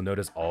Trek films. You'll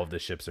notice all of the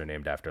ships are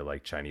named after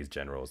like Chinese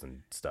generals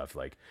and stuff.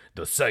 Like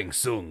the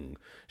Samsung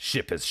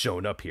ship has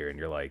shown up here, and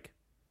you're like,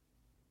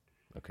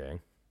 okay.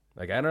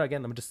 Like I don't know.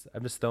 Again, I'm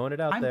just throwing it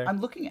out there. I'm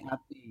looking at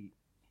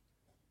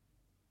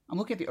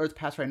the Earth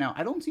Pass right now.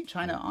 I don't see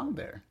China on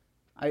there.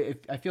 I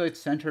feel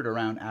it's centered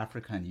around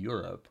Africa and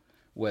Europe,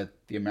 with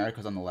the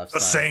Americas on the left The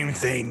side. same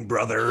thing,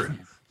 brother.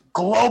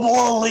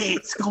 Global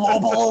elites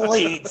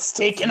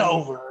taking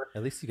over.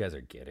 At least you guys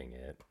are getting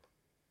it.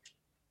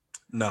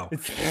 No,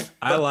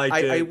 I liked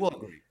it. I will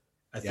agree.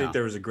 I think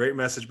there was a great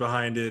message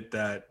behind it.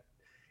 That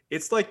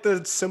it's like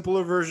the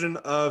simpler version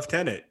of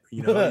Tenet.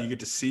 You know, you get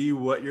to see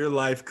what your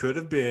life could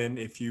have been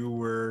if you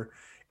were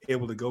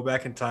able to go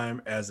back in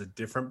time as a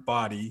different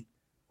body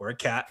or a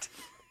cat,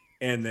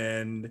 and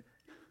then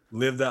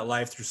live that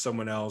life through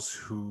someone else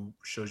who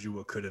shows you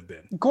what could have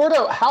been.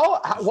 Gordo,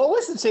 what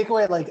was the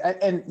takeaway? Like,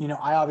 and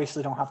I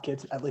obviously don't have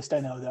kids. At least I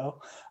know,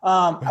 though.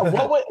 If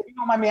you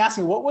don't mind me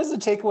asking, what was the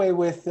takeaway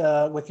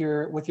with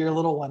your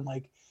little one?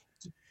 Like,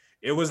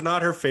 it was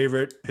not her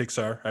favorite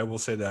Pixar. I will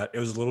say that it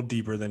was a little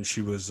deeper than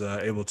she was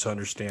able to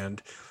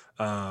understand.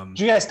 Did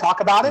you guys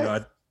talk about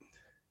it?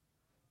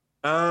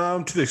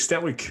 To the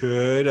extent we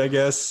could, I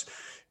guess.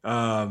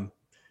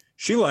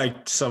 She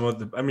liked some of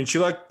she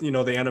liked,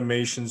 the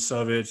animations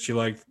of it. She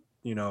liked,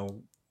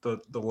 the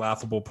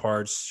laughable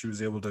parts. She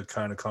was able to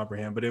kind of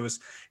comprehend, but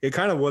it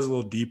kind of was a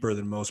little deeper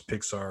than most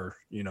Pixar,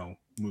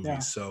 movies. Yeah.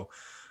 So,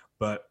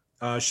 but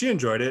she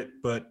enjoyed it.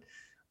 But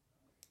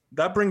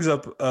that brings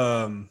up,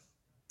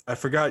 I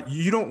forgot,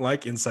 you don't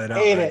like Inside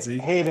Out,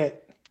 Hate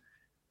it.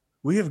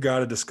 We have got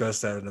to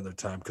discuss that another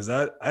time, because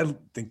I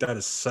think that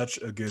is such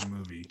a good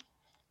movie.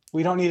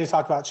 We don't need to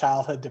talk about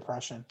childhood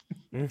depression.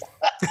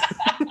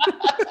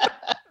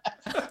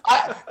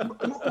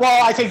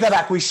 I take that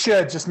back. We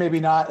should, just maybe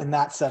not in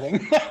that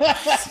setting.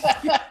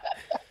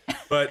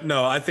 But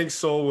no, I think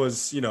Soul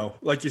was,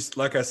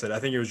 like I said, I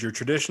think it was your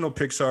traditional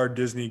Pixar,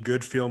 Disney,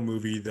 good feel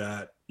movie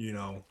that,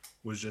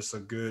 was just a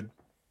good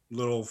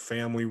little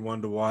family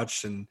one to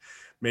watch, and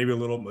maybe a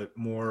little bit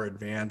more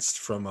advanced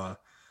from a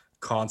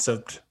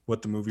concept,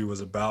 what the movie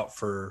was about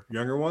for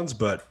younger ones.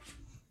 But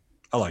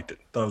I liked it.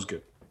 That was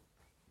good.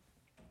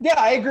 Yeah,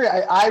 I agree.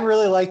 I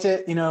really liked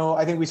it.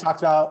 I think we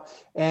talked about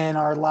in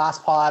our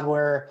last pod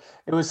where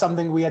it was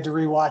something we had to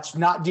rewatch,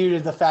 not due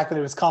to the fact that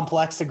it was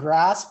complex to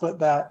grasp, but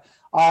that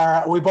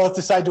we both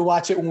decided to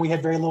watch it when we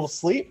had very little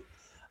sleep.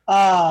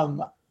 I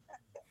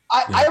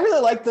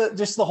really like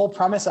the whole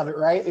premise of it,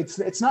 right?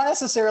 It's not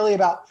necessarily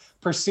about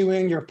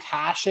pursuing your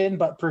passion,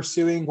 but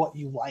pursuing what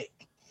you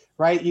like,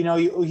 right?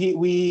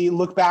 We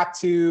look back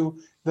to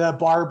the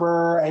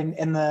barber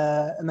and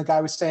the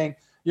guy was saying,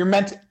 you're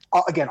meant to,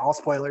 again, all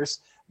spoilers,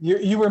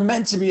 you were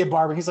meant to be a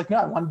barber. He's like, no,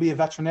 I want to be a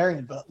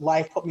veterinarian, but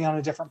life put me on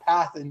a different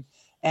path,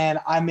 and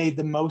I made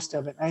the most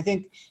of it. And I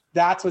think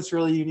that's what's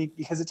really unique,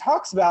 because it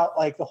talks about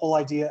like the whole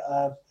idea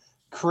of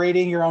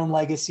creating your own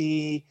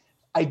legacy,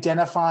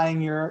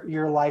 identifying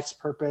your life's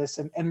purpose,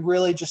 and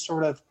really just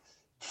sort of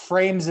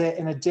frames it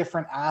in a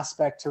different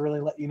aspect to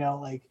really let you know,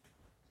 like,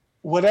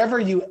 whatever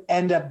you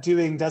end up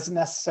doing doesn't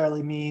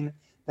necessarily mean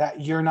that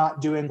you're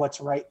not doing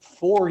what's right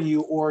for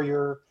you or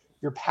your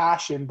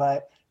passion,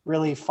 but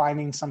really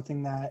finding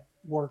something that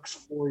works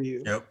for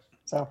you. Yep.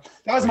 So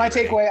that was my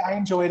takeaway. I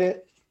enjoyed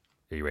it.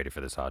 Are you ready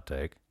for this hot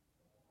take?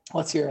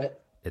 Let's hear it.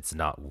 It's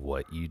not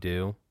what you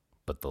do,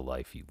 but the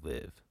life you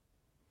live.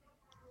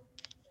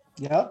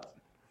 Yep.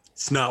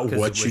 It's not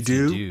what you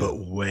do, but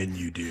when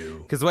you do.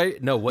 Because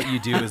what you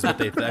do is what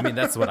they.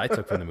 That's what I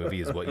took from the movie.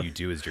 Is what you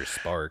do is your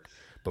spark,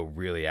 but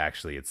really,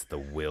 actually, it's the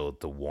will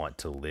to want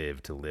to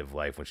live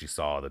life. When she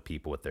saw the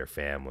people with their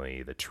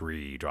family, the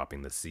tree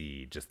dropping the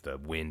seed, just the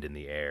wind in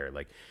the air,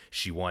 like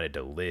she wanted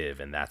to live,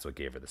 and that's what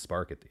gave her the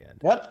spark at the end.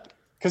 Yep.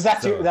 Because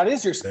that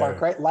is your spark,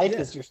 right? Life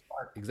is your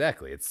spark.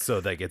 Exactly. It's so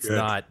like it's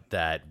not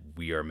that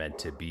we are meant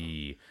to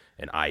be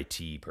an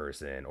IT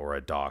person or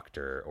a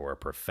doctor or a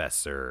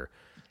professor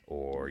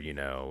or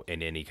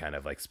in any kind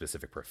of like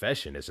specific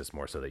profession. It's just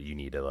more so that you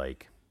need to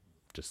like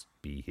just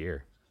be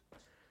here.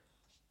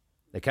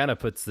 It kind of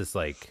puts this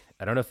like,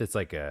 I don't know if it's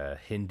like a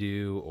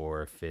Hindu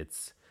or if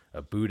it's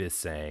a Buddhist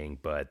saying,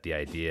 but the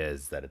idea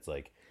is that it's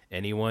like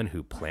anyone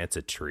who plants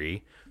a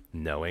tree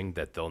knowing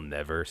that they'll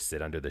never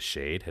sit under the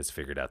shade has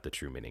figured out the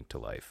true meaning to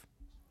life.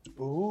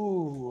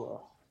 Ooh.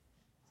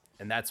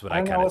 And that's what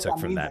I kind of took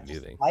from that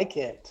movie. Like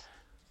it.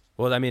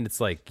 Well, I mean, it's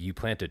like you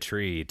plant a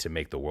tree to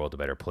make the world a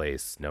better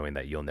place, knowing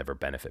that you'll never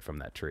benefit from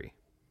that tree.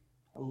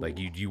 Ooh. Like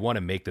you want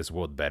to make this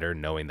world better,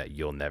 knowing that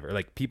you'll never,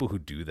 like people who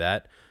do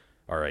that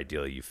are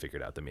ideally you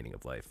figured out the meaning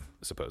of life,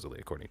 supposedly,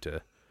 according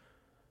to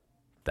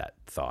that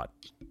thought.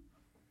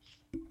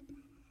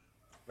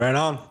 Right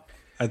on.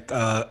 I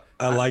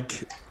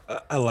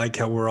like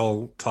how we're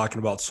all talking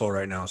about Soul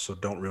right now, so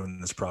don't ruin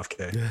this, Prof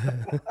K.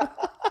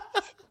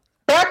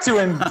 Back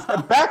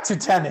to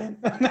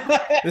Tenet.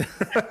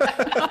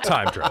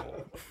 Time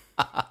travel.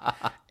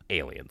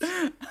 Aliens.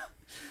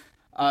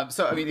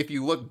 So, I mean, if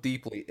you look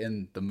deeply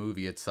in the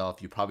movie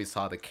itself, you probably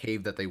saw the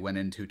cave that they went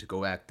into to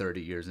go back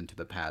 30 years into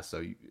the past.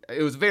 So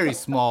it was a very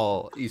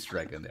small Easter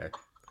egg in there.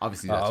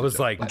 Obviously, that's I was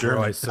like,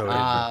 Roy, so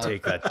didn't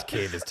take that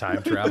cave as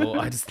time travel.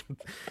 I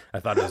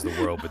thought it was the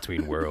world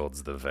between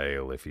worlds, the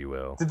veil, if you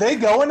will. Did they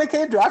go in the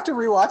cave? Do I have to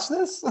rewatch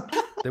this?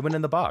 They went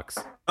in the box.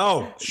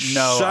 Oh,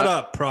 no! Shut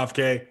up, Prof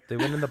K. They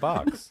went in the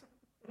box.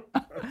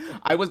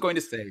 I was going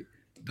to say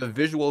the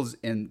visuals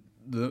in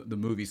the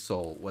movie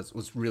Soul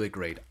was really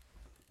great.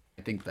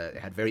 I think that it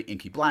had very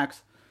inky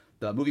blacks.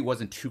 The movie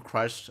wasn't too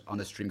crushed on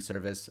the streaming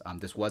service.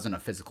 This wasn't a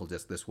physical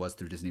disc. This was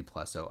through Disney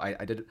Plus. So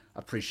I did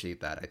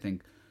appreciate that. I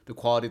think the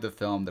quality of the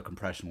film, the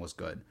compression was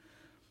good.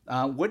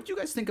 What did you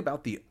guys think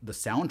about the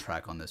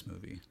soundtrack on this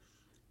movie?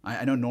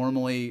 I know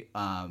normally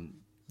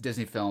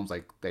Disney films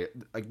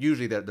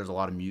usually there's a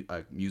lot of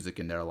music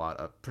in there, a lot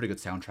of pretty good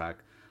soundtrack.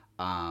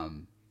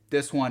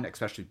 This one,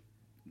 especially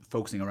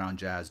focusing around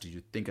jazz, do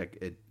you think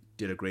it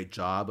did a great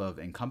job of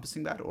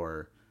encompassing that,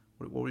 or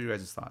what were your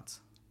guys' thoughts?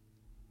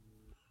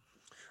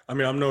 I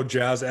mean, I'm no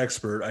jazz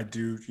expert. I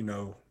do,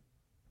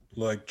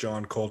 like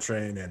John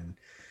Coltrane and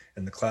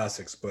the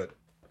classics, but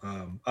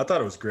I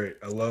thought it was great.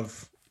 I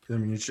love how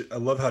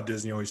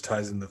Disney always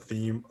ties in the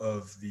theme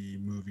of the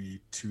movie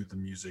to the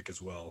music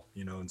as well,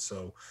 and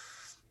so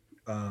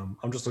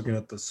I'm just looking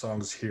at the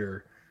songs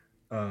here,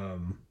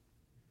 and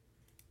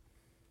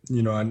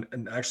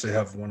actually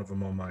have one of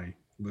them on my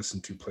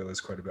listen to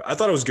playlist quite a bit. I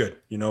thought it was good,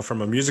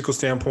 from a musical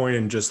standpoint,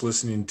 and just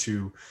listening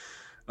to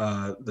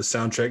the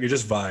soundtrack, it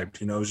just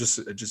vibed, it was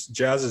just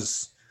jazz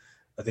is,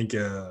 I think,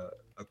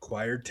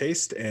 acquired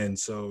taste. And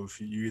so if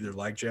you either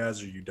like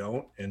jazz or you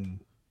don't, and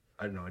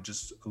I don't know, I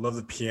love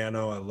the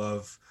piano. I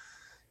love,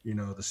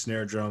 the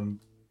snare drum,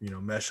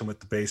 meshing with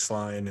the bass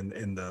line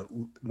and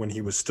when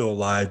he was still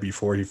alive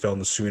before he fell in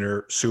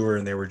the sewer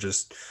and they were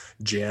just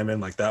jamming,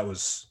 like that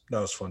was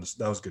fun.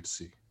 That was good to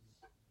see.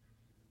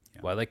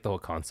 Well, I like the whole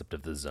concept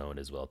of the zone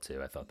as well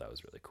too. I thought that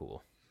was really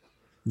cool.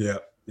 Yeah.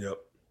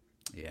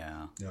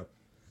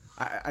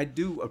 I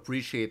do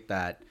appreciate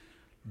that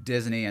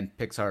Disney and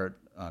Pixar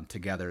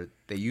together,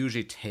 they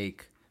usually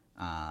take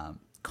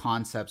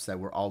concepts that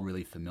we're all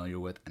really familiar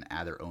with and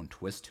add their own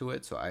twist to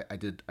it. So I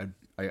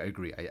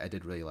agree. I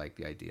did really like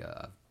the idea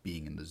of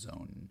being in the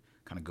zone,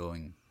 kind of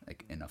going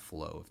like in a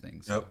flow of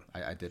things. So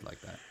I did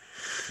like that.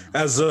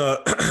 Yeah.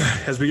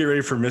 As we get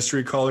ready for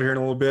Mystery Caller here in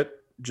a little bit,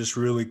 just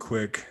really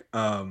quick,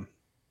 I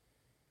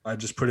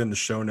just put in the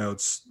show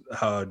notes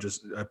I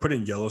put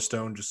in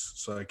Yellowstone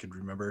just so I could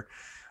remember.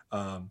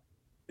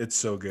 It's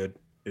so good.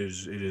 It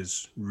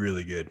is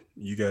really good.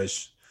 You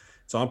guys,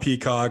 it's on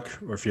Peacock,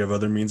 or if you have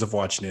other means of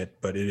watching it,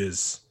 but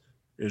it's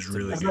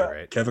really good.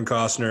 Right? Kevin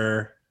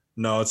Costner.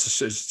 No,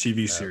 it's a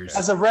TV series.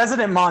 As a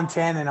resident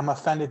Montanan, I'm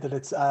offended that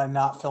it's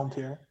not filmed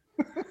here.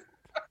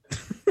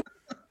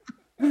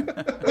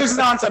 Losing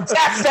on some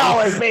tax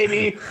dollars,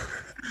 baby.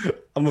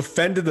 I'm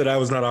offended that I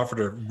was not offered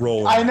a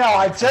role. I know.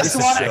 I just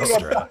wanted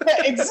to.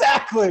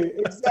 Exactly.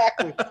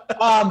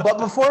 But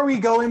before we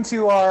go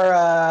into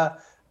our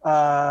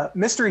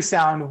mystery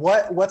sound,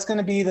 what's going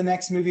to be the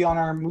next movie on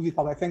our movie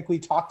club? I think we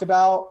talked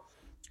about.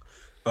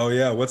 Oh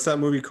yeah, what's that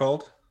movie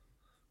called?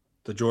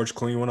 The George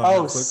Clooney one on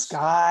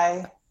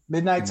Netflix?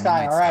 Midnight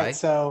Sky. All right,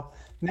 so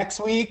next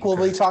week we'll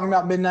be talking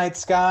about Midnight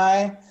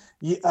Sky.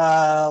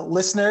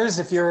 Listeners,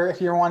 if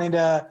you're wanting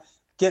to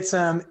get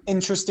some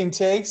interesting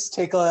takes,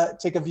 take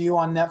a view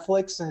on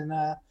Netflix, and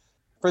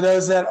for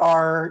those that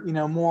are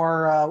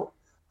more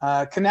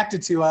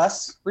connected to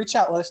us, reach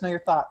out, let us know your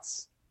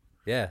thoughts.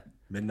 Yeah.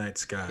 Midnight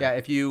Sky. Yeah,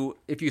 if you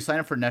sign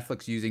up for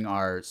Netflix using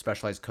our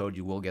specialized code,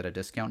 you will get a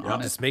discount on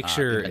it. Just make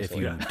sure if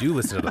you do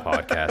listen to the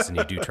podcast and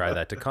you do try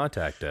that, to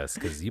contact us,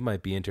 because you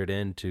might be entered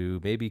in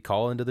to maybe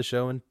call into the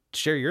show and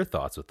share your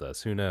thoughts with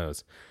us. Who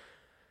knows?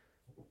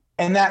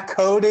 And that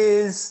code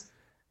is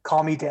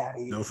Call Me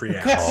Daddy. No free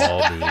ads. Call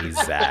me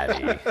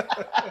Zaddy.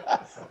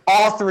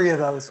 All three of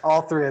those.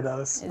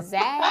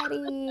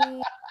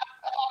 Zaddy.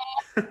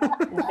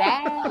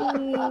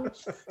 Zaddy.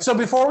 So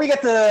before we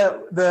get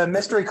the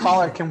mystery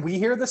caller, can we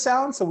hear the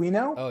sound so we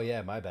know? Oh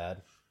yeah, my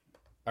bad.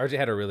 RJ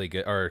had a really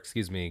good,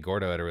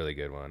 Gordo had a really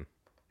good one.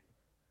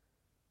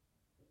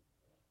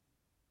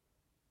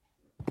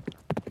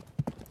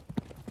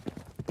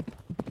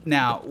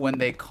 Now, when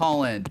they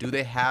call in, do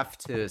they have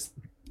to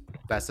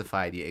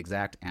specify the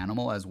exact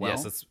animal as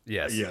well?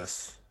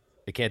 Yes.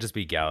 It can't just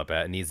be gallop.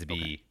 It needs to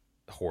be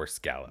horse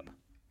gallop.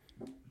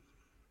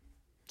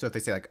 So if they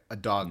say like a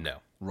dog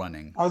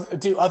running.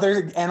 Do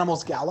other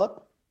animals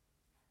gallop?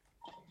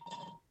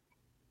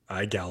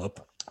 I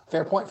gallop.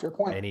 Fair point.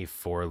 Any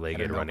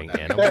four-legged running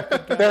animal.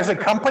 There's a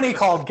company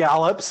called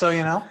Gallop, so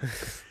you know.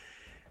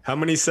 How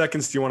many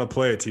seconds do you want to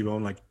play it,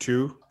 T-Bone? Like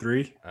 2,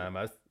 3?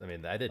 I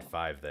did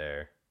 5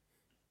 there.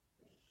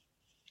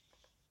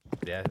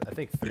 Yeah, I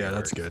think 3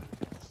 that's good.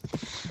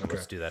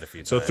 Let's do that a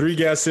few So times. 3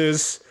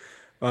 guesses,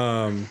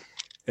 and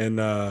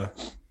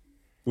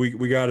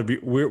we got to be.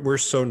 We're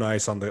so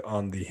nice on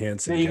the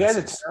hints. Yeah, and you guys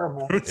are guesses.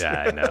 terrible.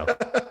 Yeah, I know.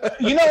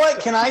 You know what?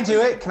 Can I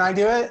do it? Can I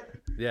do it?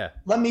 Yeah.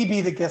 Let me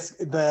be the guess.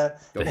 The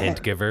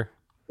hint giver.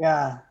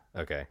 Yeah.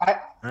 Okay.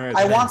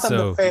 I want them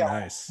to fail.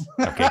 Nice.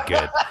 Okay,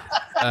 good.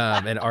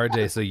 And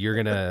RJ, so you're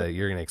gonna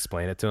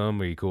explain it to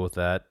him. Are you cool with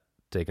that?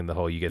 Taking the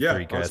whole, you get 3 I'll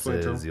explain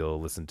it to guesses, him.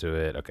 you'll listen to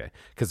it. Okay,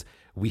 because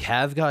we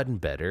have gotten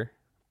better,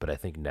 but I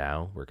think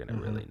now we're gonna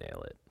really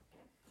nail it.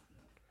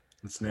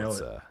 Let's nail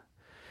it.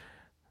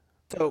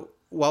 So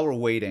while we're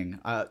waiting,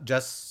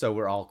 just so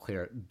we're all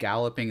clear,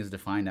 galloping is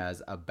defined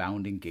as a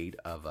bounding gait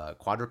of a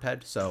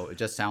quadruped. So it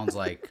just sounds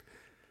like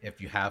if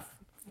you have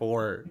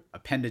 4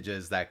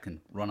 appendages that can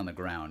run on the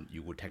ground,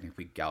 you would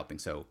technically be galloping.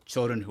 So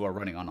children who are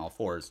running on all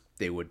 4s,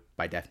 they would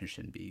by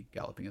definition be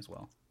galloping as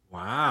well.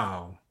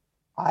 Wow.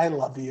 I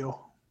love you.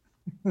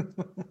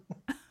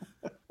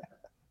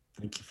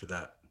 Thank you for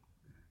that.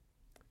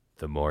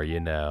 The more you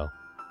know.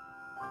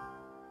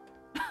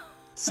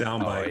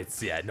 Soundbite.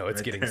 It's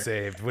Right getting there.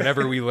 saved.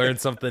 Whenever we learn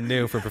something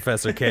new from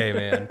Professor K,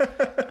 man,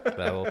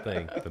 that whole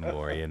thing. The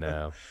more you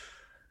know.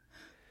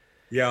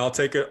 Yeah, I'll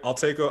take it.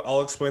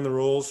 I'll explain the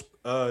rules,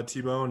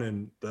 T-Bone,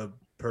 and the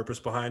purpose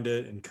behind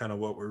it, and kind of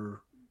what we're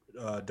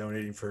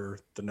donating for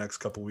the next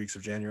couple weeks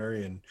of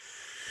January, and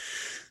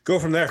go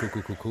from there.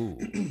 Cool.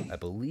 I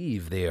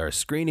believe they are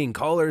screening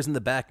callers in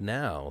the back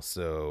now.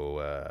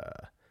 So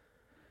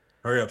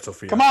hurry up,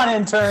 Sophia. Come on,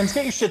 interns,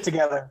 get your shit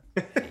together.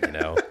 You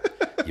know,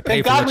 you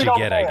pay Thank for God what we you don't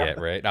get. pay I 'em. get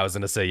right. I was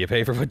gonna say you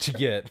pay for what you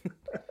get.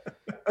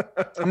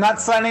 I'm not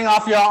signing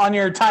off you on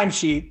your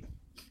timesheet.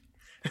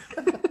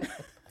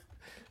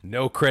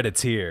 No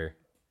credits here.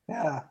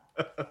 Yeah.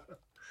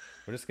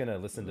 We're just gonna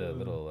listen to a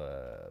little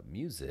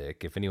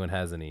music. If anyone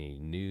has any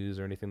news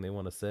or anything they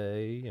want to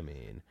say, I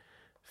mean,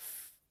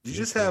 You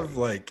just have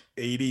like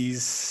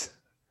 80s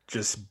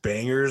just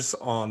bangers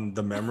on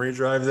the memory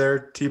drive there,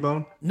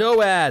 T-Bone.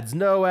 no ads,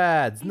 no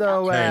ads,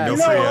 no Hey, ads, no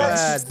free no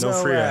ads. ads, No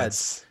free ads.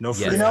 ads. No Yes,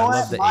 free You I know love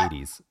what? the My-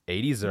 80s.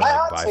 80s are my like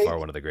hot by take- far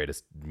one of the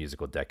greatest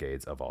musical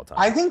decades of all time.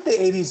 I think the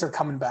 80s are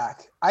coming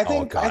back. I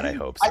think I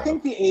hope I so.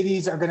 think the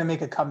 80s are going to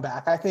make a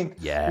comeback. I think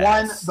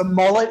Yes. the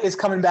mullet is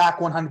coming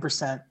back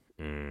 100%.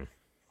 Mm.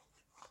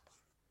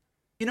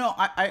 You know,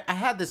 I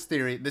had this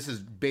theory. This is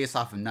based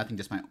off of nothing,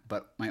 just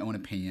my own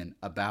opinion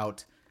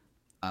about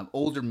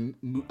older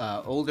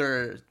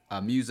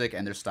music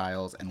and their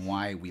styles and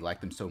why we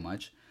like them so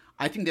much.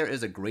 I think there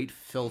is a great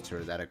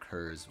filter that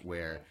occurs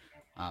where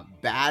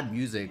bad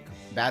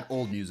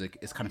old music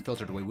is kind of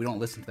filtered away. We don't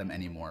listen to them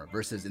anymore.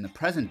 Versus in the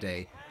present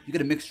day, you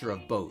get a mixture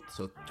of both.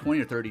 So 20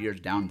 or 30 years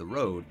down the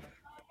road,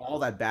 all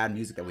that bad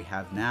music that we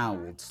have now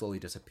will slowly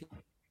disappear,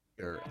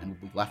 and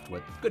we'll be left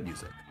with good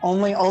music.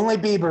 Only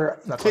Bieber.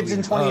 That's Kids what we-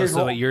 in 20 years So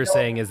old. what you're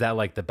saying is that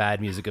like the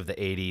bad music of the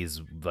 80s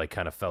like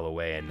kind of fell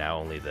away and now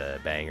only the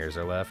bangers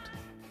are left?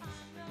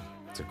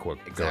 It's a quick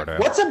Exactly.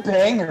 What's a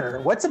banger?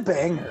 What's a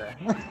banger?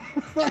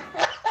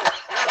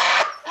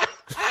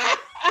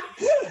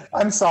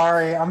 I'm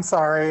sorry. I'm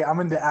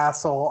an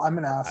asshole. I'm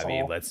an asshole. I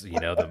mean, let's,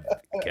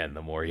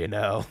 the more you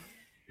know.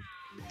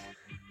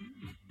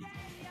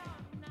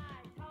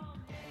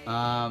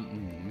 Let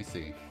me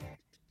see.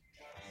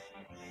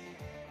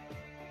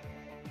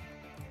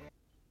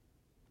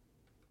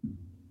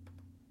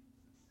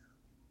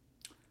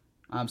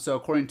 So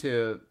according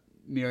to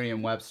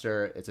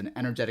Merriam-Webster, it's an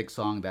energetic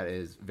song that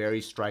is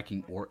very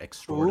striking or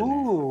extraordinary.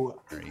 Ooh.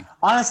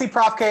 Honestly,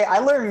 Prof K, I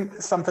learn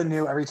something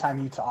new every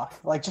time you talk.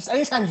 Like, just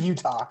anytime you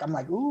talk, I'm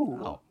like, ooh.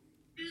 Oh.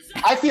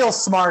 I feel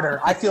smarter.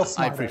 I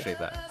smarter. appreciate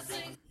that.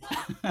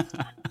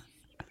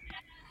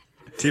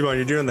 T-Bone,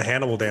 you're doing the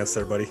Hannibal dance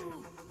there, buddy.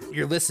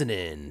 You're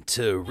listening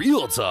to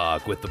Real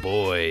Talk with the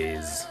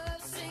Boys.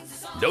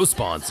 No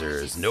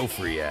sponsors, no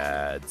free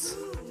ads.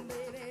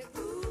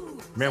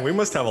 Man, we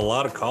must have a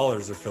lot of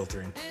callers they're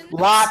filtering.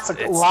 Lots of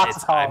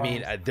callers. I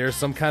mean, there's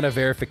some kind of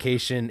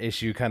verification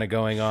issue kind of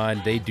going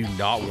on. They do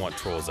not want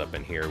trolls up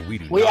in here. We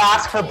do. We not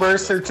ask for want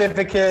birth trolls.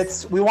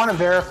 certificates. We want to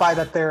verify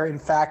that they're in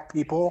fact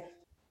people.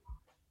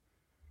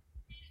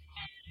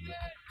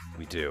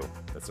 We do.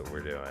 That's what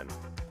we're doing.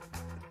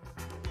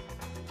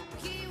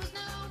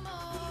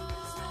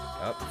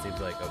 Oh, it seems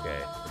like okay.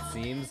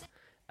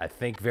 I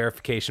think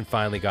verification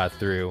finally got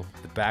through.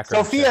 The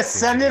background. Sophia, check seems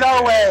send to it be our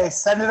good. way.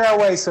 Send it our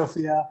way,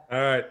 Sophia.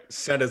 All right,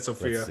 send it,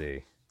 Sophia. Let's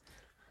see.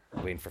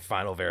 Waiting for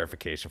final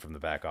verification from the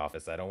back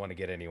office. I don't want to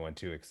get anyone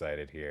too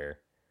excited here.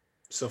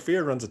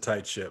 Sophia runs a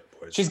tight ship,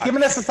 boys. She's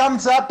giving us a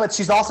thumbs up, but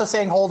she's also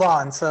saying hold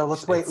on. So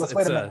let's wait. Let's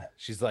wait a minute.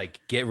 She's like,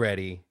 get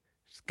ready.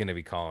 She's gonna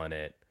be calling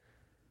it.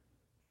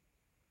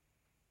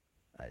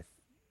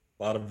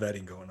 A lot of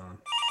vetting going on.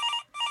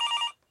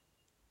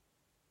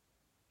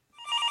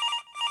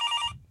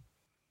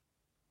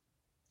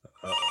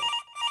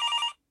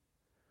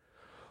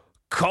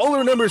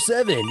 Caller number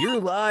 7, you're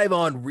live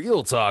on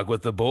Real Talk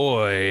with the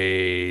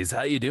Boys.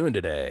 How you doing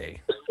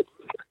today?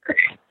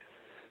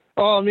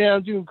 Oh, man,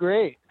 I'm doing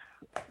great.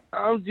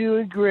 How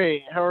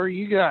are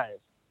you guys?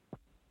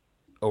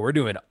 Oh, we're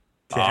doing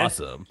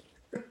awesome.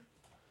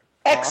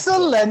 Excellent.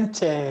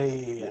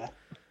 Excelente.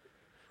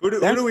 Who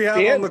do we have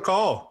on the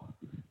call?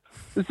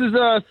 This is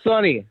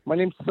Sonny. My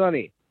name's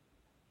Sonny.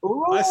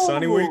 Hi,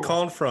 Sonny. Where are you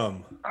calling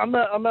from? I'm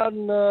out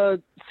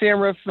in San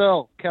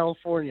Rafael,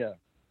 California.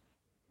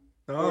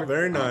 Oh,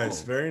 very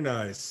nice. Very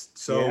nice.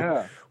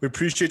 So we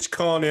appreciate you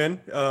calling in.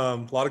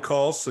 A lot of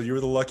calls, so you were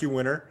the lucky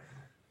winner.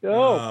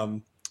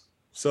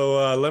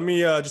 So let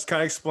me just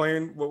kind of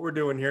explain what we're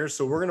doing here.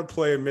 So we're going to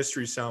play a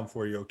mystery sound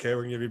for you, okay?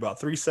 We're going to give you about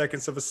 3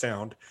 seconds of a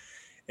sound,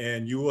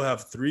 and you will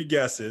have 3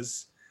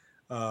 guesses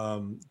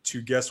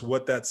to guess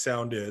what that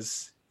sound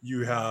is.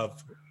 You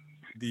have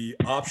the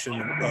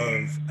option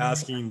of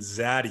asking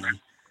Zaddy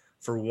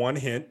for 1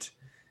 hint.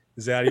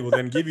 Zaddy will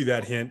then give you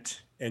that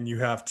hint, and you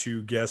have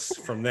to guess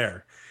from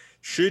there.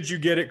 Should you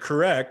get it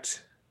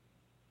correct,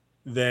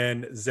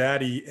 then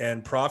Zaddy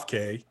and Prof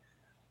K,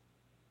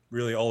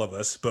 really all of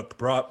us, but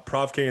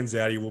Prof K and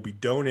Zaddy will be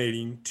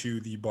donating to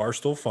the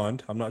Barstool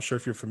Fund. I'm not sure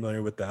if you're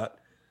familiar with that.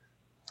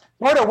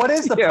 Marta, what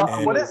is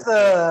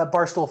the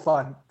Barstool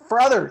Fund for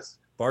others?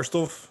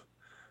 Barstool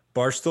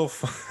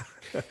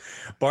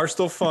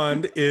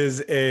Fund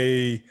is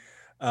a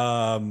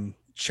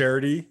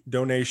charity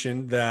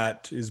donation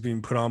that is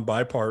being put on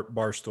by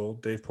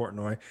Barstool, Dave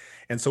Portnoy.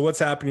 And so what's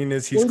happening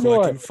is he's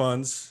collecting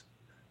funds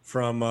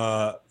from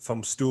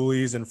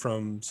stoolies and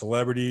from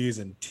celebrities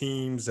and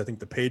teams. I think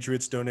the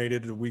Patriots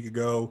donated a week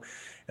ago.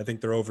 I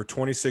think they're over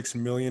 $26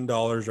 million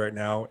right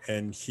now.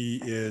 And he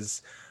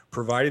is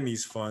providing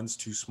these funds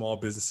to small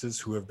businesses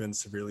who have been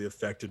severely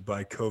affected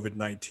by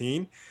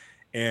COVID-19.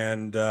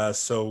 And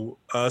so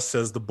us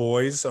as the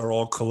boys are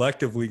all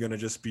collectively going to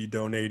just be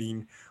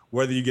donating,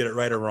 whether you get it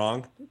right or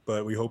wrong,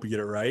 but we hope you get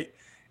it right.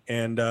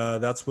 And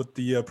that's what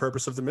the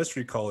purpose of the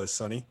mystery call is,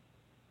 Sonny.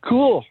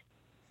 Cool.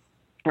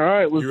 All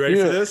right. You ready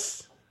for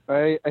this?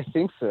 I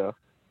think so.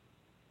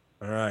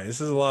 All right. This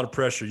is a lot of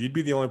pressure. You'd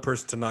be the only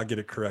person to not get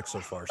it correct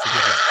so far. So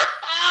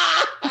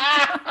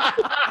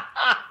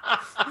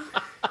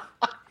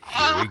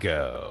Here we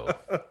go.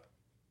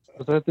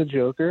 Was that the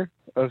Joker?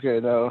 Okay,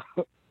 no.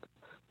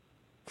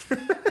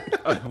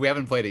 Oh, we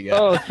haven't played it yet.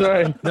 Oh,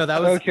 sorry. No,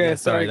 that was okay.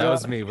 Sorry, that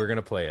was me. We're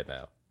gonna play it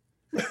now.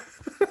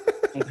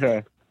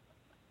 Okay.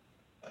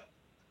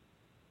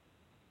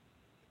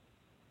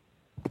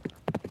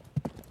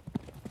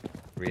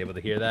 Were you able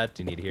to hear that?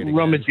 Do you need to hear it again?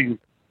 Rummaging.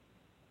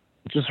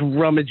 Just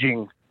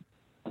rummaging.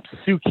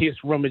 Suitcase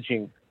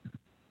rummaging.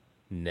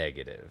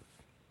 Negative.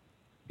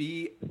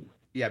 Be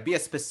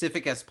as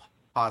specific as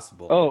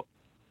possible. Oh.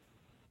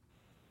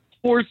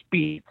 Horse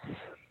beats.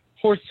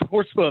 Horse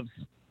hooves.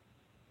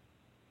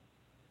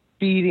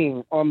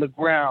 Feeding on the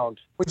ground.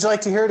 Would you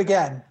like to hear it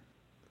again?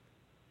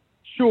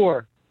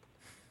 Sure.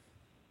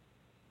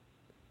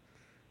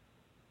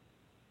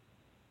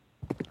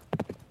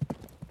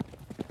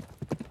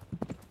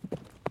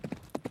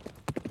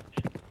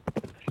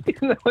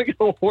 Isn't that like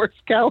a horse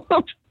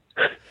gallop?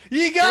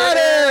 You got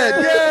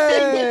it!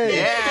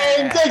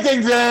 Yay! Ding,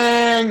 ding, ding,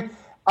 ding.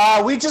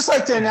 We'd just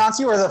like to announce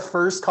you are the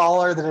first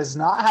caller that has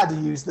not had to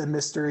use the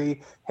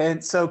mystery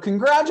hint. So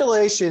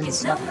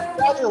congratulations.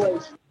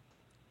 Congratulations.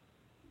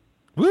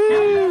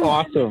 Woo!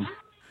 Awesome.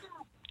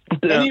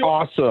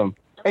 Awesome.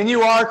 And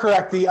you are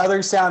correct. The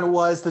other sound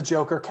was the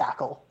Joker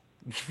cackle.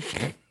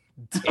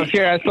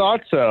 Okay, I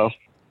thought so.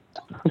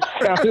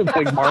 Sounded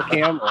like Mark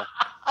Hamill.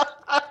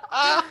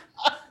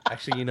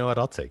 Actually, you know what?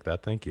 I'll take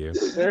that. Thank you.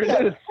 There it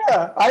is.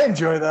 Yeah, I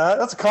enjoy that.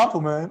 That's a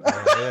compliment.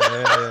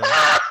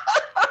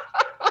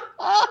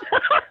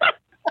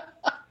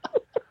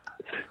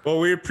 Well,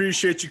 we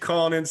appreciate you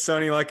calling in,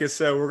 Sonny. Like I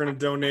said, we're going to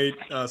donate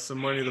some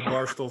money to the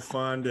Barstool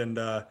Fund, and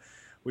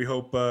we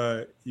hope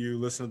you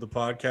listen to the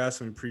podcast,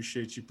 and we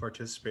appreciate you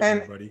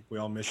participating, buddy. We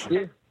all miss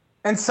you.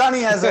 And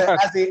Sonny, as an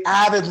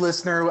avid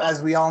listener,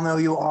 as we all know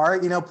you are,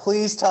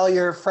 please tell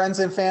your friends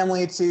and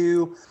family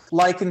to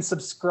like and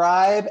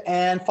subscribe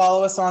and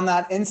follow us on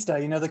that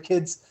Insta.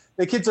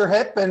 The kids are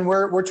hip, and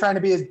we're trying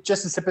to be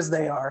just as hip as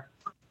they are.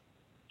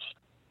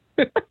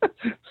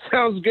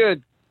 Sounds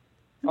good.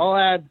 I'll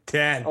add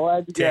 10. I'll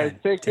add you guys.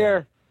 Take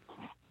care.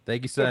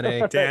 Thank you,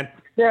 Sonny. 10.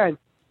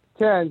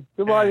 10.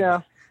 Goodbye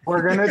now.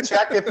 We're gonna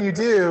check if you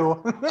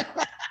do.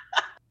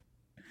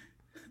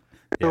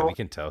 Yeah, we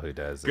can tell who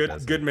does.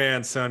 Good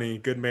man, Sonny.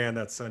 Good man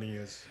that Sonny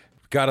is.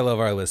 Gotta love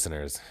our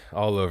listeners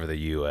all over the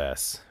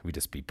U.S. We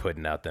just be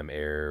putting out them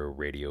air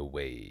radio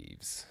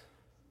waves.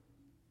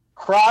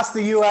 Across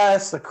the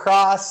U.S.,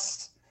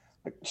 across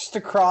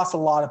a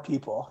lot of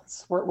people.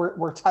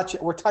 We're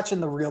touching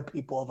the real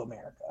people of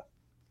America.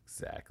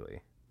 Exactly.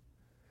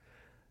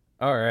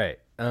 All right.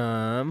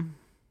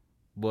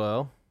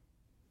 Well,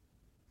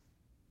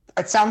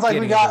 it sounds like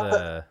we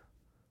got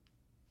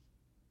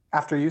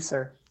after you,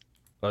 sir.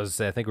 I was gonna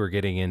say, I think we're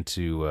getting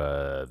into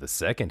the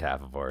second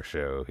half of our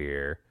show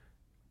here,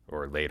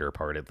 or later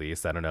part at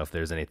least. I don't know if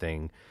there's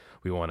anything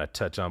we want to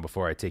touch on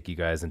before I take you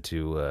guys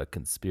into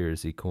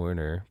Conspiracy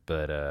Corner,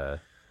 but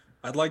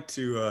I'd like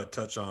to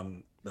touch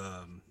on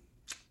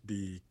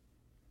the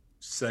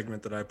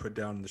segment that I put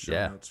down in the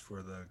show notes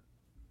for the.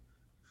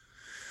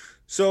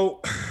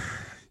 So,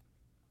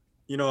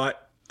 I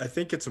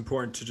think it's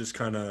important to just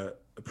kind of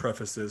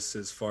preface this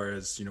as far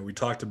as, we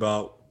talked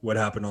about what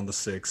happened on the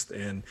 6th,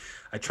 and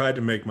I tried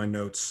to make my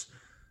notes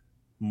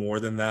more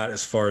than that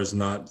as far as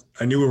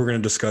I knew we were going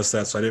to discuss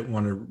that, so I didn't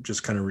want to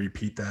just kind of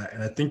repeat that.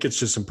 And I think it's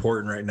just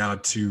important right now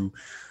to,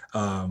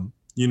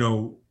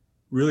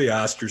 really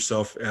ask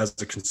yourself as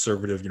a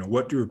conservative,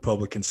 what do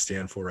Republicans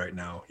stand for right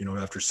now?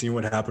 After seeing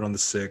what happened on the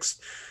 6th,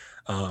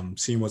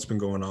 seeing what's been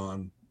going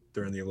on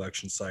during the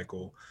election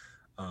cycle.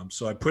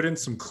 So I put in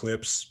some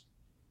clips.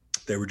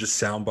 They were just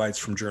sound bites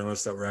from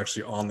journalists that were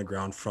actually on the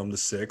ground from the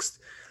 6th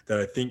that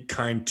I think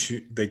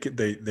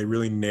they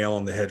really nail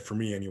on the head for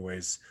me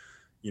anyways,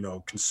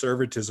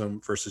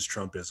 conservatism versus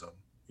Trumpism,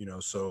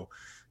 so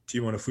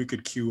T1, if we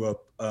could cue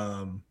up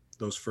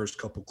those first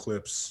couple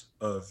clips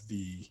of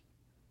the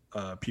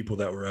people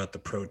that were at the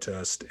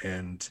protest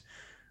and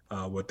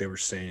what they were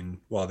saying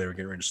while they were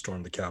getting ready to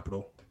storm the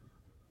Capitol.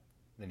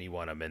 And you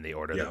want them in the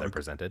order that they're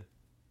presented?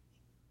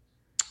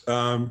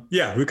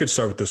 We could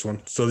start with this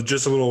one. So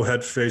just a little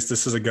head face.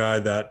 This is a guy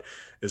that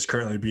is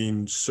currently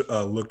being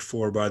looked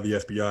for by the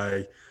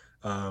FBI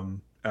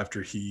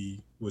after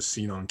he was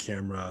seen on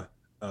camera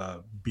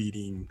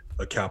beating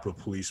a Capitol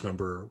Police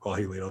member while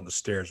he laid on the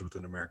stairs with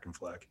an American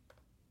flag.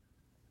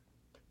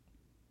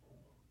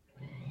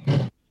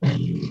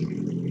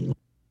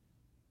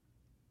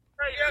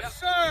 Yes,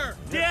 sir.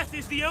 Death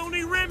is the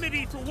only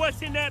remedy for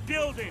what's in that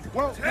building.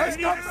 Well, you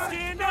need to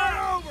stand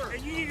up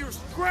and you need to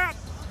scrap.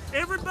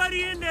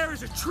 Everybody in there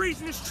is a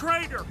treasonous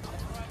traitor.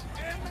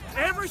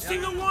 Every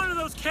single one of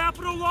those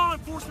Capitol law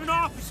enforcement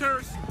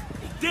officers,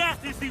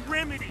 death is the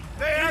remedy.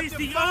 It is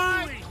the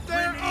only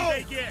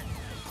remedy they get.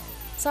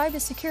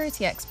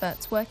 Cybersecurity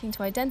experts working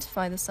to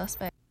identify the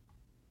suspect.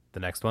 The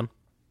next one?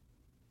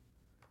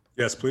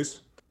 Yes,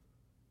 please.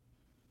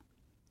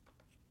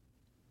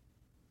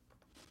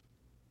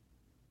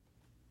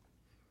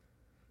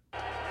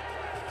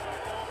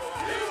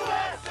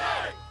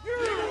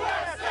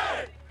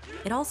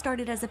 It all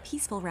started as a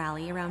peaceful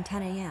rally around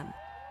 10 a.m.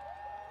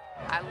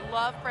 I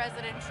love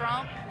President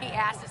Trump. He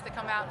asked us to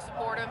come out and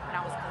support him, and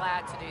I was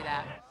glad to do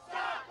that.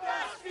 Stop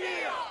the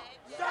steal!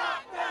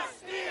 Stop the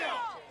steal!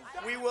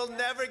 We will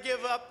never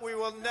give up. We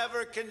will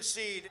never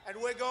concede. And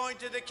we're going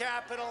to the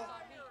Capitol.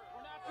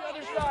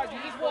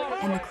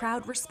 And the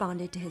crowd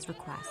responded to his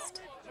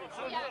request.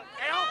 Hey,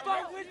 I'll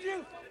fight with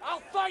you.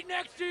 I'll fight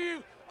next to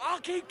you. I'll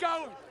keep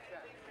going.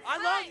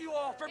 I love you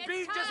all for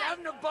just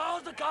having the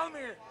balls to come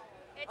here.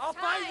 I'll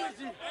fight with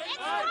you.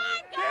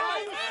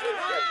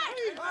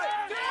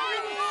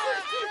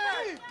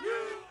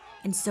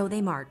 And so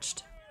they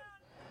marched.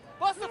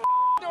 Bust the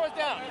doors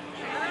down.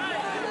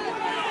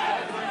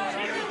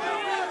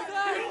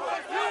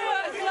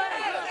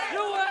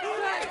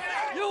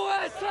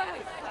 USA.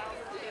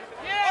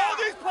 All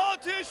these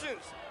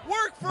politicians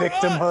work for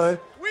Victimhood. us.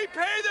 We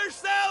pay their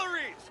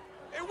salaries,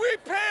 and we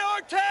pay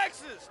our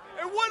taxes.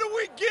 And what do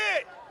we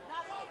get?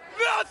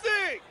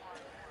 Nothing.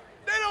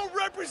 They don't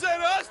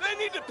represent us. They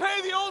need to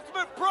pay the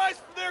ultimate price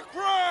for their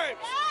crimes.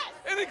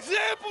 An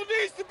example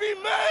needs to be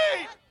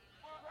made.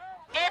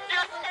 If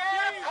you're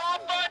scared of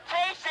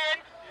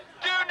confrontation,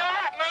 do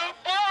not move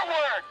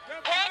forward.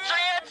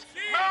 Patriots,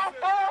 move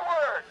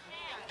forward.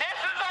 This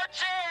is our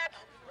chance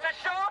to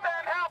show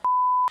them how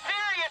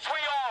serious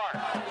we are.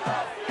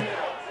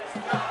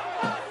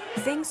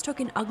 Things took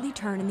an ugly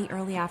turn in the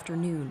early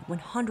afternoon when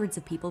hundreds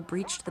of people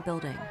breached the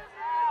building.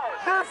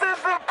 This is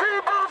the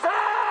people's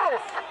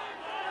house.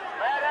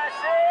 Let us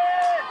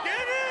in.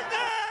 Get in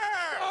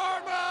there.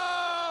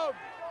 Armo,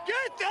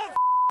 get the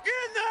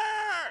in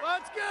there.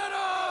 Let's get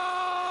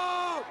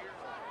them.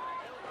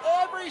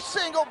 Every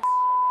single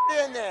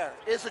in there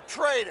is a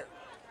traitor.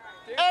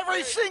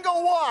 Every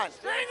single one.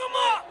 String them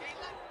up.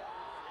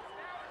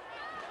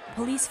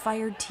 Police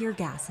fired tear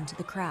gas into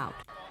the crowd.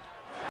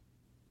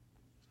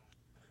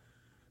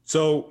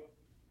 So,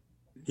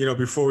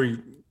 before we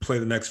play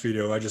the next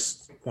video, I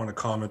just want to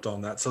comment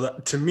on that. So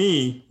that, to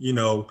me,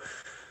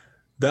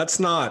 that's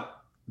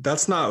not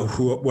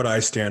what I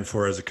stand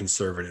for as a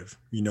conservative.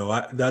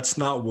 That's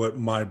not what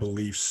my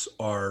beliefs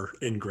are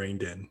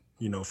ingrained in,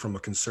 from a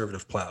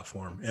conservative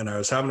platform. And I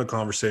was having a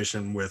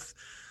conversation with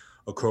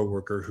a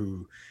coworker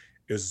who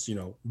is,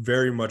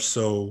 very much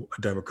so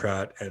a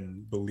Democrat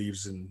and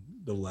believes in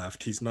the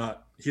left. He's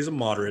a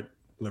moderate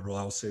liberal,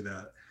 I'll say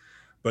that.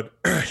 But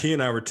he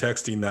and I were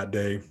texting that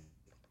day,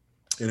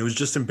 and it was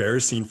just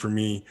embarrassing for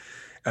me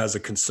as a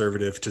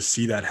conservative to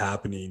see that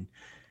happening.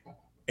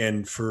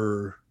 And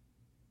for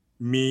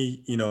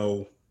me,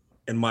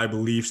 and my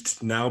beliefs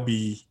to now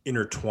be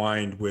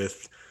intertwined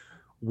with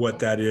what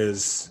that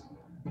is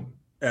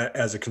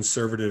as a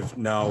conservative.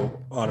 Now,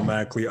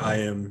 automatically,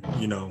 I am,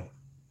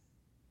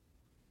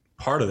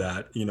 part of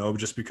that,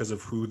 just because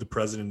of who the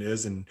president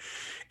is and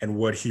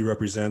what he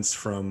represents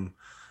from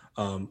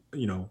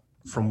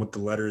what the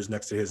letters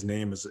next to his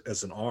name is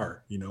as an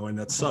R, and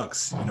that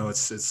sucks.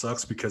 It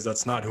sucks because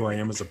that's not who I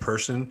am as a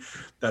person.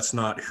 That's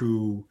not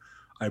who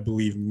I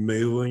believe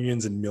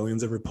millions and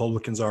millions of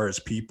Republicans are as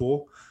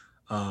people.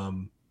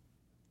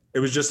 It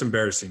was just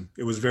embarrassing.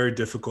 It was very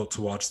difficult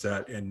to watch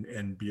that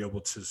and be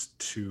able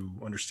to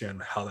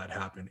understand how that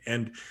happened.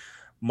 And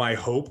my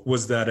hope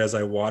was that as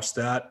I watched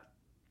that,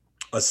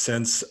 a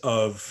sense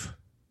of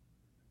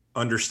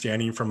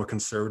understanding from a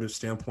conservative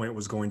standpoint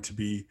was going to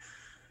be,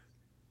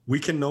 we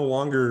can no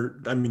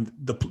longer, I mean,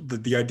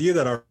 the idea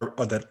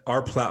that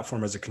our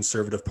platform as a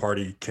conservative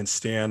party can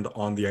stand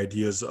on the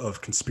ideas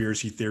of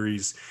conspiracy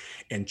theories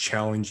and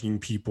challenging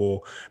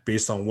people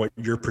based on what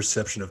your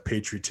perception of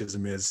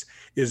patriotism is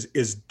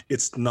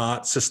it's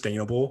not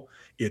sustainable.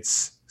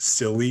 It's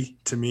silly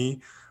to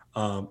me.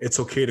 It's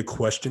okay to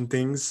question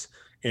things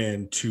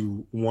and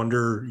to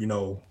wonder, you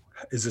know,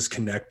 is this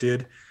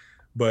connected?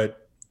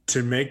 But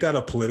to make that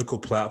a political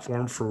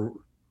platform for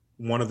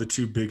one of the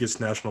two biggest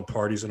national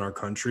parties in our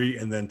country,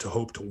 and then to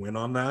hope to win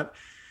on that,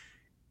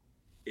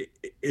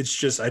 it's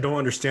just, I don't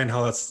understand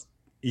how that's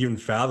even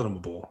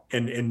fathomable.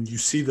 And you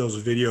see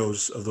those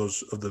videos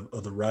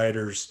of the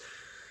rioters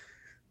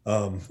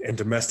and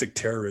domestic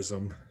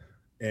terrorism,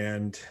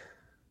 and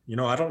you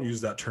know, I don't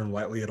use that term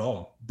lightly at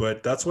all,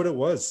 but that's what it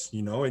was,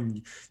 you know. And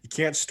you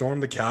can't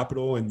storm the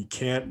Capitol, and you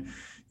can't,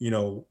 you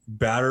know,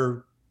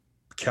 batter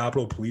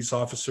Capitol police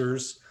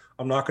officers.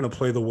 I'm not going to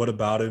play the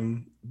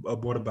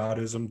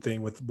whataboutism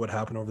thing with what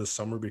happened over the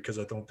summer, because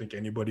I don't think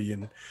anybody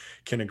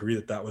can agree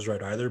that was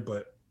right either.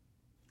 But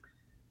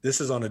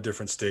this is on a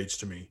different stage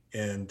to me.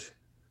 And,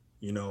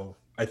 you know,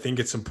 I think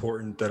it's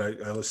important that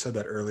I said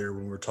that earlier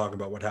when we were talking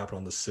about what happened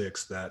on the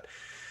 6th, that,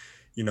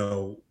 you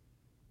know,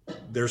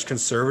 there's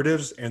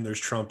conservatives and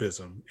there's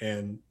Trumpism.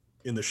 And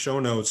in the show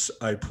notes,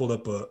 I pulled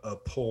up a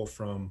poll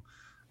from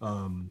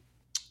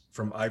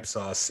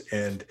Ipsos,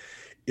 and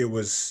it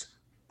was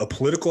a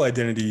political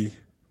identity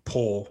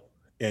poll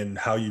and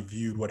how you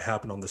viewed what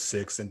happened on the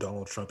 6th and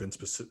Donald Trump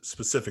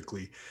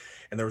specifically.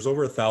 And there was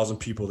over 1,000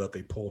 people that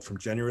they polled from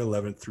January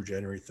 11th through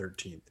January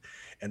 13th.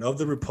 And of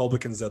the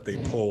Republicans that they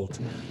polled,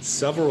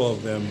 several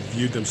of them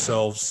viewed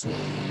themselves,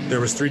 there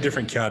was 3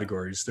 different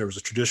categories. There was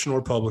a traditional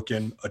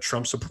Republican, a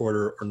Trump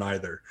supporter, or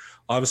neither.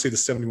 Obviously the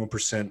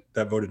 71%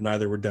 that voted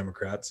neither were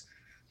Democrats.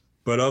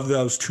 But of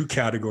those 2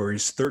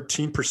 categories,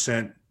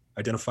 13%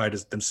 identified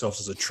themselves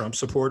as a Trump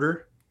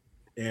supporter,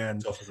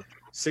 and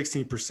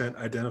 16%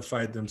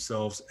 identified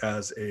themselves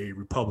as a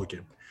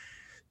Republican.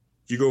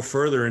 You go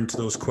further into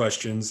those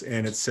questions,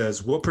 and it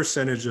says, what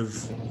percentage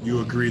of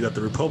you agree that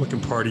the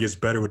Republican Party is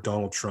better with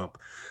Donald Trump?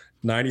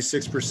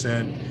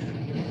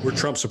 96% were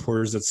Trump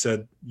supporters that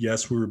said,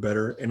 yes, we were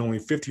better, and only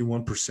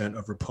 51%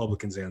 of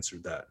Republicans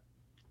answered that.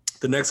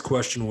 The next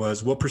question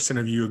was, what percent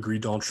of you agree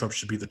Donald Trump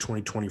should be the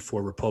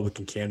 2024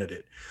 Republican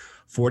candidate?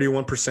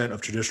 41%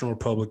 of traditional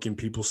Republican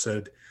people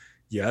said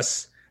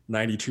yes.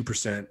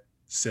 92%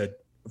 said,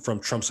 from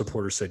Trump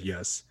supporters, said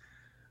yes.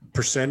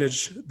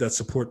 Percentage that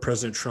support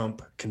President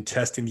Trump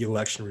contesting the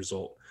election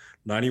result: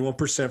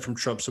 91% from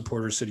Trump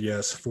supporters said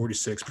yes,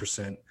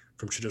 46%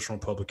 from traditional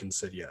Republicans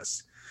said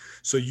yes.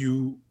 So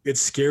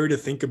it's scary to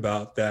think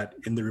about that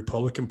in the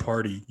Republican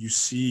Party. You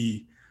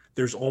see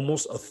there's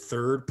almost a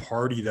third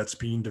party that's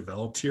being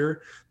developed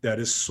here that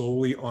is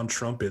solely on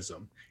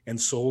Trumpism and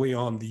solely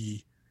on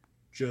the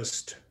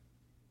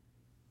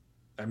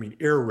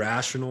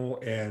irrational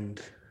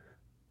and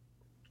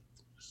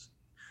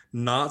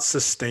not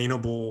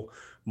sustainable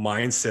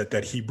mindset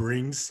that he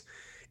brings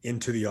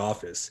into the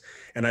office.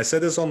 And I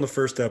said this on the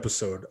first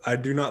episode. I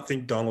do not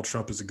think Donald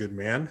Trump is a good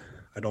man.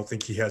 I don't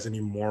think he has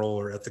any moral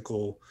or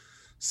ethical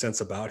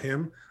sense about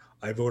him.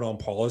 I vote on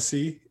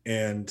policy,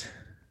 and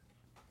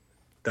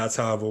that's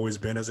how I've always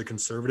been as a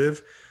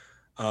conservative.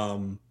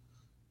 But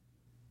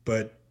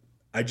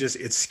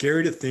it's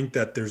scary to think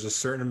that there's a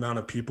certain amount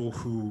of people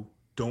who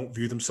don't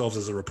view themselves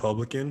as a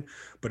Republican,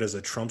 but as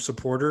a Trump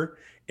supporter,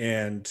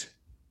 and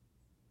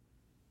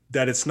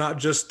that it's not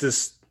just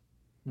this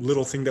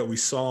little thing that we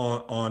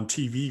saw on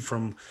TV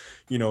from,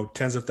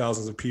 tens of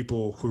thousands of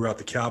people who were at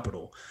the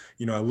Capitol.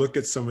 I looked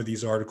at some of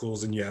these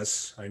articles, and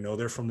yes, I know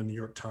they're from the New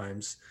York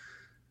Times,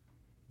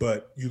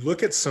 but you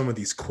look at some of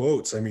these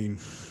quotes.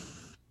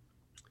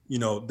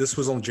 This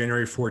was on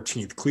January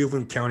 14th,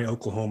 Cleveland County,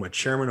 Oklahoma.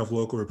 Chairman of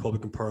local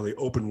Republican Party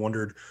open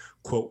wondered,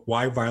 quote,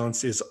 why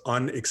violence is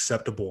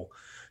unacceptable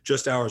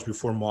just hours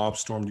before mob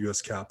stormed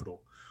U.S.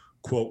 Capitol.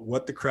 Quote,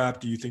 what the crap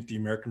do you think the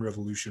American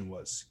Revolution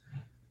was?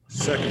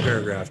 Second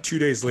paragraph, 2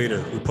 days later,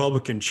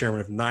 Republican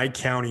chairman of Nye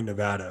County,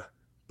 Nevada,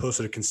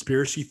 posted a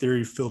conspiracy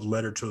theory-filled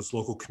letter to his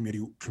local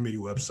committee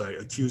website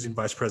accusing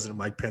Vice President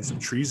Mike Pence of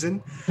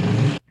treason.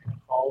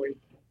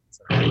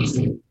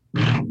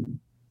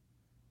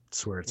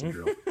 Swear it's a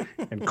drill.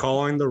 And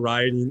calling the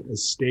rioting a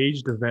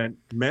staged event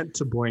meant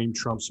to blame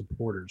Trump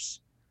supporters.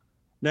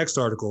 Next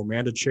article,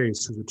 Amanda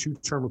Chase, who's a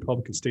two-term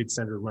Republican state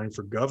senator running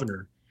for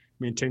governor,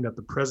 maintained that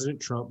the President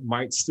Trump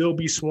might still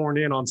be sworn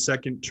in on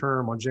second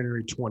term on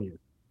January 20th,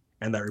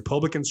 and that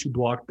Republicans who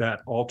blocked that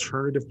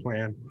alternative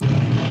plan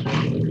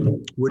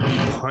would be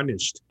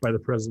punished by the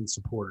president's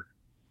supporter.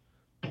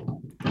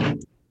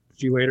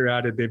 She later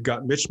added, they've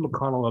got Mitch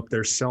McConnell up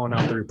there selling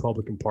out the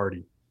Republican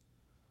Party.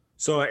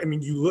 So,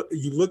 you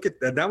look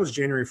at that, that was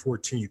January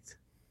 14th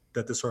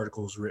that this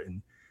article was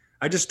written.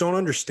 I just don't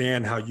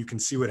understand how you can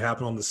see what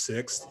happened on the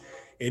 6th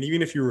and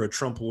even if you were a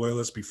Trump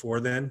loyalist before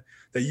then,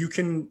 that you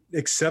can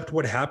accept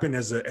what happened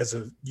as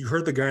a you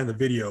heard the guy in the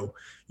video,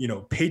 you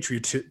know,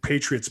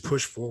 patriots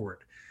push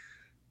forward.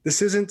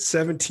 This isn't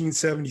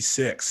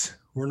 1776.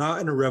 We're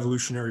not in a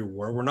revolutionary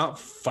war. We're not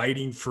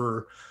fighting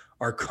for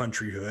our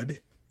countryhood.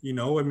 You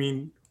know, I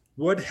mean,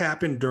 what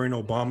happened during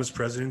Obama's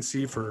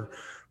presidency for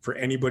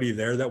anybody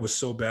there that was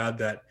so bad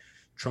that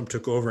Trump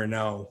took over, and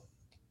now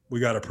we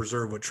got to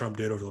preserve what Trump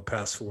did over the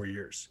past 4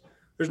 years?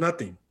 There's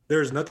nothing.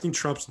 There's nothing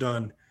Trump's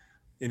done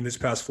in this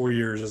past 4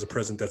 years as a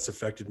president that's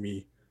affected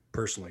me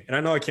personally. And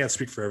I know I can't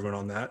speak for everyone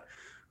on that.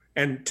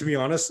 And to be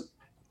honest,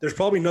 there's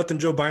probably nothing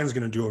Joe Biden's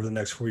going to do over the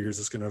next 4 years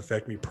that's going to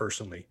affect me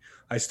personally.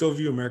 I still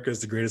view America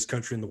as the greatest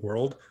country in the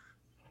world,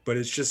 but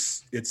it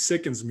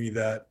sickens me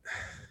that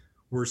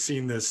we're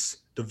seeing this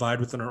divide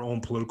within our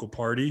own political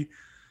party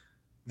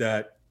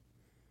that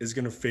is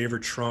going to favor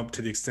Trump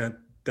to the extent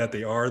that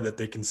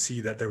they can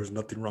see that there was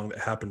nothing wrong that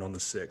happened on the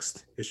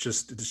 6th. It's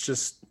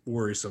just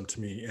worrisome to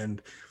me.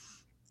 And,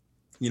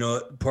 you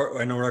know,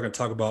 I know we're not going to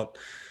talk about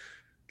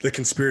the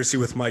conspiracy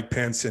with Mike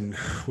Pence and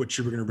what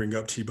you were going to bring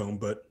up, T-Bone,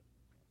 but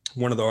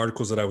one of the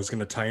articles that I was going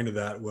to tie into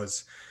that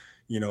was,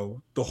 you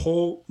know, the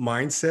whole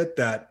mindset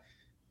that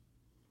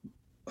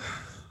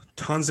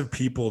tons of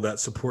people that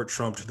support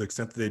Trump to the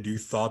extent that they do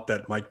thought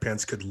that Mike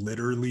Pence could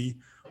literally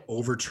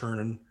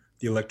overturn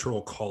the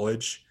Electoral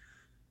College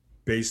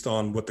based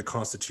on what the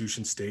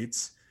Constitution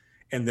states.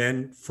 And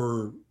then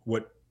for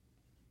what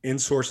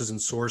in-sources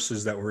and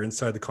sources that were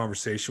inside the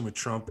conversation with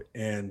Trump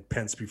and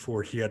Pence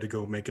before he had to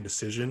go make a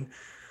decision,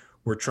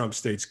 where Trump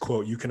states,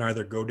 quote, "You can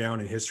either go down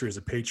in history as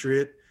a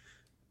patriot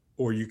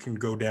or you can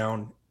go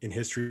down in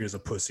history as a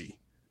pussy."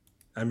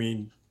 I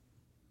mean,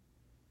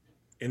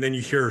 and then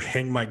you hear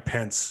 "Hang Mike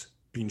Pence"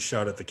 being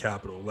shouted at the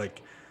Capitol.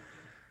 Like,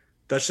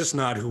 that's just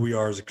not who we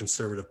are as a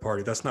conservative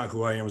party. That's not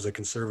who I am as a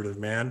conservative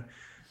man.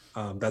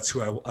 That's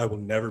who I will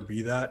never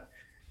be that.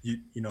 You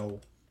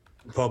know,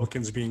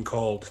 Republicans being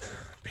called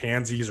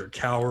pansies or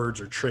cowards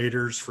or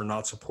traitors for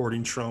not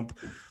supporting Trump,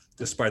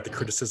 despite the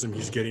criticism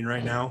he's getting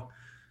right now.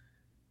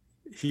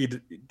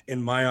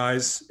 In my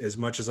eyes, as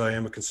much as I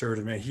am a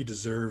conservative man, he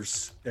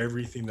deserves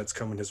everything that's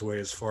coming his way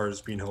as far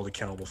as being held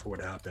accountable for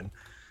what happened.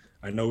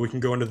 I know we can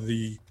go into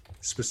the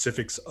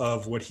specifics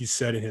of what he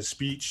said in his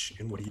speech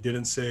and what he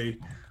didn't say,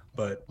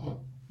 but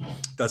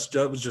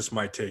that was just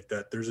my take,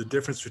 that there's a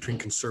difference between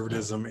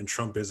conservatism and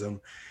Trumpism.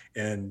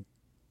 And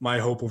my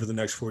hope over the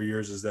next 4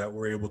 years is that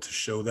we're able to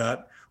show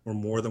that we're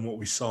more than what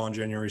we saw on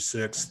January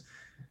 6th.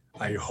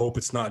 I hope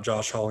it's not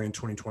Josh Hawley in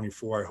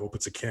 2024. I hope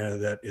it's a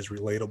candidate that is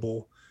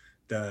relatable,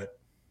 that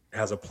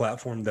has a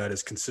platform that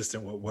is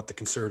consistent with what the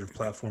conservative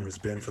platform has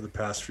been for the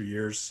past few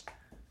years,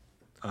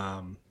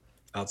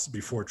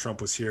 before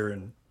Trump was here,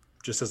 and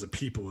just as a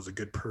people, was a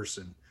good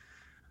person.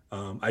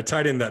 I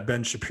tied in that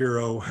Ben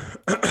Shapiro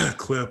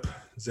clip,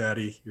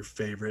 Zaddy, your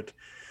favorite.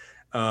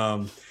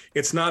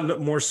 It's not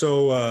more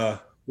so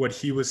what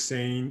he was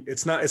saying.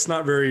 It's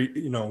not very,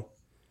 you know,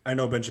 I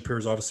know Ben Shapiro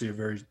is obviously a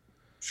very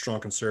strong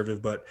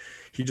conservative, but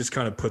he just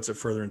kind of puts it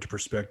further into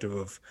perspective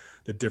of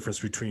the difference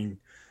between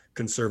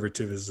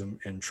conservatism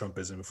and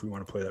Trumpism. If we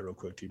want to play that real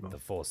quick, T-Bone. The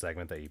full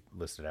segment that you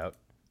listed out,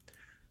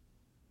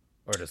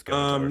 or just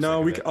go.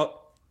 No, we.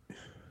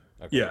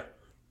 Okay. Yeah.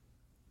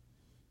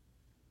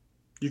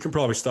 You can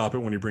probably stop it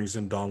when he brings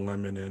in Don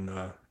Lemon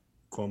and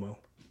Cuomo.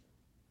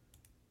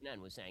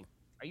 Nen was saying,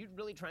 are you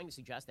really trying to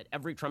suggest that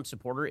every Trump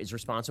supporter is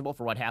responsible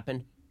for what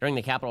happened during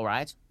the Capitol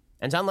riots?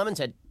 And Don Lemon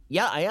said,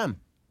 yeah, I am.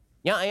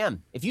 Yeah, I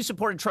am. If you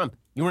supported Trump,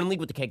 you were in league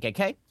with the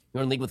KKK, you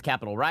were in league with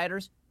Capitol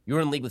rioters, you were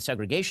in league with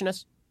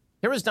segregationists.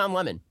 Here was Don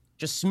Lemon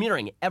just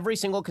smearing every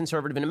single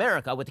conservative in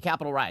America with the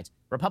Capitol riots.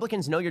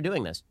 Republicans know you're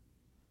doing this.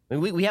 I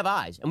mean, we have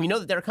eyes, and we know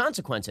that there are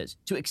consequences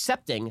to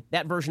accepting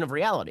that version of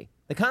reality.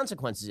 The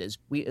consequence is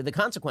we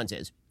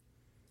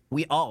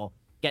all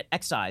get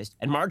excised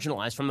and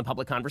marginalized from the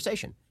public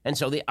conversation. And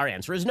so our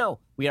answer is no.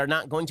 We are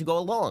not going to go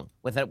along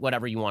with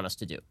whatever you want us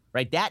to do,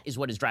 right? That is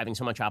what is driving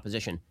so much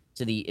opposition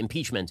to the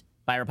impeachment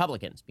by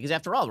Republicans. Because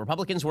after all,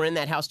 Republicans were in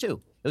that house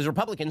too. It was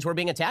Republicans who were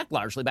being attacked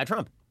largely by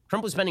Trump.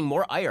 Trump was spending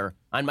more ire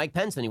on Mike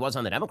Pence than he was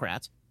on the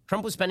Democrats.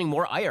 Trump was spending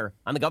more ire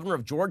on the governor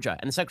of Georgia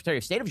and the Secretary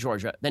of State of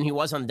Georgia than he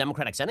was on the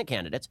Democratic Senate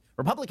candidates.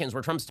 Republicans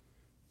were Trump's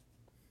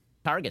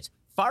targets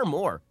far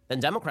more than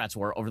Democrats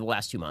were over the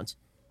last 2 months.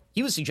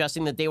 He was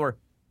suggesting that they were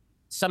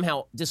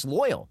somehow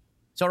disloyal.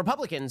 So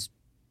Republicans,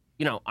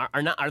 you know,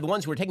 are the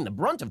ones who are taking the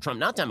brunt of Trump,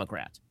 not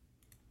Democrats.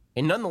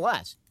 And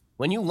nonetheless,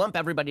 when you lump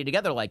everybody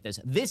together like this,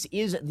 this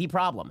is the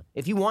problem.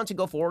 If you want to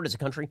go forward as a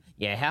country,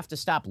 you have to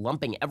stop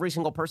lumping every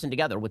single person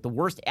together with the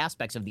worst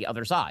aspects of the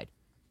other side.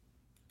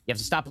 You have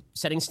to stop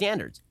setting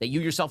standards that you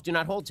yourself do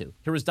not hold to.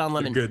 Here was Don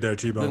Lemon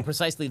doing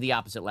precisely the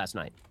opposite last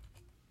night.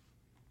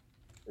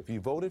 If you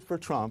voted for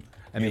Trump,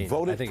 I mean, you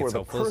voted I think for it's the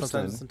helpful person.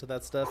 sometimes listen to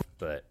that stuff,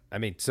 but I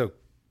mean, so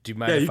do you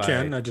mind Yeah, if you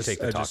can. I take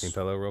the talking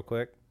pillow real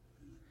quick?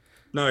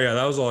 No, yeah,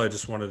 that was all I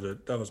just wanted to.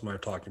 That was my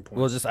talking point.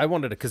 Well, I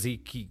wanted to, because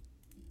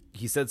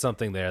he said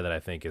something there that I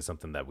think is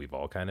something that we've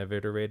all kind of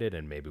iterated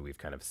and maybe we've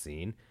kind of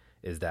seen,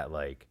 is that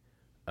like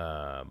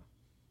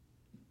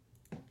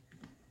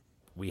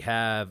we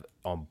have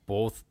on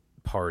both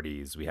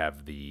parties, we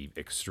have the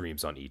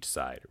extremes on each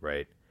side,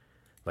 right?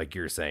 Like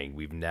you're saying,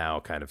 we've now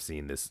kind of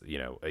seen this, you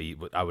know,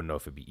 I wouldn't know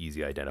if it'd be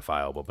easy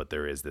identifiable, but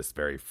there is this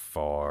very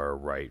far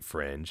right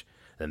fringe.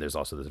 Then there's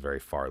also this very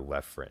far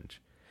left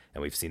fringe.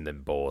 And we've seen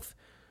them both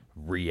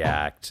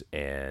react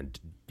and,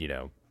 you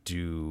know,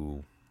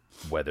 do,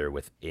 whether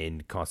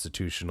within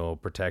constitutional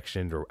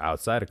protection or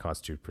outside of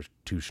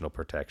constitutional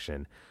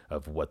protection,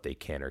 of what they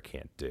can or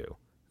can't do.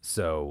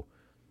 So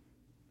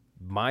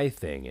my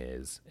thing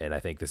is, and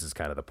I think this is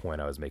kind of the point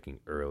I was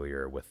making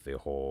earlier with the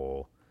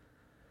whole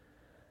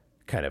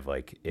kind of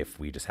like, if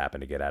we just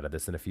happen to get out of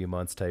this in a few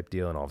months type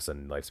deal and all of a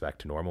sudden life's back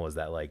to normal, is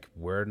that like,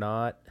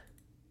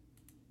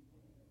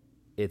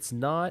 it's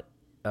not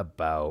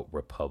about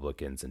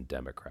Republicans and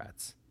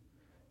Democrats.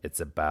 It's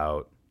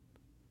about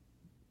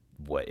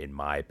what, in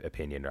my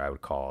opinion, I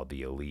would call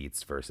the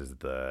elites versus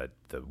the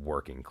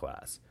working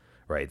class,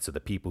 right? So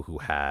the people who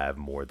have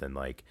more than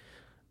like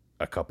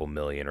a couple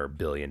million or $1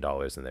 billion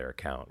in their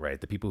account, right?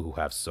 The people who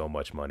have so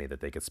much money that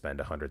they could spend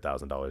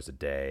 $100,000 a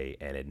day,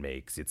 and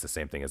it's the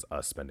same thing as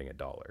us spending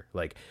 $1.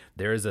 Like,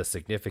 there is a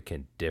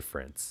significant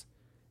difference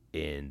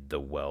in the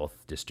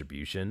wealth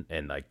distribution,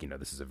 and like, you know,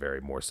 this is a very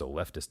more so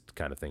leftist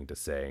kind of thing to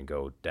say and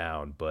go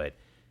down, but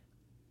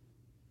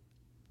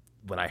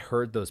when I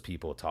heard those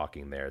people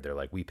talking there, they're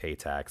like, we pay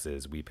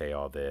taxes, we pay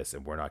all this,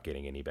 and we're not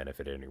getting any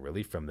benefit, any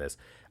relief from this.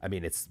 I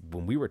mean, it's,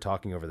 when we were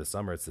talking over the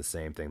summer, it's the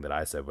same thing that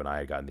I said when I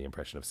had gotten the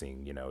impression of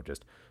seeing, you know,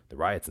 just the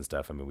riots and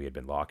stuff. I mean, we had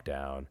been locked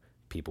down.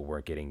 People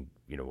weren't getting,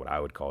 you know, what I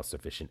would call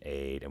sufficient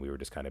aid, and we were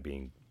just kind of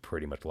being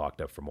pretty much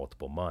locked up for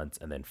multiple months.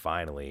 And then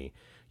finally,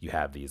 you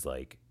have these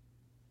like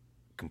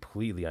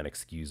completely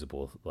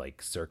unexcusable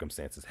like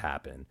circumstances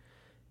happen,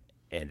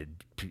 and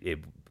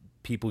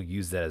people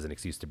use that as an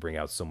excuse to bring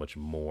out so much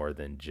more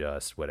than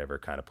just whatever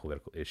kind of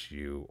political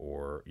issue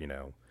or, you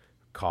know,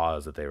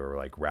 cause that they were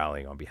like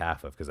rallying on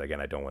behalf of. Because again,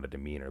 I don't want to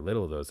demean or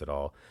belittle those at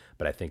all,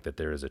 but I think that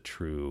there is a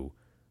true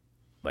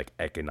like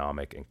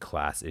economic and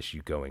class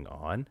issue going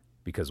on,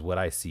 because what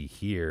I see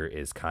here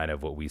is kind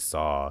of what we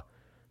saw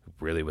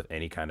really with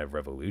any kind of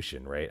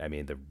revolution, right? I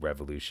mean, the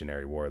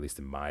Revolutionary War, at least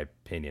in my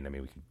opinion, I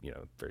mean, we can, you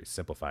know, very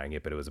simplifying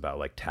it, but it was about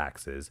like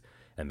taxes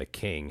and the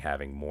king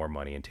having more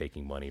money and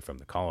taking money from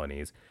the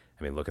colonies.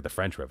 I mean, look at the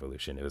French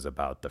Revolution. It was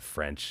about the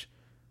French,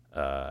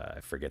 I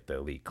forget the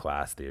elite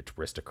class, the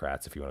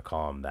aristocrats, if you want to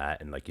call them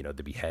that, and like, you know,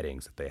 the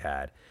beheadings that they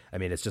had. I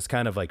mean, it's just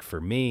kind of like,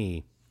 for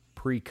me,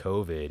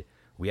 pre-COVID,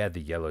 we had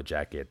the Yellow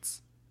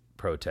Jackets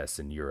protests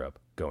in Europe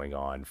going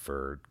on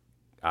for,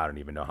 I don't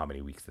even know how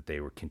many weeks, that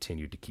they were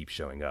continued to keep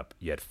showing up.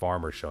 You had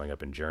farmers showing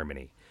up in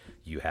Germany.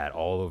 You had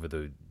all over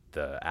the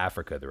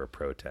Africa, there were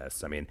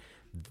protests. I mean,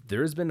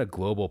 there's been a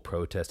global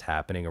protest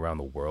happening around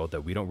the world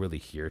that we don't really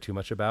hear too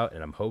much about.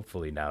 And I'm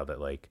hopefully, now that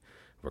like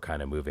we're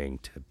kind of moving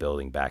to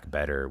building back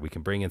better, we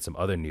can bring in some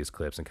other news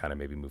clips and kind of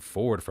maybe move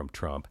forward from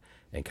Trump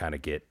and kind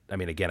of get, I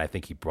mean, again, I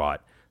think he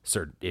brought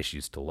certain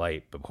issues to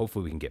light, but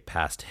hopefully we can get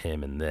past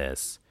him in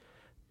this,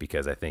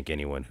 because I think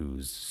anyone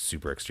who's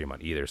super extreme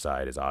on either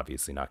side is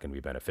obviously not going to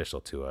be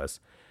beneficial to us.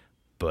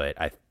 But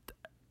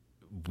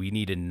we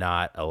need to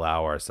not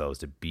allow ourselves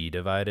to be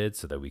divided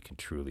so that we can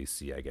truly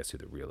see, I guess, who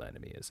the real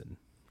enemy is, and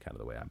kind of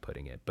the way I'm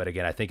putting it. But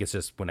again, I think it's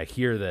just, when I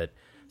hear that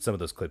some of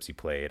those clips you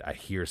played, I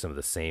hear some of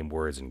the same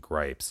words and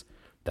gripes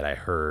that I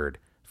heard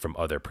from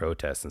other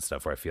protests and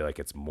stuff, where I feel like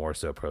it's more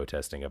so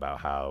protesting about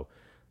how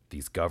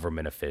these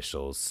government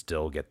officials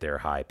still get their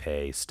high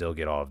pay, still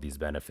get all of these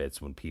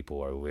benefits, when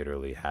people are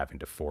literally having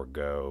to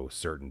forego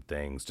certain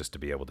things just to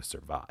be able to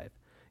survive.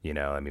 You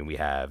know, I mean, we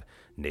have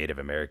Native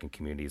American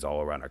communities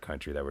all around our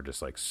country that were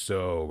just like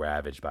so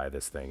ravaged by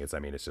this thing. It's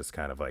just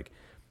kind of like,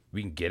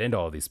 we can get into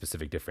all these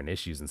specific different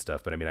issues and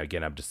stuff, but I mean,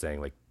 again, I'm just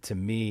saying, like, to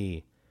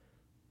me,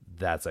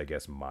 that's, I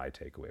guess, my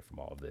takeaway from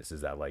all of this,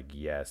 is that like,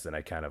 yes, and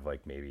I kind of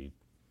like maybe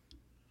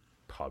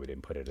probably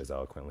didn't put it as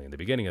eloquently in the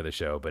beginning of the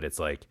show, but it's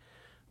like,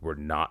 we're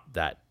not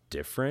that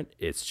different.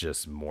 It's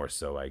just more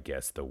so, I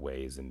guess, the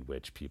ways in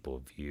which people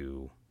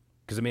view.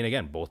 Because, I mean,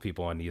 again, both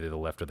people on either the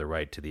left or the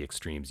right, to the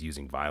extremes,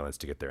 using violence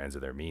to get their ends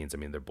of their means. I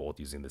mean, they're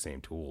both using the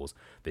same tools.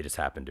 They just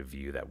happen to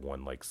view that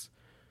one likes,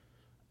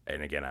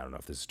 and again, I don't know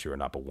if this is true or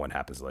not, but one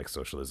happens to like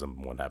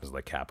socialism, one happens to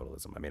like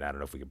capitalism. I mean, I don't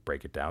know if we could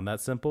break it down that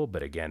simple,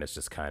 but again, it's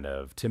just kind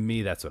of, to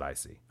me, that's what I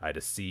see. I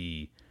just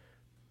see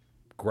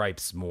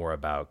gripes more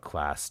about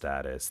class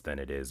status than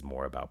it is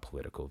more about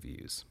political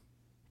views.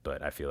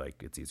 But I feel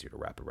like it's easier to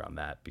wrap around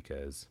that,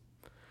 because,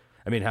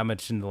 I mean, how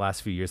much in the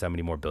last few years, how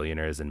many more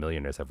billionaires and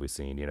millionaires have we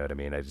seen? You know what I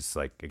mean? I just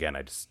like, again,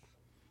 I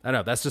don't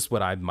know. That's just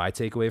what my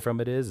takeaway from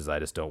it is I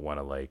just don't want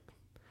to like,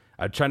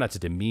 I try not to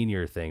demean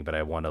your thing, but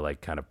I want to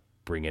like kind of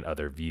bring in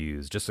other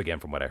views. Just again,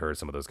 from what I heard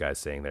some of those guys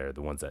saying there,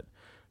 the ones that,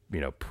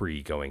 you know,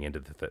 going into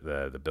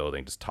the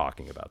building, just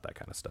talking about that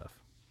kind of stuff.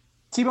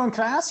 T-Bone,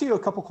 can I ask you a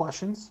couple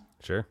questions?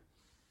 Sure.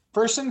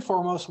 First and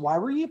foremost, why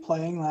were you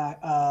playing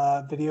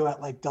that video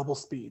at like double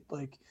speed?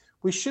 Like,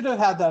 we should have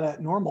had that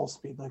at normal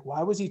speed. Like,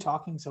 why was he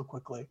talking so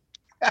quickly?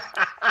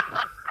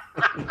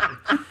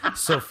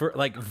 So for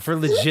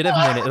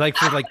legitimate, like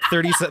for like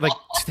 30, like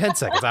 10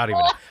 seconds. I don't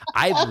even know.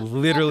 I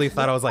literally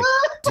thought, I was like,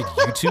 did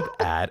YouTube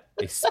add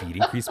a speed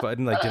increase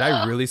button? Like, did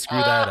I really screw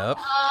that up?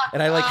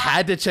 And I like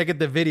had to check at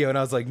the video, and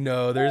I was like,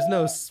 no, there's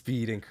no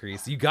speed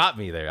increase. You got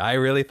me there. I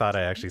really thought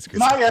I actually screwed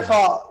Not your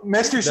fault.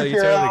 Mr. No, you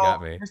Shapiro, totally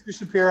got me. Mr.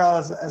 Shapiro,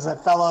 as a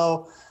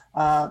fellow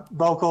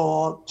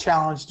vocal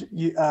challenged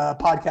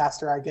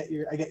podcaster, I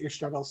get your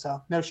struggles,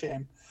 so no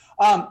shame.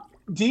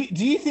 Do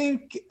you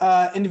think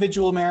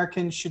individual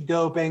Americans should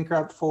go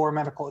bankrupt for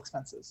medical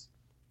expenses?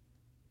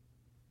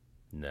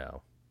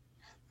 No.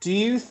 Do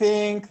you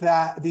think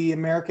that the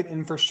American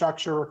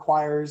infrastructure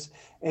requires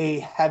a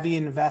heavy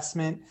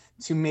investment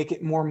to make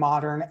it more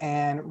modern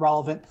and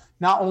relevant,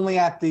 not only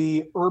at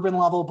the urban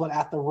level, but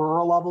at the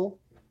rural level?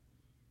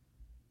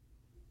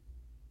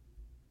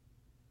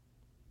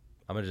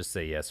 I'm going to just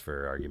say yes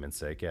for argument's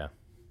sake, yeah.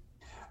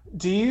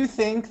 Do you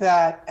think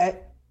that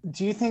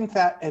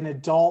an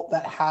adult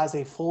that has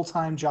a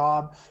full-time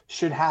job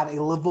should have a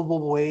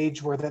livable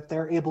wage where that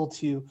they're able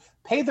to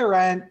pay their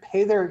rent,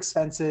 pay their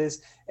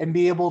expenses, and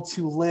be able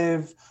to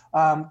live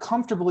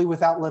comfortably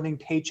without living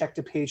paycheck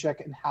to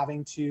paycheck and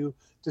having to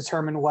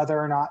determine whether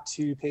or not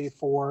to pay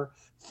for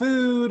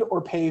food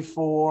or pay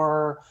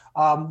for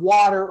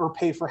water or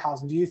pay for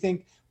housing? Do you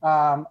think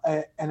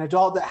an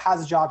adult that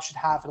has a job should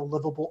have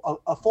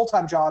a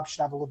full-time job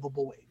should have a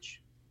livable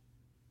wage?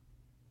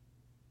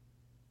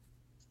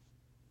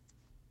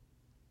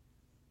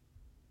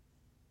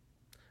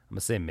 I'm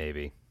gonna say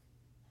maybe.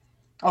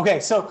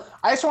 Okay, so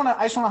I just want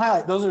to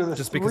highlight those are the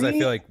just because I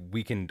feel like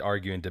we can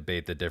argue and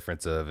debate the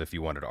difference of if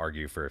you wanted to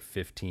argue for a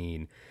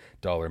 $15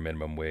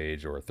 minimum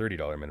wage or a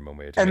 $30 minimum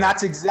wage. And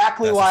that's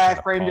exactly why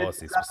I framed it.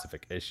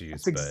 Policy-specific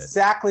issues. That's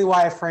exactly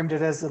why I framed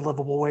it as a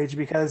livable wage,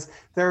 because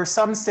there are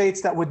some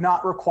states that would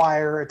not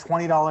require a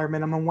 $20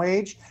 minimum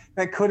wage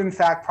that could, in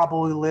fact,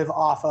 probably live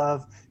off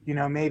of,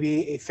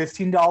 maybe a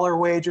 $15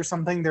 wage or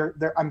something.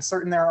 I'm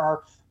certain there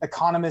are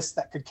economists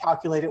that could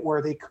calculate it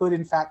where they could,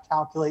 in fact,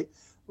 calculate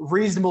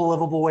reasonable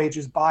livable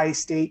wages by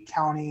state,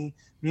 county,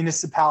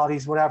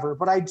 municipalities, whatever.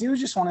 But I do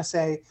just want to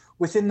say,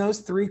 within those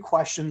three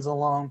questions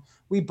alone,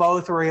 we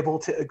both were able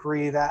to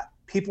agree that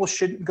people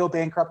shouldn't go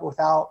bankrupt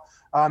without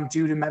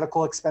due to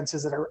medical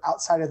expenses that are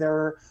outside of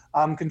their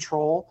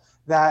control,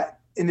 that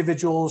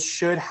individuals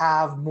should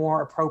have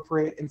more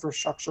appropriate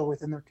infrastructure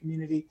within their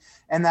community,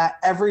 and that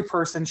every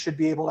person should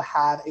be able to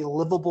have a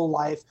livable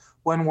life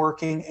when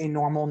working a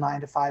normal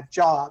 9-to-5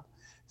 job.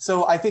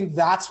 So I think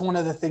that's one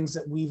of the things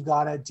that we've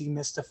got to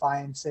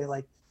demystify and say,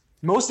 like,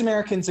 most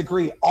Americans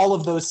agree all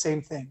of those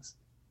same things.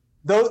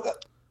 Though,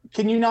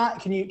 can you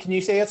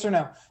say yes or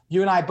no?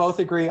 You and I both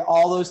agree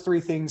all those three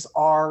things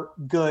are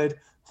good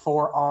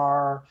for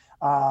our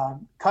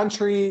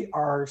country,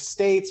 our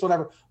states,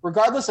 whatever.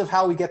 Regardless of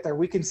how we get there,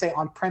 we can say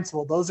on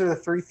principle, those are the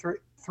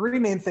three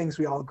main things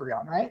we all agree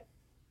on, right?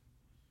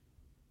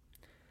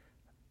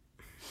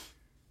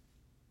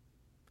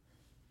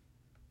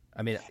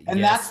 I mean, and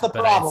yes, that's the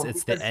but problem.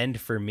 It's the end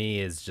for me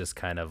is just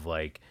kind of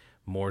like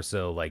more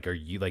so like, are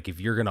you like,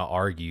 if you're going to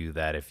argue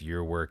that if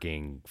you're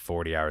working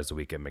 40 hours a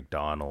week at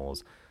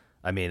McDonald's,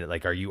 I mean,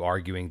 like, are you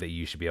arguing that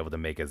you should be able to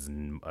make as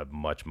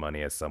much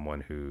money as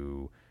someone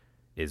who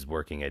is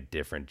working a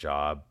different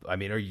job? I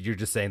mean, you're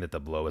just saying that the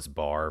lowest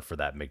bar for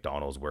that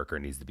McDonald's worker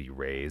needs to be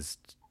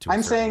raised to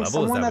a certain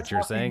level? Is that what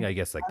you're saying? I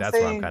guess like that's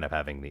where I'm kind of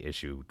having the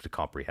issue to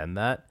comprehend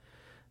that,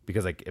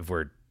 because like if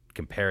we're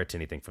compare it to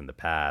anything from the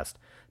past,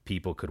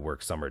 people could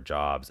work summer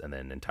jobs and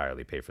then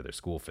entirely pay for their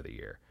school for the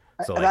year.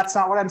 So like, that's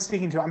not what I'm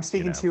speaking to. I'm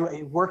speaking to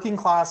a working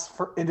class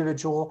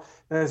individual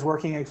that is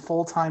working a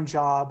full-time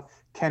job,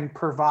 can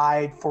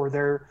provide for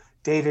their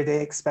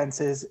day-to-day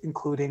expenses,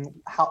 including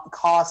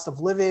cost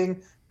of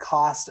living,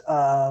 cost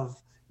of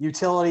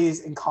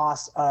utilities, and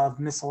cost of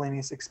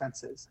miscellaneous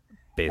expenses.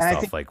 Based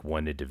off like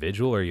one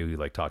individual, or are you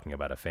like talking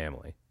about a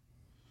family?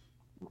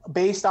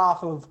 Based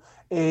off of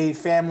a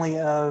family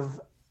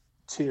of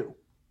two.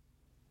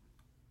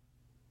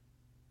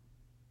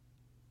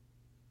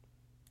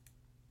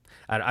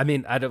 I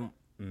mean, I don't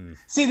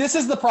see. This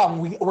is the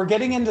problem. We're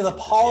getting into the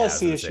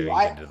policy issue.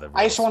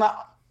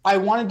 I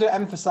wanted to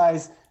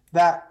emphasize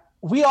that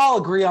we all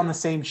agree on the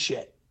same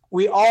shit.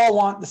 We all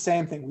want the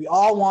same thing. We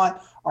all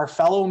want our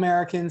fellow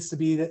Americans to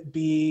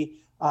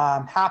be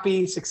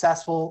happy,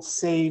 successful,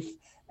 safe,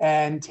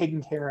 and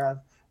taken care of.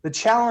 The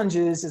challenge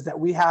is that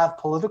we have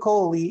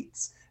political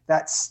elites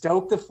that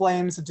stoke the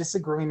flames of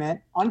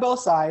disagreement on both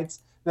sides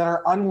that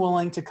are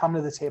unwilling to come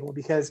to the table.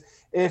 Because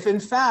if in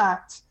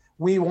fact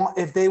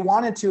if they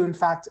wanted to in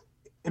fact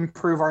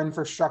improve our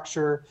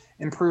infrastructure,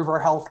 improve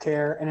our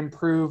healthcare, and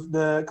improve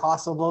the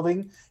cost of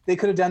living, they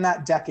could have done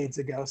that decades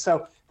ago.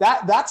 So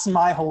that's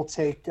my whole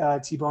take,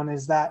 T-Bone,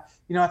 is that,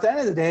 at the end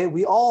of the day,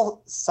 we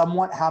all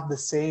somewhat have the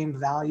same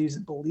values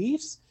and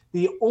beliefs.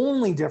 The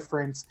only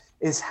difference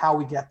is how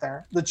we get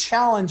there. The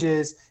challenge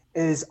is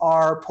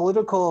our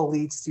political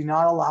elites do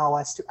not allow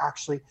us to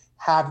actually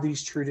have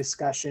these true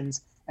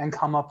discussions and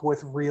come up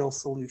with real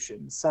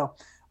solutions. So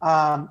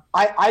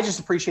I just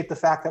appreciate the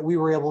fact that we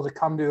were able to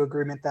come to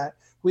agreement that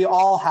we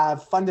all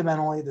have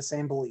fundamentally the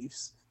same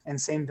beliefs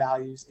and same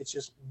values. It's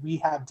just we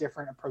have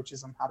different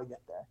approaches on how to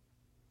get there.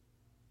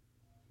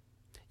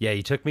 Yeah,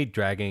 you took me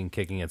dragging,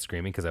 kicking, and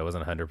screaming because I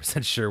wasn't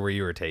 100% sure where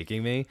you were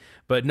taking me.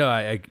 But no,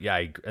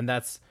 and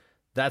that's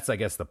I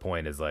guess the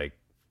point is like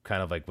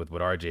kind of like with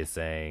what RJ is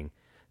saying,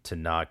 to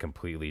not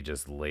completely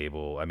just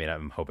label. I mean,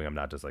 I'm hoping I'm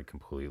not just like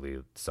completely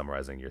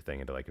summarizing your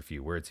thing into like a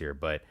few words here,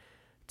 but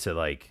to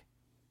like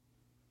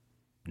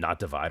not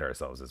divide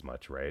ourselves as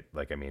much, right?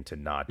 Like, I mean, to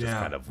not just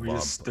kind of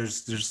lump.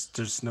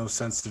 There's no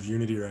sense of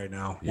unity right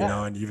now, you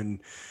know, and even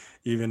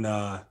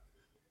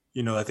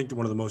you know, I think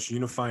one of the most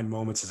unifying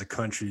moments as a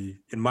country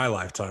in my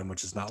lifetime,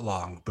 which is not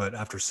long, but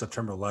after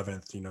September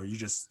 11th, you know,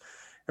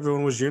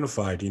 everyone was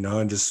unified, you know,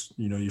 and just,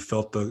 you know, you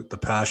felt the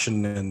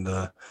passion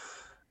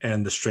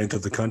and the strength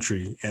of the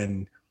country.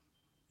 And,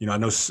 you know, I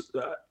know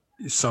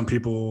some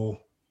people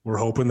were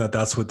hoping that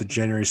that's what the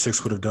January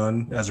 6th would have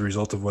done as a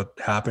result of what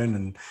happened.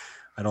 And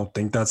I don't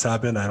think that's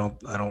happened. I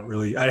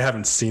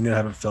haven't seen it. I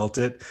haven't felt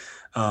it.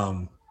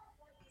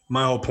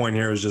 My whole point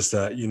here is just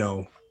that, you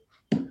know,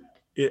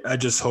 I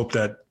just hope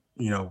that,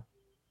 you know,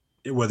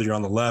 whether you're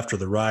on the left or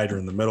the right or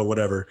in the middle,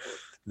 whatever,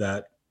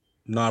 that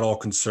not all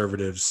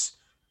conservatives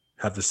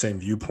have the same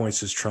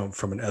viewpoints as Trump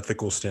from an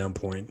ethical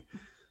standpoint,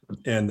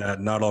 and that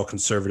not all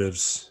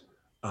conservatives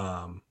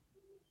are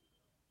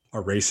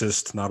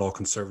racist. Not all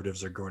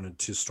conservatives are going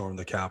to storm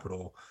the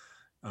Capitol.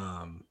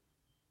 And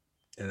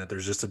that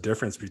there's just a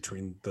difference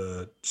between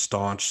the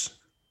staunch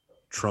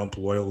Trump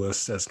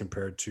loyalists as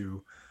compared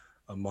to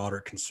a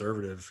moderate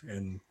conservative.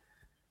 And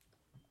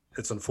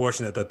it's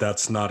unfortunate that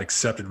that's not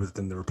accepted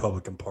within the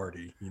Republican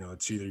Party. You know,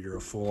 it's either you're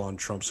a full-on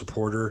Trump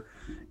supporter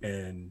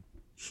and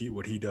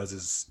what he does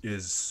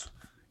is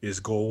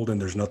gold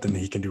and there's nothing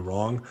he can do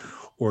wrong,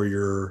 or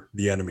you're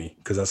the enemy,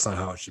 because that's not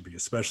how it should be,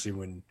 especially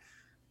when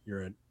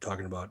you're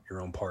talking about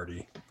your own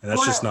party. And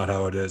that's just not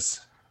how it is.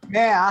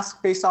 May I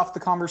ask, based off the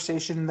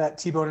conversation that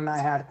T-Bone and I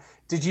had,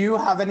 did you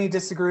have any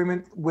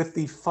disagreement with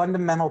the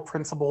fundamental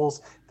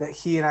principles that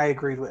he and I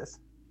agreed with?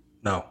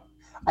 No.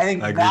 I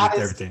think I agree with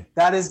everything.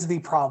 That is the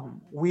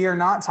problem. We are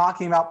not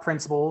talking about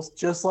principles,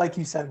 just like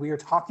you said. We are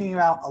talking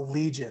about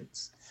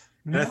allegiance.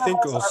 And I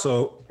think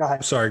also, go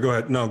ahead. Sorry, go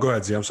ahead. No, go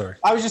ahead, Z. I'm sorry.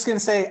 I was just going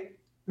to say,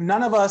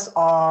 none of us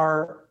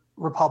are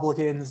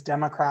Republicans,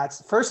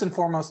 Democrats. First and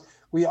foremost,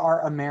 we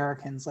are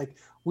Americans. Like,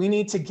 we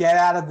need to get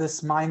out of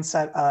this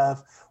mindset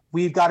of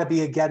we've got to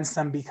be against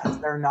them because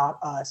they're not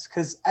us.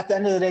 Because at the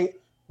end of the day,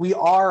 we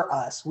are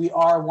us. We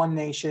are one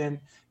nation.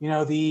 You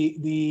know,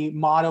 the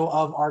motto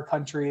of our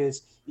country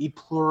is e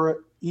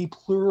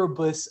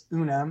pluribus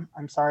unum.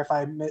 I'm sorry if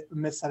I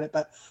missaid it,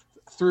 but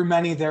through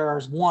many there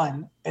is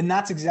one. And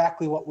that's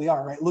exactly what we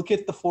are, right? Look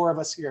at the four of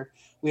us here.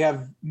 We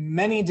have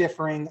many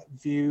differing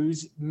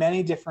views,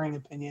 many differing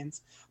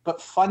opinions,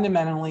 but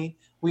fundamentally,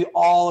 we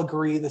all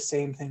agree the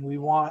same thing. We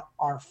want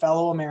our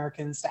fellow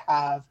Americans to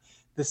have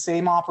the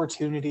same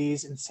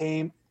opportunities and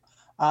same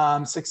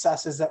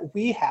successes that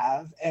we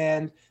have,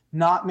 and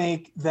not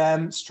make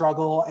them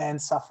struggle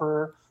and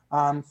suffer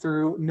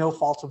through no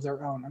fault of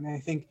their own. I mean, I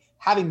think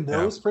having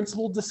those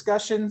principled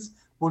discussions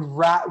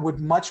would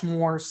much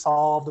more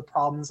solve the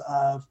problems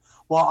of,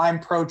 well, I'm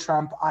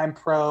pro-Trump, I'm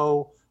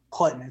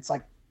pro-Clinton. It's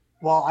like,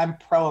 well, I'm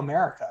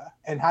pro-America.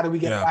 And how do we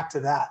get back to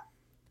that?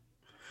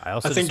 I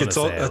think it's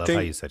all. I love how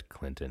you said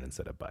Clinton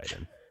instead of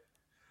Biden.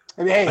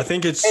 Hey, I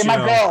think it's my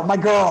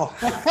girl.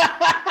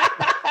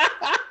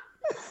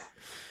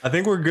 I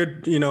think we're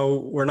good. You know,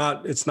 we're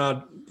not. It's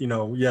not. You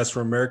know, yes,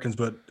 we're Americans,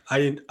 but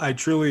I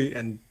truly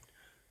and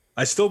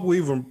I still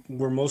believe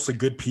we're mostly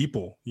good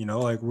people. You know,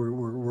 like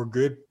we're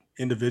good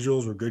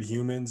individuals. We're good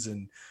humans,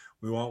 and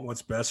we want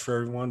what's best for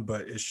everyone.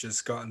 But it's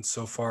just gotten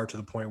so far to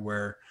the point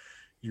where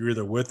you're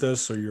either with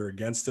us or you're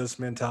against us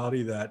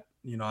mentality that,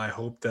 you know,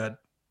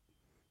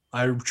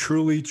 I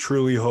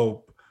truly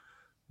hope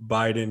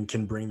Biden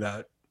can bring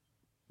that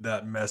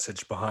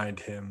message behind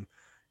him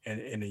and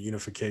in a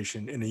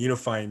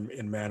unifying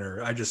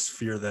manner. I just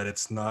fear that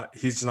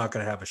he's not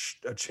going to have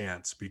a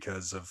chance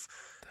because of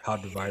how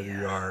divided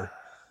we are.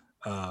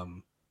 I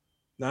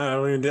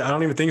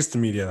don't even think it's the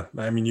media.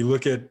 I mean, you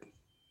look at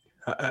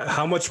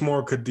how much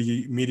more could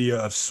the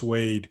media have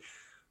swayed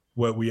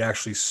what we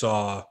actually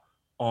saw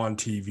on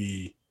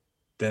TV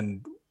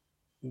than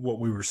what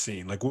we were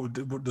seeing. Like,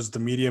 what does the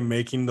media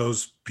making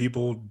those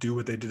people do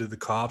what they did to the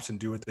cops and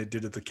do what they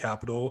did at the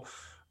Capitol?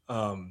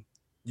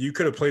 You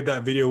could have played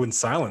that video in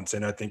silence,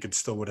 and I think it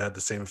still would have had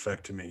the same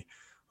effect to me.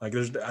 Like,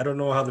 I don't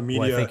know how the media.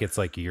 Well, I think it's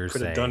like you're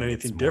could saying have done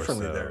anything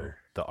differently so there.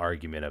 The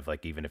argument of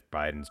like, even if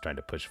Biden's trying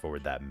to push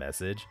forward that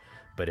message,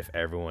 but if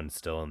everyone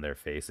still in their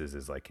faces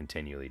is like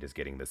continually just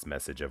getting this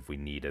message of we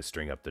need to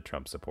string up the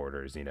Trump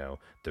supporters, you know,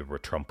 the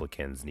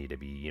Trumplicans need to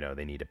be, you know,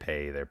 they need to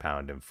pay their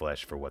pound in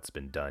flesh for what's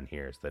been done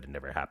here so that it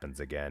never happens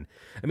again.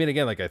 I mean,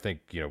 again, like, I think,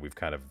 you know,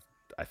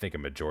 I think a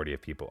majority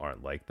of people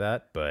aren't like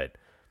that, but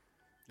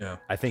yeah,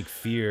 I think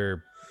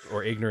fear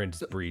or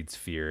ignorance breeds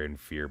fear and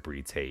fear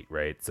breeds hate,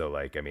 right? So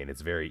like, I mean,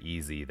 it's very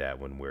easy that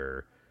when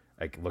we're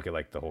like, look at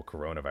like the whole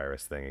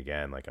coronavirus thing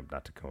again, like, I'm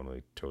not to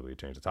totally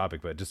change the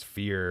topic, but just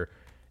fear,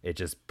 it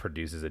just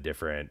produces a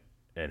different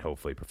and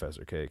hopefully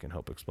Professor K can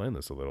help explain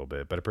this a little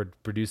bit, but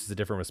it produces a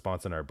different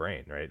response in our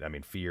brain, right? I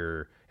mean,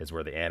 fear is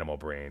where the animal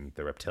brain,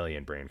 the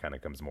reptilian brain, kind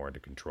of comes more into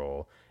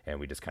control, and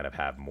we just kind of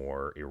have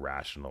more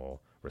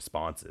irrational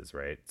responses,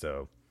 right?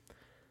 So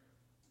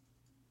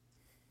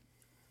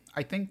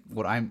I think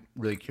what I'm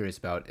really curious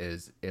about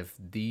is if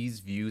these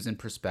views and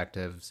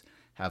perspectives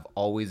have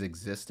always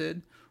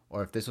existed,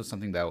 or if this was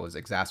something that was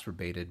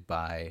exacerbated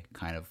by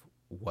kind of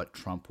what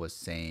Trump was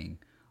saying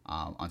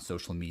on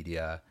social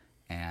media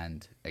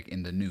and like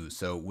in the news.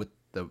 So with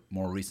the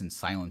more recent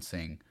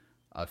silencing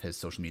of his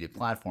social media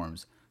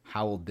platforms,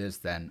 how will this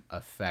then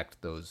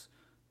affect those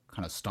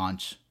kind of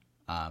staunch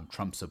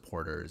Trump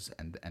supporters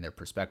and their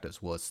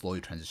perspectives? Will it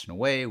slowly transition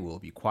away? Will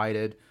it be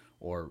quieted?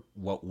 Or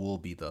what will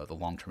be the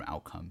long-term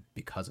outcome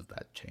because of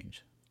that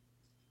change?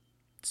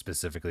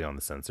 Specifically on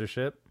the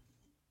censorship?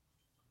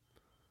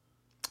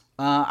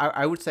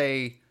 I would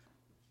say,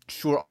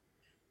 sure,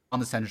 on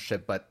the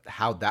censorship, but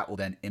how that will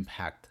then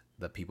impact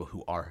the people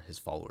who are his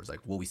followers.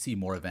 Like, will we see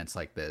more events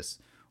like this,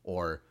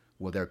 or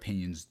will their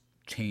opinions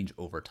change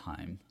over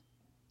time?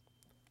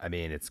 I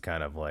mean, it's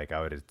kind of like,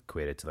 I would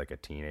equate it to like a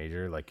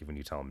teenager. Like, when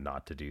you tell them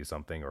not to do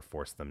something or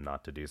force them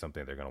not to do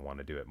something, they're going to want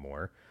to do it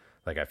more.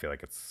 Like, I feel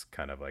like it's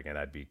kind of like, and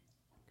I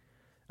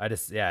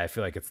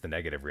feel like it's the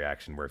negative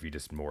reaction where if you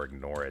just more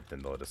ignore it, then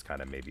they'll just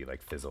kind of maybe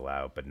like fizzle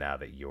out. But now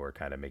that you're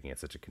kind of making it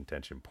such a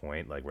contention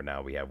point, like where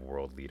now we have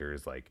world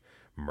leaders like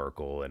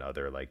Merkel and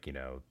other like, you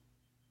know,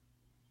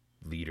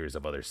 leaders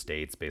of other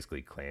states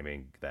basically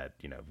claiming that,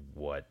 you know,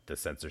 what the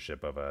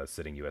censorship of a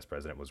sitting U.S.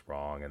 president was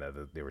wrong and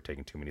that they were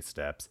taking too many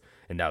steps.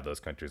 And now those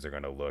countries are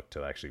going to look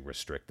to actually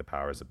restrict the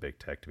powers of big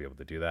tech to be able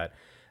to do that.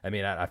 I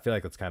mean, I feel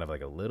like it's kind of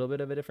like a little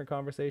bit of a different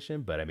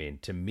conversation, but I mean,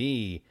 to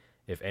me,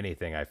 if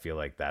anything, I feel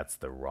like that's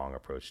the wrong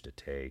approach to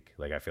take.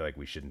 Like, I feel like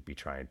we shouldn't be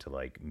trying to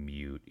like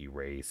mute,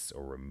 erase,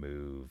 or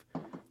remove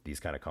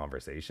these kind of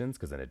conversations,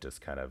 because then it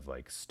just kind of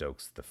like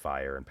stokes the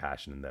fire and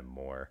passion in them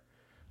more.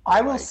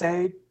 I will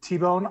say,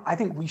 T-Bone, I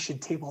think we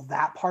should table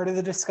that part of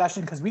the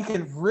discussion because we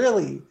can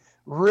really,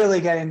 really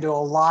get into a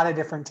lot of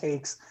different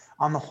takes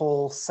on the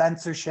whole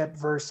censorship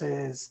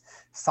versus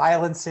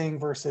silencing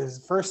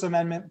versus First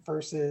Amendment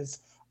versus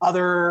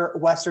other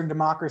Western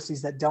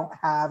democracies that don't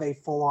have a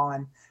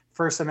full-on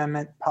First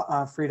Amendment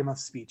freedom of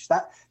speech.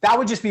 That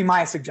would just be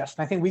my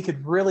suggestion. I think we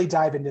could really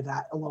dive into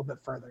that a little bit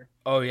further.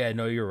 Oh, yeah,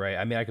 no, you're right.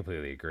 I mean, I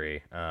completely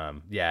agree.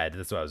 Yeah,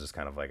 that's why I was just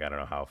kind of like, I don't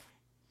know how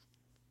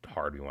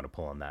hard we want to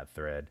pull on that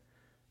thread.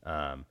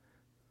 I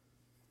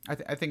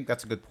think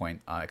that's a good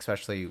point,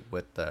 especially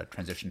with the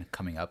transition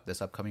coming up this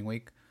upcoming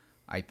week.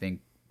 I think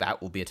that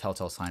will be a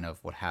telltale sign of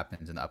what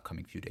happens in the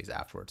upcoming few days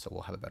afterwards. So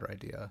we'll have a better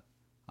idea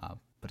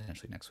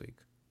potentially next week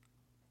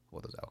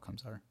what those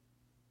outcomes are.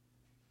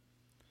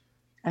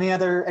 Any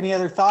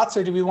other thoughts,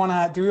 or do we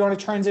want to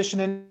transition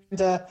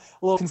into a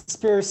little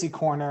conspiracy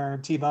corner,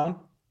 T-Bone?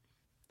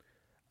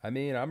 I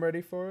mean, I'm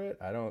ready for it.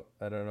 I don't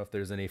know if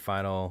there's any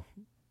final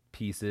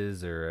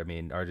pieces, or I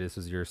mean, RJ, this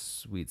was your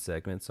sweet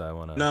segment, so I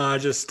want to. No, I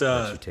just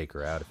let you take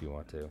her out if you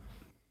want to.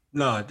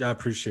 No, I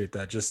appreciate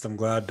that. Just I'm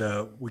glad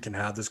we can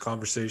have this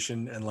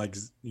conversation, and like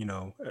you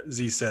know,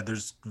 Z said,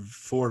 there's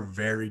 4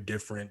 very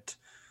different,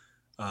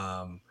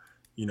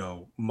 you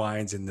know,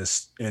 minds in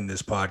this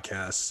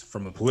podcast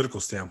from a political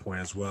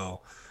standpoint as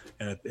well,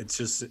 and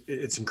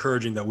it's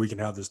encouraging that we can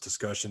have this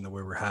discussion the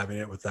way we're having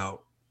it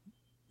without,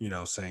 you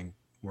know, saying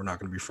we're not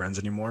going to be friends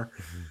anymore.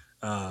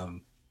 Mm-hmm.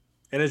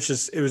 And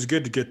it was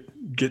good to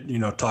get you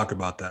know, talk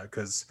about that,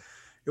 because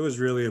it was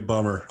really a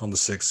bummer on the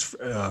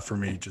 6th for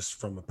me, just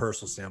from a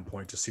personal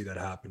standpoint, to see that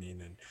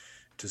happening and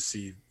to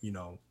see, you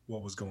know,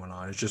 what was going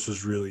on. It just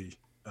was really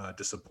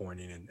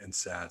disappointing and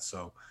sad.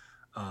 So,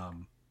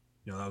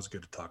 you know, that was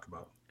good to talk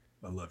about.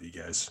 I love you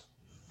guys.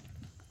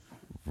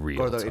 Real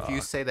Gordo, talk. if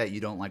you say that you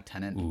don't like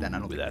Tenet, then I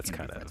don't think that's we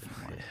can kind be of. friends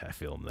anymore. Yeah, I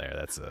feel him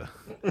there.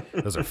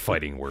 Those are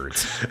fighting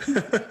words.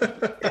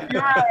 If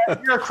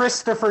you're a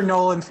Christopher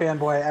Nolan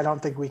fanboy, I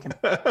don't think we can.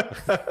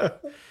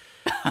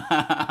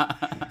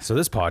 So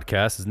this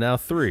podcast is now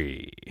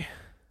 3.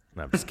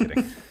 No, I'm just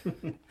kidding.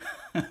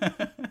 There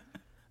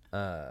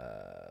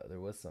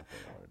was something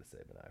I wanted to say,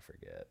 but I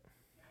forget.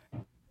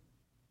 I'm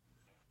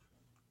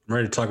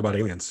ready to talk about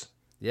aliens.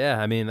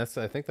 Yeah, I mean, I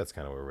think that's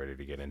kind of what we're ready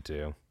to get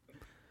into.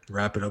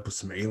 Wrap it up with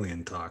some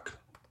alien talk.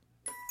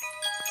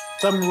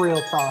 Some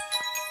real talk.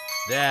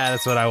 Yeah,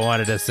 that's what I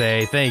wanted to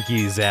say. Thank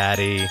you,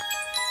 Zaddy.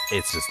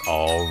 It's just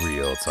all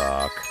real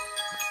talk.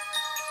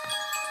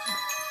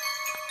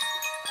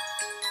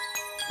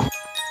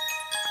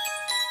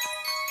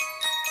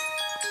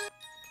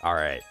 All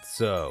right,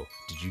 so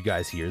did you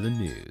guys hear the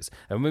news?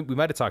 And we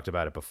might have talked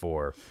about it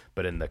before,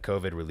 but in the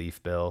COVID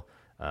relief bill,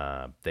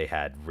 they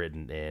had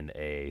written in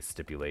a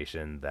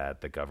stipulation that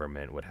the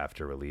government would have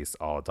to release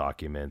all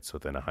documents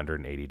within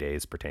 180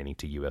 days pertaining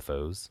to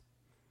UFOs.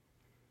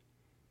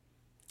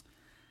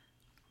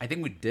 I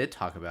think we did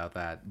talk about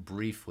that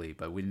briefly,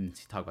 but we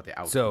didn't talk about the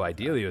outcome. So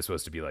ideally, it was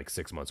supposed to be like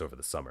 6 months over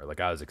the summer. Like,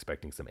 I was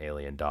expecting some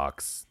alien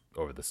docs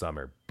over the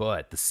summer,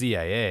 but the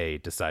CIA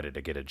decided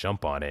to get a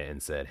jump on it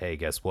and said, hey,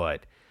 guess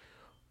what?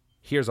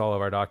 here's all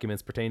of our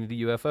documents pertaining to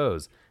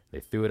UFOs. They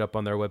threw it up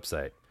on their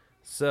website.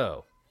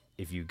 So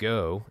if you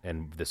go,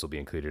 and this will be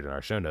included in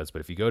our show notes,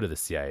 but if you go to the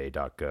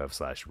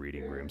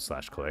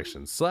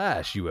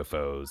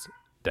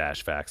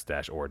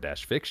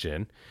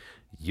cia.gov/readingroom/collections/UFOs-facts-or-fiction,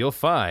 you'll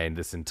find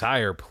this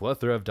entire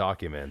plethora of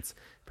documents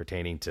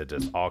pertaining to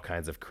just all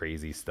kinds of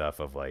crazy stuff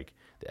of like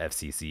the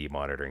FCC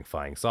monitoring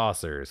flying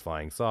saucers,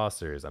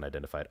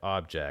 unidentified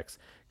objects.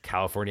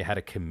 California had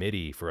a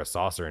committee for a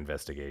saucer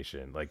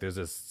investigation. Like there's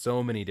just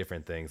so many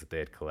different things that they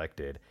had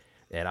collected.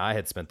 And I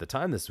had spent the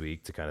time this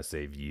week to kind of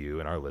save you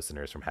and our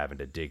listeners from having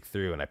to dig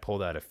through. And I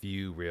pulled out a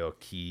few real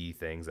key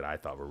things that I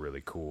thought were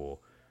really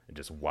cool and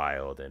just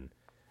wild. And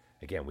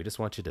again, we just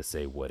want you to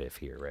say what if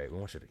here, right? We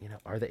want you to,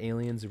 are the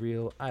aliens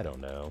real? I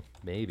don't know.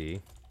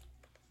 Maybe.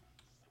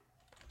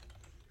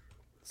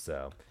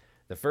 So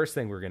the first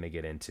thing we're going to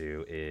get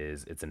into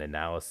is it's an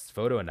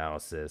photo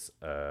analysis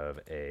of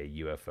a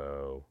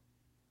UFO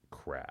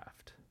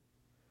craft.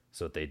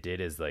 So what they did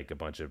is like a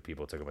bunch of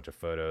people took a bunch of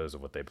photos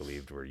of what they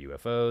believed were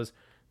UFOs.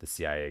 The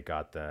CIA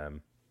got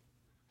them.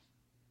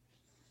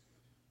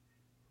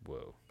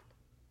 Whoa.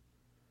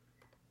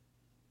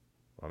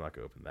 Well, I'm not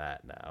going to open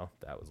that now.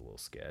 That was a little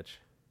sketch.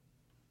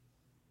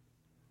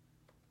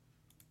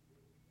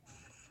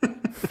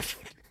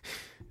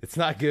 It's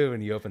not good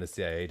when you open a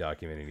CIA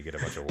document and you get a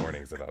bunch of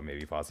warnings about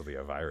maybe possibly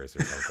a virus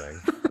or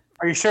something.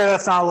 Are you sure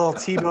that's not a little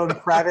T-Bone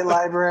private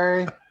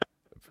library?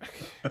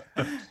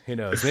 Who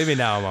knows? Maybe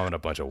now I'm on a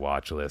bunch of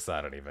watch lists.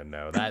 I don't even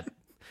know. That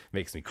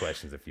makes me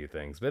question a few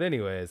things. But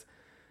anyways,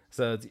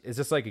 so it's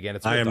just like, again,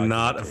 it's. I am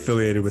not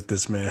affiliated with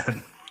this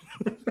man.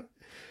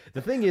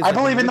 The thing is, I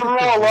believe in the rule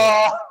of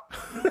law.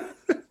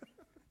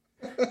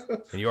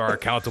 And you are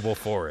accountable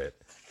for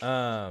it.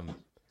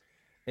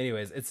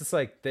 Anyways, it's just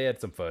like they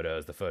had some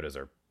photos. The photos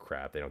are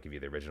crap. They don't give you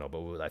the original.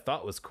 But what I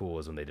thought was cool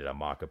is when they did a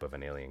mock-up of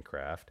an alien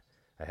craft.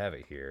 I have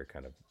it here,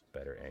 kind of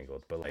better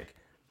angled. But like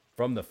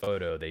from the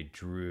photo, they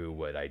drew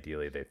what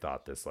ideally they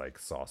thought this like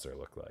saucer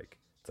looked like.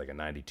 It's like a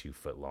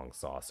 92-foot long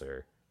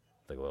saucer,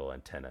 with like a little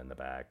antenna in the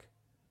back.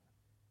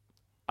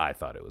 I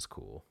thought it was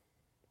cool.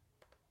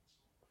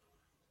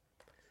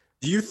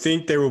 Do you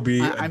think there will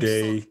be a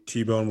day,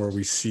 T-Bone, where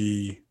we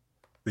see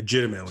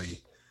legitimately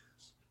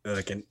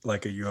like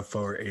a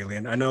UFO or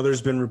alien? I know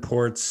there's been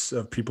reports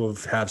of people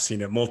have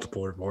seen it,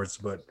 multiple reports,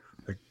 but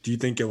like, do you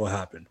think it will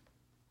happen?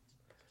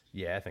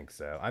 Yeah, I think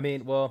so. I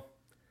mean, well,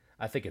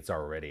 I think it's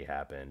already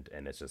happened,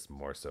 and it's just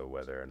more so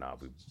whether or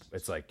not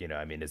it's like,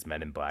 is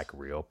Men in Black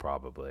real?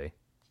 Probably.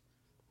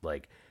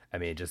 Like, I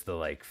mean, just the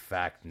like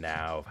fact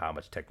now of how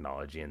much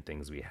technology and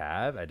things we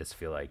have, I just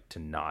feel like to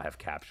not have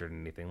captured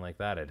anything like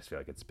that, I just feel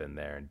like it's been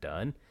there and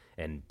done,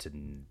 and to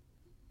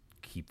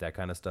keep that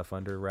kind of stuff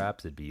under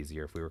wraps, it'd be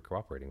easier if we were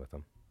cooperating with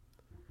them.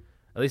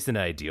 At least in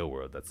an ideal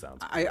world, that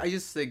sounds cool. I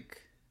just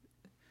think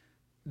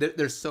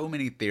there's so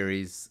many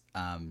theories,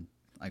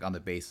 like on the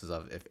basis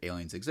of if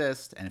aliens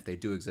exist, and if they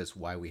do exist,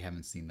 why we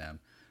haven't seen them.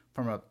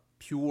 From a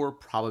pure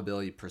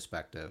probability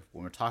perspective,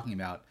 when we're talking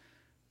about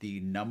the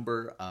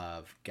number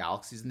of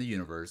galaxies in the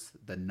universe,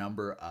 the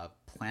number of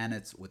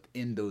planets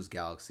within those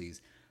galaxies,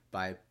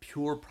 by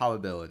pure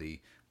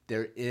probability,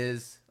 there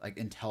is like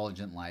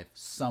intelligent life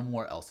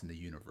somewhere else in the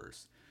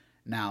universe.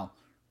 Now,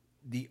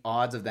 the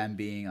odds of them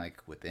being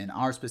like within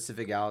our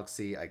specific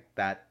galaxy, like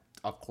that,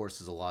 of course,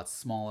 is a lot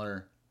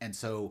smaller. And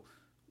so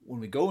when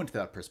we go into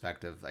that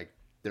perspective, like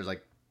there's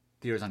like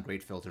theories on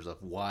great filters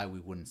of why we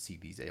wouldn't see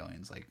these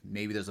aliens. Like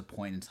maybe there's a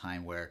point in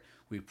time where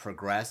we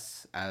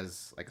progress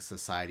as like a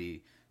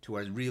society to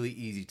where it's really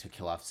easy to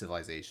kill off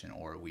civilization,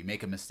 or we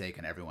make a mistake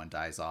and everyone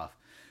dies off.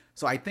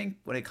 So I think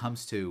when it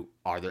comes to,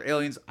 are there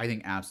aliens? I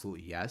think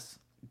absolutely yes.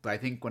 But I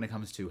think when it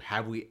comes to,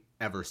 have we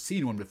ever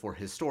seen one before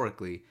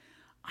historically,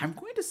 I'm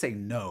going to say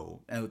no.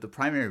 And the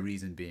primary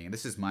reason being, and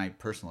this is my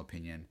personal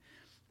opinion,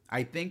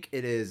 I think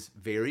it is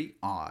very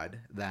odd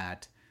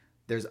that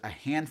there's a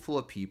handful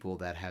of people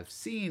that have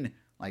seen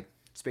like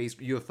space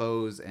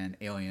UFOs and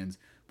aliens,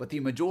 but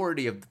the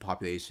majority of the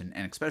population,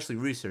 and especially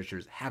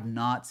researchers, have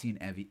not seen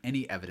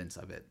any evidence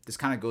of it. This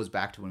kind of goes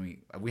back to when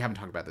we haven't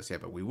talked about this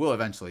yet, but we will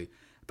eventually,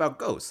 about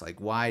ghosts.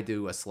 Like, why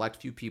do a select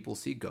few people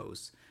see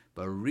ghosts,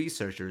 but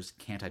researchers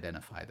can't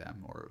identify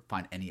them or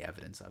find any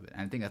evidence of it?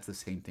 And I think that's the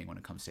same thing when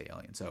it comes to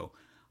aliens. So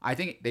I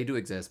think they do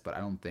exist, but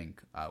I don't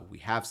think we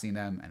have seen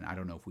them, and I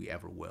don't know if we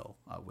ever will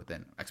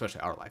within,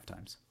 especially our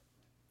lifetimes.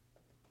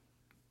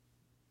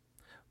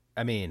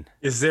 I mean,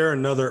 is there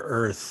another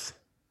Earth?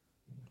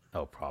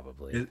 Oh,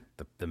 probably.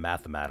 The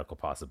mathematical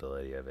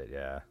possibility of it,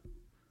 yeah.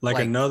 Like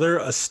another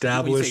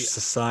established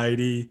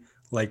society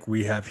like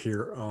we have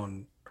here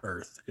on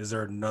Earth. Is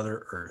there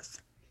another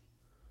Earth?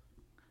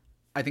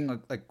 I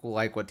think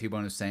like what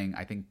T-Bone is saying,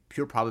 I think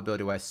pure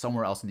probability-wise,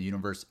 somewhere else in the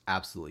universe,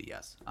 absolutely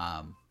yes.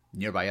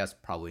 Nearby us,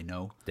 probably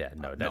no. Yeah,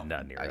 no,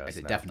 not near us. I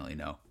said definitely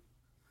no.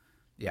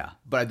 Yeah,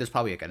 but there's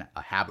probably like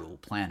a habitable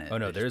planet. Oh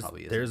no,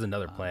 there's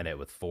another planet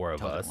with four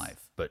of us,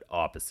 but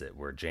opposite,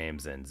 where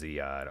James and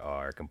Ziad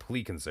are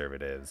complete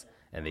conservatives,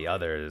 and the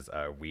others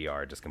we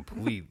are just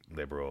complete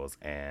liberals,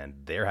 and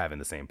they're having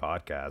the same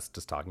podcast,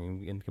 just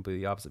talking in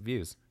completely opposite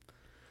views.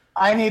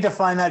 I need to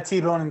find that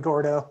T-Bone and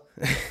Gordo.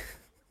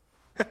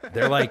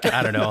 They're like,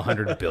 I don't know,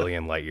 100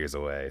 billion light years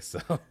away. So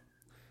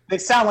They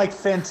sound like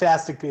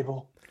fantastic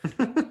people.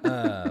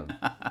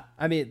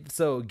 I mean,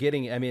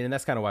 and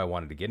that's kind of why I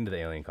wanted to get into the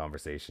alien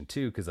conversation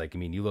too, because like, I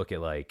mean, you look at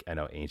like, I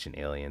know Ancient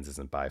Aliens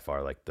isn't by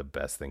far like the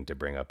best thing to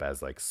bring up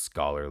as like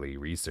scholarly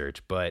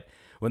research, but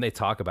when they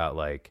talk about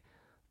like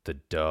the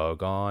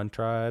Dogo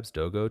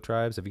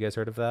tribes, have you guys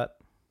heard of that?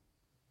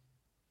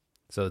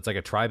 So it's like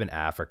a tribe in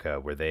Africa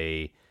where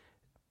they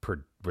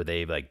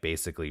like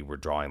basically were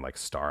drawing like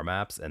star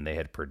maps, and they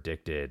had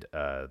predicted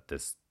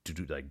this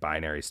like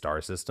binary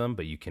star system,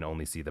 but you can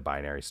only see the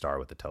binary star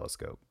with a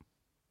telescope,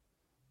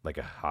 like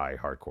a high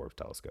hardcore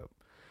telescope.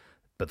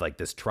 But like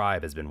this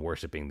tribe has been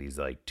worshiping these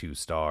like two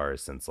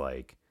stars since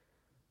like,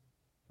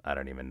 I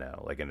don't even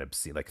know, like an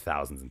obscene, like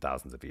thousands and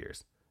thousands of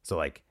years. So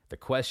like the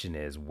question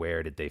is,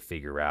 where did they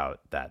figure out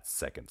that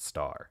second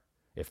star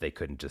if they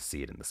couldn't just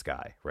see it in the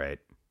sky, right?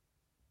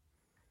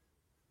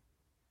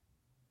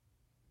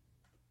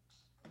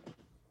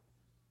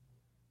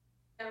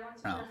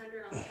 No.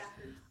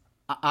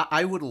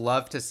 I would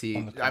love to see.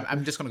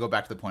 I'm just going to go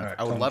back to the point.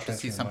 I would love to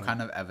see some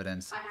kind of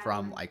evidence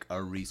from like a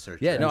researcher.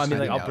 Yeah, no, I mean,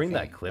 like, I'll bring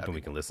that clip and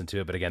we can listen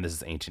to it. But again, this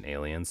is Ancient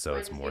Aliens, so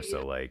it's more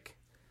so like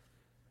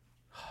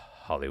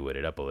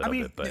Hollywooded up a little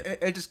bit. But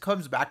it just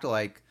comes back to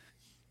like,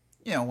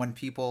 you know, when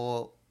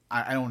people,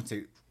 I don't want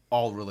to say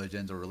all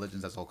religions or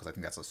religions as a whole, because I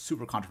think that's a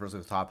super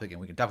controversial topic, and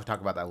we can definitely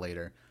talk about that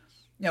later.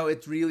 You know,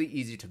 it's really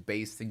easy to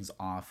base things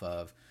off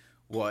of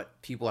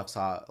what people have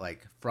saw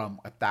like from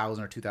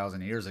 1,000 or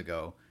 2,000 years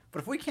ago.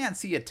 But if we can't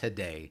see it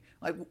today,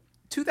 like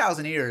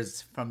 2,000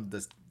 years from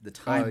the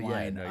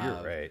timeline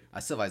of right.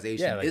 a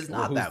civilization is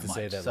not that much.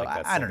 Say that, so like,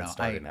 that I don't know.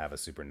 Star didn't have a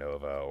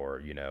supernova, or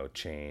you know,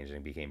 changed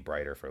and became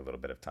brighter for a little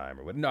bit of time,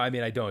 or what? No, I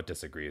mean, I don't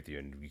disagree with you,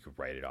 and you could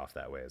write it off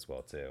that way as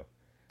well too.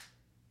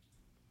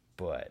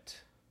 But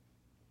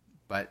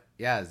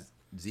yeah,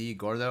 Z,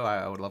 Gordo,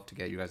 I would love to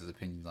get you guys'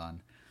 opinions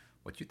on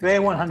what you think. They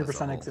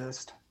 100%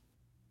 exist.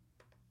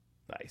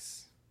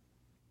 Nice.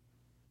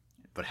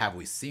 But have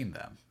we seen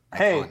them?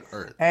 On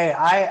Earth? Hey,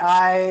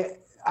 I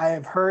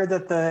have heard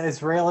that the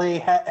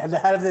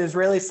head of the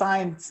Israeli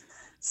science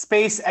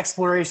space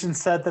exploration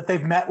said that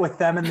they've met with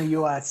them in the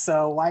U.S.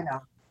 So why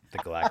not? The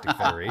Galactic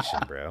Federation,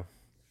 bro.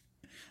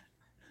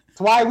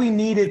 That's why we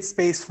needed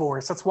Space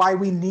Force.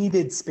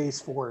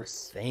 Space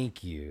Force.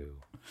 Thank you.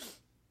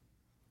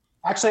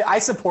 Actually, I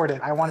support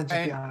it. I wanted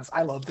to be honest.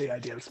 I love the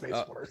idea of Space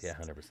Force. Yeah,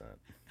 100%.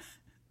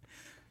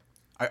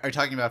 Are you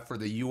talking about for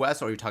the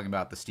U.S. or are you talking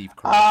about the Steve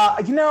Kerr?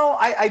 You know,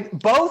 I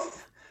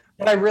both.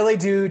 But I really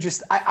do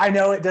I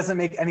know it doesn't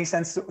make any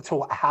sense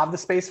to have the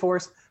Space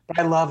Force, but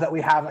I love that we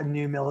have a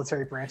new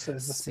military branch that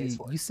is the Space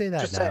Force. You say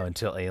that now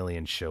until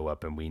aliens show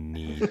up and we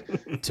need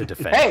to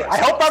defend Hey, I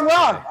hope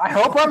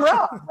I'm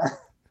wrong.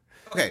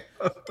 Okay.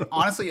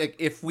 Honestly, like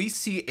if we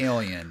see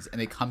aliens and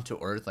they come to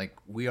Earth, like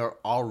we are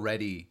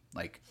already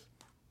like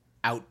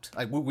out.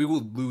 Like we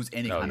will lose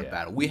any kind of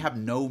battle. We have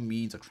no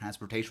means of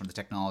transportation or the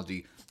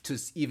technology to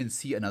even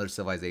see another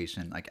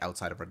civilization like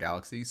outside of our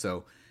galaxy.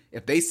 So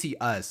if they see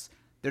us,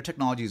 their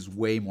technology is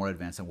way more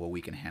advanced than what we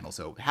can handle.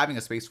 So having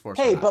a Space Force,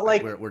 but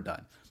like we're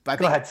done. But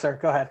go ahead, sir.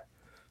 Go ahead.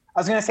 I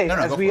was gonna say,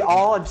 as we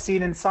all have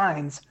seen in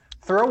signs,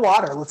 throw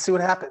water. Let's see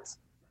what happens.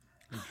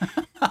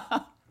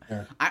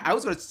 I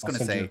was just going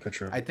to say,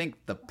 I think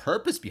the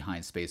purpose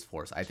behind Space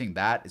Force, I think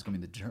that is going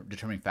to be the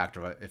determining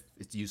factor of if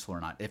it's useful or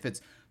not. If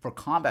it's for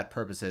combat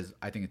purposes,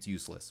 I think it's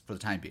useless for the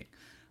time being.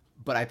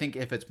 But I think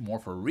if it's more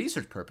for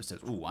research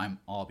purposes, I'm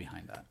all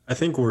behind that. I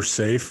think we're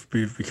safe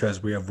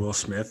because we have Will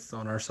Smith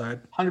on our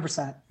side.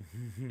 100%.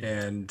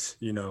 And,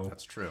 you know,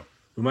 that's true.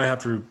 We might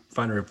have to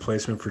find a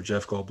replacement for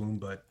Jeff Goldblum,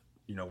 but,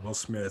 you know, Will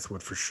Smith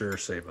would for sure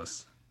save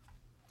us.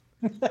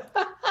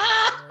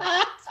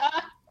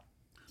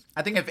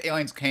 I think if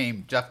aliens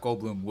came, Jeff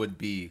Goldblum would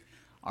be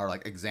our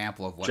like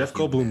example of what Jeff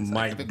Goldblum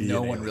might think be.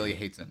 No one really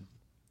hates him.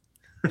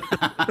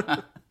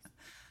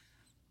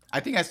 I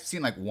think I've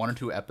seen like 1 or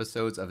 2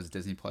 episodes of his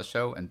Disney Plus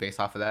show, and based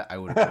off of that, I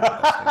would.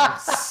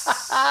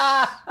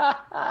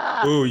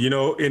 Ooh, you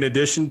know, in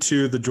addition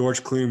to the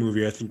George Clooney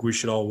movie, I think we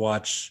should all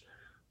watch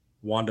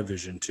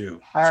WandaVision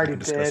too. I already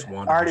did.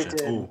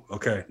 Ooh,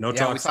 okay. No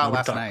talks. We saw it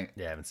last night.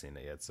 Yeah, I haven't seen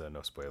it yet, so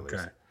no spoilers.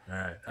 Okay. All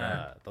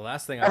right. The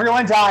last thing.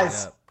 Everyone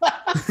dies.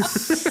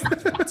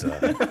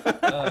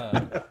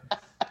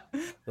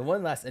 The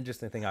one last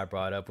interesting thing I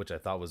brought up, which I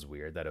thought was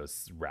weird, that it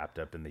was wrapped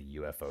up in the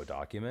UFO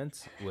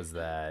document, was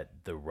that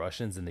the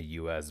Russians and the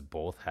U.S.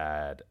 both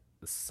had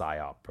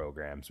PSYOP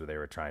programs where they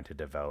were trying to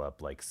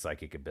develop like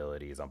psychic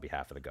abilities on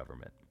behalf of the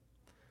government.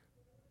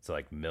 So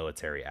like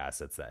military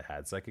assets that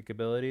had psychic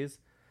abilities,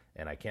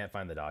 and I can't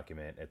find the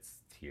document.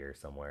 It's here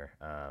somewhere.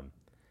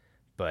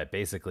 But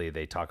basically,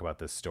 they talk about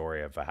this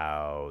story of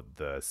how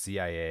the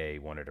CIA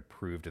wanted to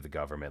prove to the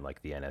government,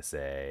 like the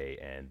NSA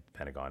and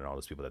Pentagon and all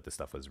those people, that this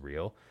stuff was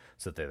real.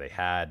 So that they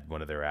had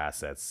one of their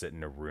assets sit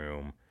in a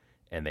room,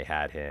 and they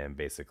had him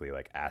basically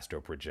like astro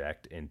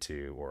project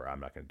into, or I'm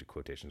not going to do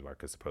quotations mark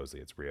because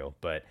supposedly it's real,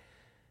 but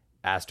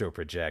astro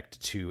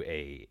project to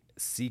a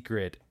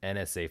secret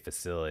NSA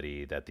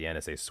facility that the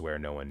NSA swear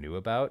no one knew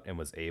about, and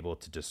was able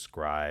to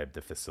describe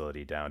the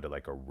facility down to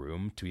like a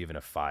room to even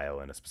a file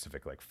in a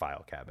specific like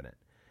file cabinet.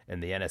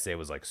 And the NSA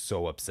was like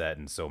so upset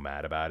and so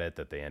mad about it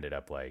that they ended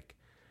up like,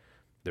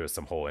 there was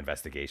some whole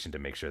investigation to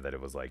make sure that it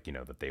was like, you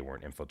know, that they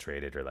weren't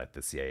infiltrated or that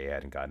the CIA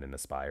hadn't gotten in a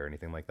spy or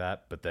anything like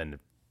that. But then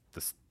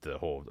the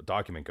whole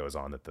document goes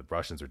on that the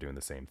Russians are doing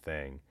the same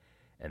thing,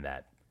 and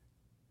that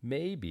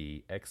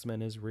maybe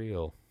X-Men is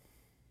real.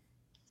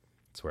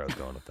 That's where I was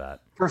going with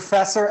that.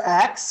 Professor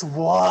X?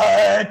 What?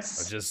 I'm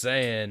just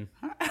saying.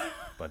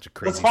 Bunch of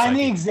crazy. Let's find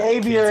the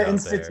Xavier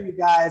kids out Institute,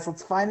 guys.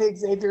 Let's find the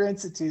Xavier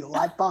Institute.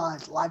 Live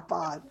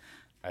pod.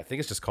 I think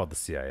it's just called the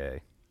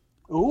CIA.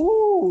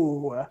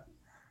 Ooh.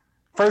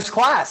 First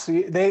Class.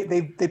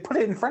 They put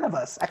it in front of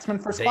us. X-Men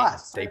First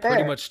Class. They right pretty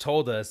there. much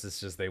told us.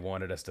 It's just they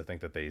wanted us to think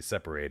that they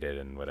separated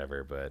and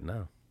whatever, but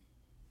no.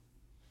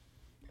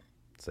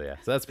 So yeah,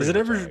 so that's Does pretty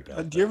it much ever? all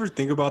I got. Do you ever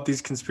think about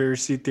these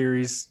conspiracy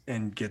theories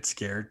and get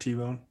scared,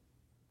 T-Bone?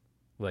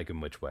 Like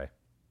in which way?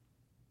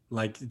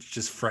 Like it's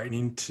just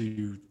frightening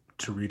to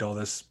read all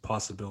this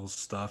possible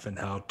stuff and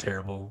how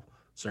terrible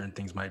certain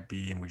things might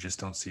be, and we just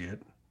don't see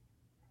it.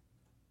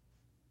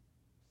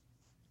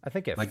 I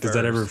think at Like, first,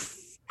 does that ever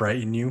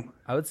frighten you?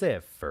 I would say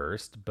at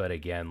first, but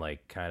again,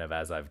 like kind of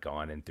as I've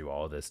gone in through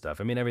all this stuff,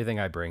 I mean,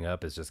 everything I bring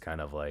up is just kind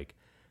of like,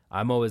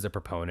 I'm always a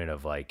proponent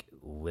of like,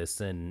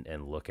 listen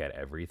and look at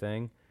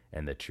everything.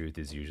 And the truth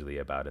is usually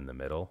about in the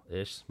middle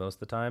ish most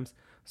of the times.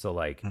 So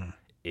like,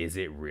 is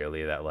it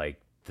really that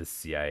like the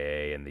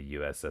CIA and the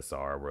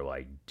USSR were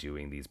like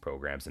doing these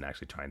programs and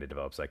actually trying to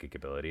develop psychic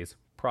abilities?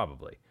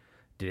 Probably.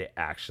 Did it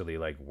actually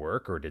like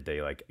work, or did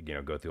they like, you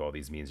know, go through all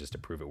these means just to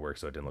prove it worked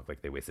so it didn't look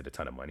like they wasted a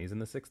ton of monies in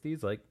the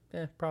 60s? Like,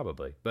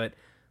 probably. But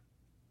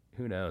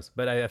who knows?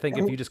 But I think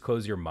if you just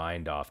close your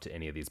mind off to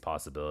any of these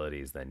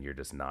possibilities, then you're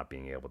just not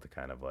being able to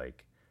kind of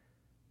like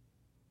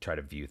try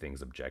to view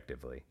things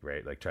objectively,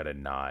 right? Like try to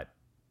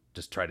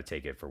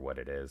take it for what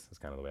it is. That's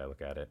kind of the way I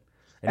look at it.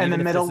 And the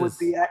even if middle this would is-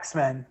 be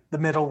X-Men. The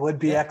middle would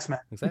be X-Men.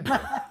 Exactly.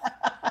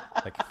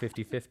 Like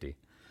 50-50.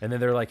 And then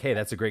they're like, hey,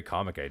 that's a great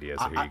comic idea.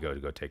 So here you go to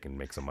go take and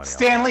make some money.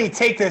 Stan Lee,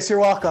 take this. You're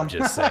welcome. I'm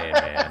just saying,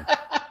 man.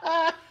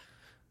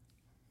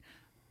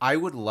 I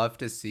would love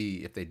to see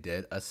if they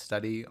did a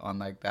study on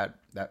like that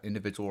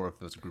individual, or if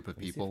it was a group of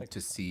people,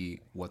 to see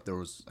what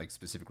those like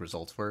specific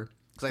results were.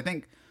 Because I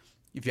think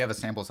if you have a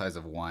sample size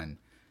of one,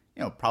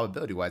 you know,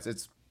 probability wise,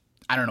 it's,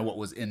 I don't know what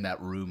was in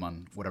that room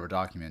on whatever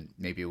document.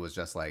 Maybe it was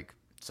just like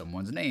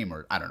someone's name,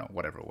 or I don't know,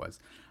 whatever it was.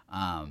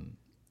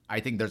 I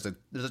think there's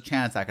a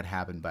chance that could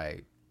happen by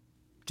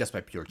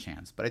pure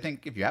chance. But I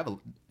think if you have a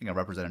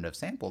representative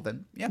sample,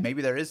 then yeah,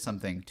 maybe there is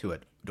something to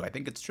it. Do I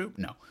think it's true?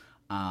 No.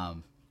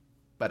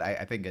 But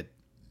I think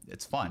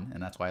it's fun,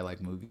 and that's why I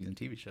like movies and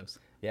TV shows.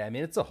 Yeah, I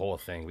mean, it's a whole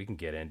thing. We can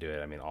get into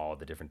it. I mean, all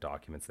the different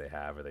documents they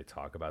have where they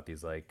talk about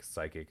these like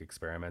psychic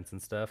experiments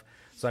and stuff.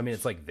 So, I mean,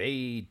 it's like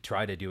they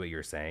try to do what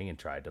you're saying and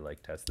tried to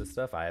like test this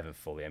stuff. I haven't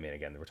fully, I mean,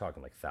 again, we're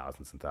talking like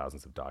thousands and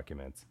thousands of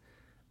documents.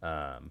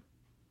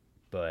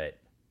 But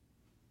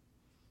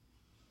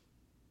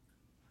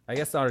I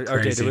guess,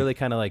 RJ, to really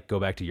kind of like go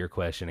back to your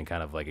question and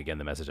kind of like, again,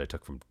 the message I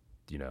took from,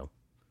 you know,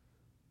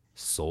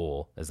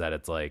 Soul is that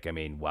it's like, I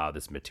mean, wow,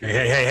 this material.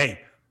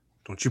 Hey.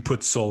 Don't you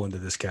put Soul into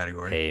this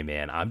category. Hey,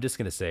 man, I'm just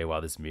going to say, while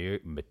this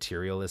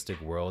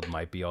materialistic world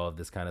might be all of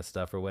this kind of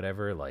stuff or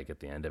whatever, like at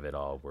the end of it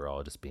all, we're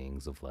all just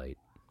beings of light.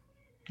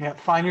 Yeah,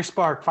 find your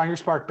spark. Find your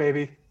spark,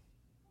 baby.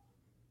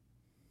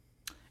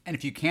 And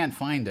if you can't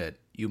find it,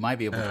 you might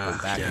be able to go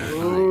back in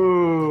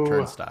Ooh. time.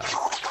 Turnstile.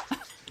 You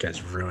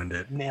guys ruined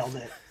it. Nailed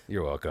it.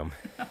 You're welcome.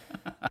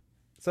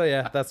 So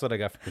yeah, that's what I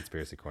got for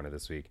Conspiracy Corner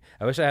this week.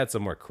 I wish I had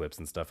some more clips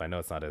and stuff. I know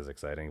it's not as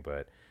exciting,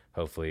 but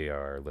hopefully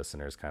our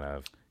listeners kind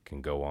of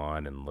can go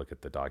on and look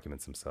at the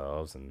documents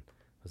themselves. And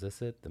was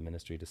this it? The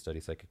Ministry to Study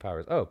Psychic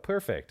Powers. Oh,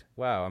 perfect.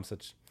 Wow, I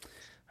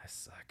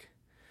suck.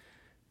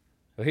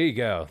 Well, here you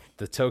go.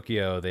 The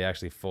Tokyo, they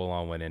actually full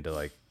on went into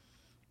like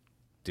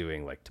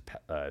doing like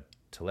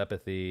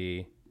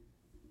telepathy.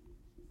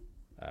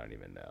 I don't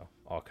even know.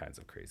 All kinds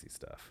of crazy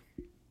stuff.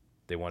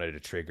 They wanted to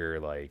trigger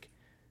like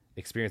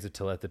experience of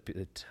telepathy,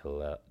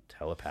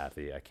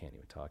 I can't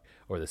even talk,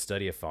 or the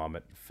study of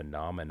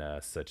phenomena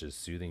such as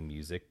soothing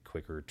music,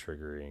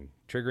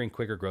 triggering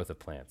quicker growth of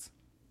plants.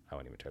 I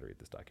won't even try to read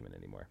this document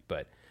anymore,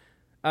 but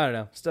I don't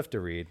know, stuff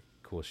to read,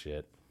 cool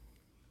shit.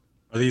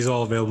 Are these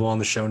all available on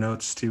the show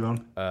notes,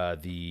 T-Bone?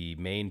 The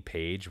main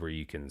page where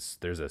you can,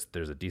 there's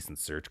a decent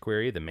search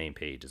query. The main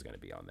page is going to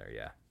be on there,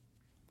 yeah.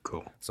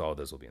 Cool. So all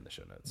those will be in the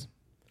show notes.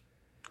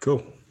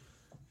 Cool.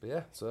 But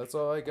yeah, so that's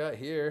all I got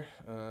here.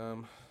 I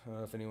don't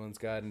know if anyone's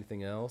got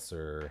anything else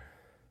or.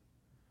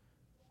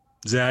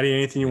 Zaddy,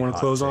 anything you want to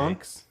close on?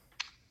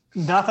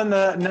 Nothing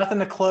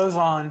to close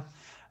on.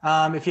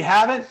 If you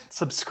haven't,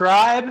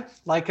 subscribe,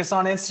 like us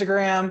on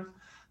Instagram,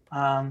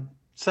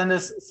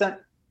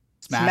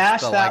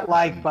 smash that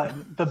like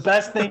button. The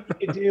best thing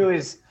you can do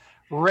is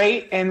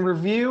rate and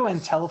review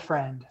and tell a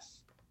friend.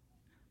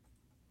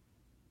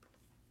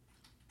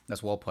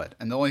 That's well put.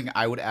 And the only thing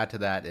I would add to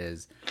that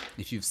is,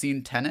 if you've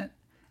seen Tenet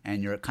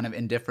and you're kind of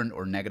indifferent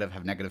or negative,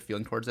 have negative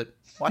feeling towards it,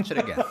 watch it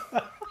again.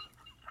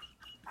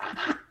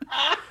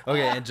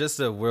 Okay, and just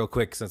a real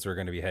quick, since we're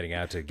going to be heading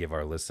out, to give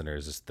our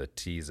listeners just the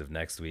tease of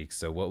next week.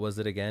 So what was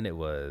it again?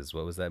 What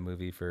was that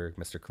movie for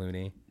Mr.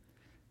 Clooney?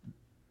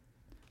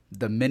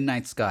 The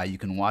Midnight Sky. You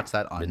can watch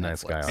that on Midnight Netflix.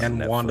 Sky on And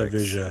Netflix.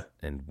 WandaVision.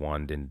 And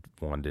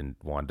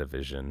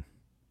WandaVision.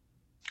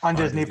 On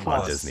Disney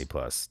Plus. On Disney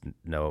Plus.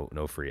 No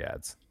free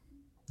ads.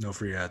 No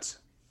free ads.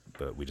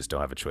 But we just don't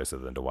have a choice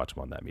other than to watch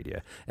them on that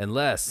media.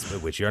 Unless,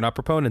 which you're not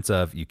proponents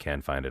of, you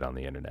can find it on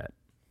the internet.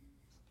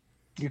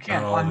 You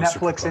can on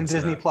Netflix and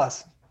Disney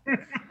Plus.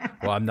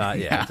 Well, I'm not.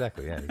 Yeah,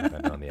 exactly. Yeah, you can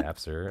find it on the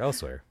apps or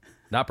elsewhere.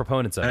 Not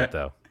proponents of it,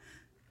 though.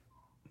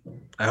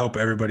 I hope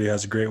everybody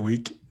has a great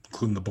week,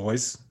 including the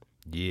boys.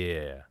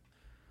 Yeah.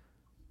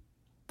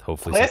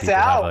 Hopefully some people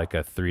have like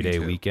a 3-day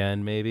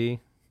weekend, maybe.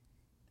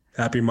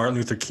 Happy Martin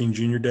Luther King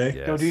Jr. Day.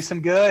 Yes. Go do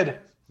some good.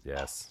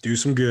 Yes. Do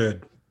some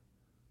good.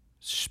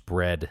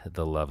 Spread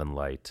the love and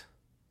light.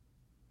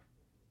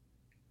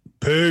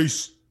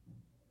 Peace.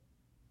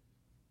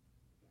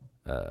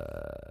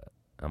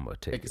 I'm gonna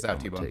take us it. out, I'm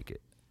gonna T-Bone. take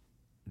it.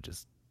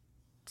 Just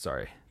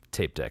sorry.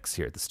 Tape decks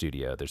here at the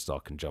studio. They're just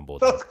all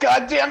conjumbled. Those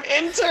goddamn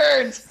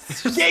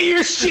interns! Get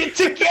your shit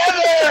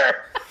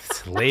together!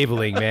 It's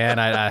labeling,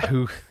 man.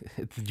 Who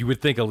you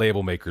would think a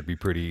label maker would be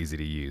pretty easy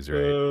to use,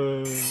 right?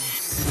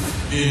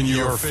 In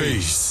your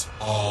face,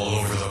 all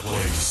over the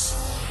place.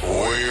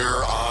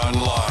 We're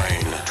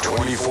online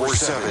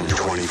 24/7,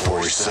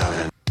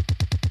 24/7.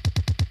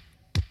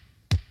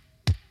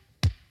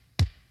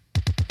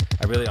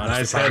 I really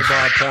honestly Nice head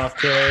bob, Prof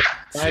K.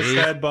 Nice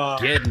head bob.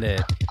 Getting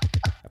it.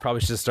 I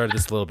probably should have started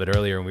this a little bit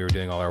earlier when we were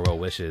doing all our well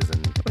wishes,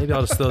 and maybe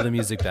I'll just throw the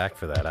music back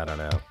for that. I don't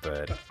know,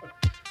 but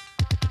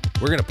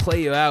we're gonna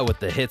play you out with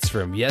the hits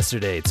from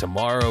yesterday,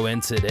 tomorrow,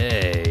 and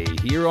today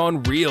here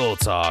on Real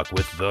Talk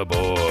with the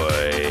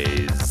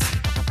Boys.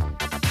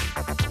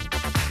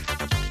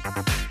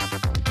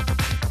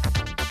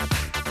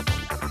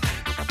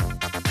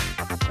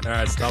 All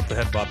right, stop the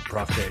head bob,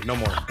 Prof K. No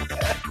more.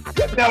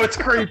 No, it's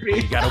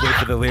creepy. You gotta wait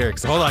for the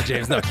lyrics. Hold on,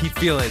 James. No, keep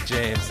feeling it,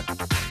 James.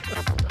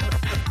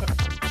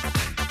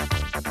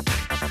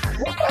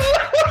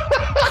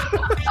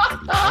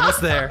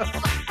 Almost there.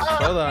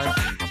 Hold on.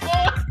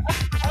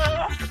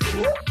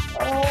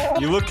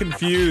 You look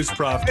confused,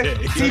 Prof K.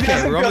 It's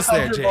okay, we're almost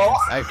there, James.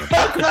 I'm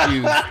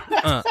confused.